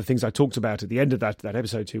one of the things I talked about at the end of that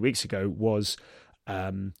episode 2 weeks ago was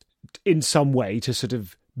in some way to sort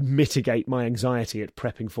of mitigate my anxiety at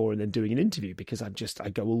prepping for and then doing an interview, because I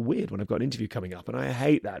go all weird when I've got an interview coming up, and I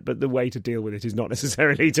hate that. But the way to deal with it is not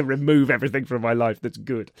necessarily to remove everything from my life that's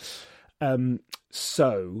good.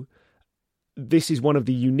 So this is one of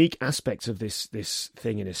the unique aspects of this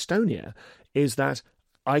thing in Estonia, is that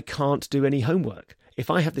I can't do any homework. If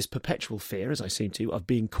I have this perpetual fear, as I seem to, of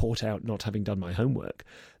being caught out not having done my homework,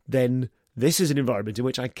 then this is an environment in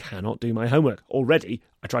which I cannot do my homework. Already,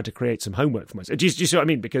 I tried to create some homework for myself. Do you see what I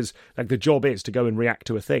mean? Because like the job is to go and react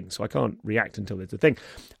to a thing, so I can't react until there's a thing.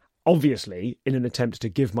 Obviously, in an attempt to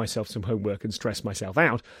give myself some homework and stress myself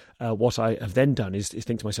out, what I have then done is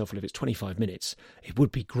think to myself, well, if it's 25 minutes, it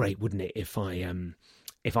would be great, wouldn't it, if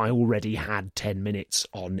I already had 10 minutes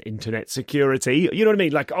on internet security. You know what I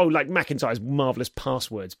mean? Like McIntyre's marvellous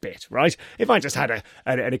passwords bit, right? If I just had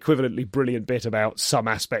an equivalently brilliant bit about some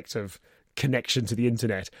aspect of connection to the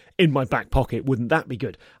internet in my back pocket, wouldn't that be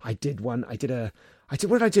good? What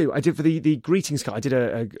did I do? I did for the greetings card.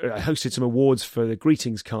 I hosted some awards for the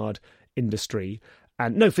greetings card industry.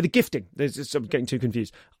 And no, for the gifting. I'm getting too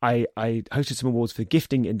confused. I hosted some awards for the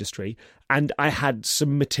gifting industry, and I had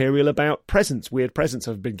some material about presents, weird presents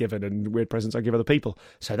I've been given and weird presents I give other people.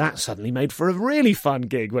 So that suddenly made for a really fun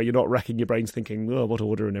gig where you're not racking your brains thinking, oh, what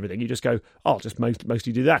order and everything. You just go, oh, I'll just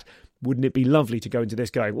mostly do that. Wouldn't it be lovely to go into this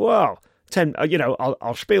going, wow, 10,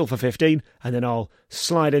 I'll spiel for 15 and then I'll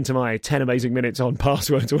slide into my 10 amazing minutes on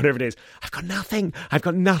passwords or whatever it is. I've got nothing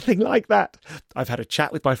like that. I've had a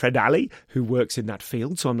chat with my friend Ali, who works in that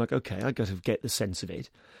field. So I'm like, okay, I got to get the sense of it,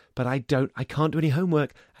 but I can't do any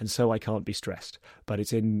homework. And so I can't be stressed, but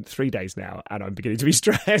it's in 3 days now and I'm beginning to be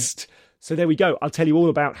stressed. So there we go. I'll tell you all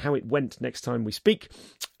about how it went next time we speak.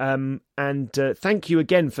 And thank you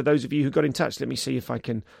again for those of you who got in touch. Let me see if I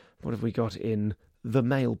can, what have we got in the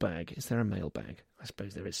mailbag? Is there a mailbag? I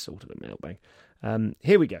suppose there is sort of a mailbag.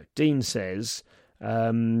 Here we go. Dean says,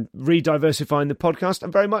 re-diversifying the podcast.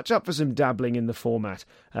 I'm very much up for some dabbling in the format.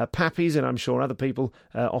 Pappies, and I'm sure other people,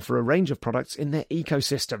 offer a range of products in their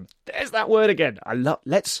ecosystem. There's that word again.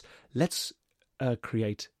 Let's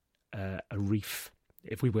create a reef,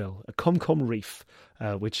 if we will, a ComCom reef,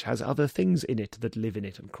 which has other things in it that live in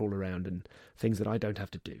it and crawl around, and things that I don't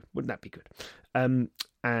have to do. Wouldn't that be good?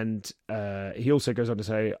 And he also goes on to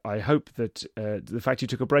say, I hope that the fact you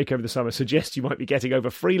took a break over the summer suggests you might be getting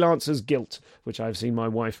over freelancer's guilt, which I've seen my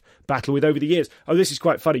wife battle with over the years. Oh, this is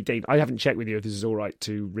quite funny, Dean. I haven't checked with you if this is all right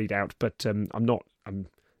to read out, but there's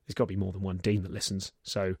got to be more than one Dean that listens.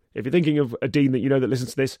 So if you're thinking of a Dean that you know that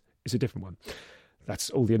listens to this, it's a different one.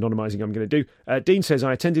 That's all the anonymising I'm going to do. Dean says,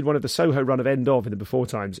 I attended one of the Soho run of End Of in the before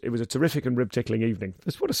times. It was a terrific and rib-tickling evening.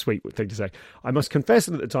 What a sweet thing to say. I must confess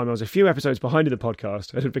that at the time I was a few episodes behind in the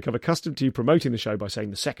podcast and had become accustomed to you promoting the show by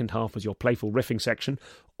saying the second half was your playful riffing section.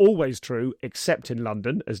 Always true, except in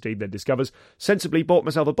London, as Dean then discovers. Sensibly bought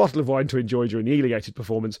myself a bottle of wine to enjoy during the elated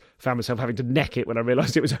performance. Found myself having to neck it when I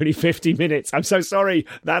realised it was only 50 minutes. I'm so sorry.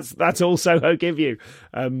 That's all Soho give you.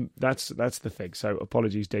 That's the thing. So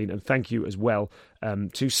apologies, Dean, and thank you as well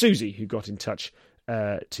to Susie, who got in touch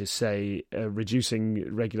to say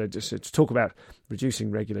to talk about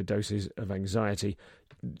reducing regular doses of anxiety.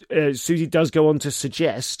 Susie does go on to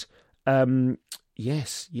suggest,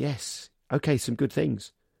 yes, okay, some good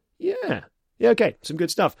things. Yeah, okay, some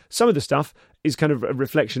good stuff. Some of the stuff is kind of a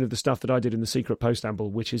reflection of the stuff that I did in the Secret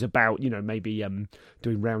Postamble, which is about, maybe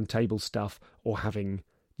doing round table stuff or having,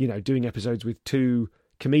 doing episodes with two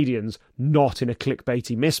comedians, not in a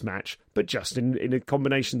clickbaity mismatch, but just in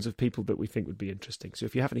combinations of people that we think would be interesting. So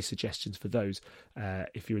if you have any suggestions for those,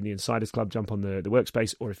 if you're in the Insiders Club, jump on the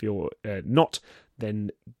workspace, or if you're not,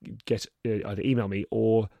 then get either email me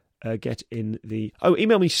or get in the...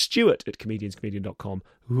 email me stuart@comedianscomedian.com.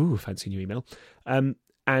 Ooh, fancy new email. Or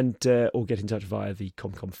get in touch via the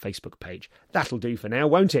ComCom Facebook page. That'll do for now,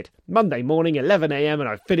 won't it? Monday morning, 11 a.m, and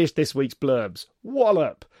I've finished this week's blurbs.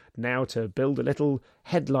 Wallop! Now to build a little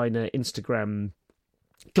headliner Instagram...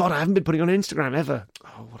 God, I haven't been putting on Instagram ever.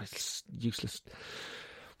 Oh, what a useless...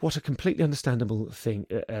 What a completely understandable thing,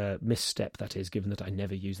 misstep that is, given that I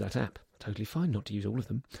never use that app. Totally fine not to use all of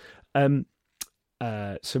them.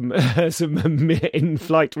 Some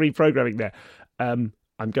in-flight reprogramming there. I'm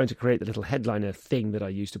going to create the little headliner thing that I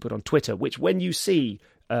used to put on Twitter, which when you see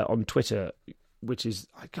on Twitter, which is...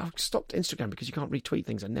 I stopped Instagram because you can't retweet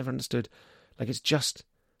things. I never understood. It's just...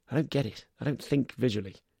 I don't get it. I don't think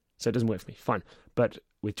visually. So it doesn't work for me. Fine. But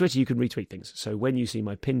with Twitter, you can retweet things. So when you see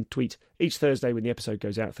my pinned tweet each Thursday when the episode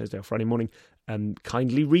goes out, Thursday or Friday morning,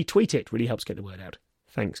 kindly retweet it. Really helps get the word out.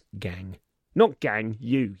 Thanks, gang. Not gang,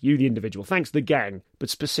 you the individual. Thanks, the gang, but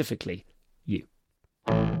specifically you.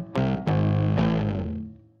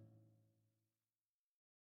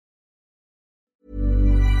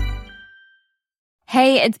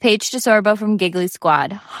 Hey, it's Paige DeSorbo from Giggly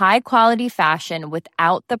Squad. High quality fashion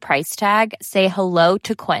without the price tag. Say hello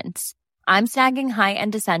to Quince. I'm snagging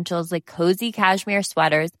high-end essentials like cozy cashmere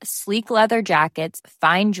sweaters, sleek leather jackets,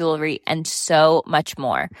 fine jewelry, and so much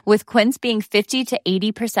more. With Quince being 50 to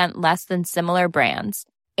 80% less than similar brands.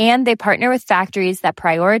 And they partner with factories that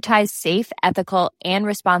prioritize safe, ethical, and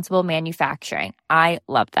responsible manufacturing. I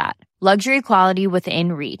love that. Luxury quality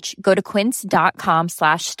within reach. Go to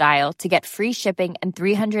quince.com/style to get free shipping and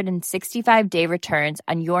 365-day returns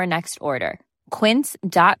on your next order.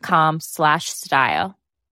 Quince.com/style.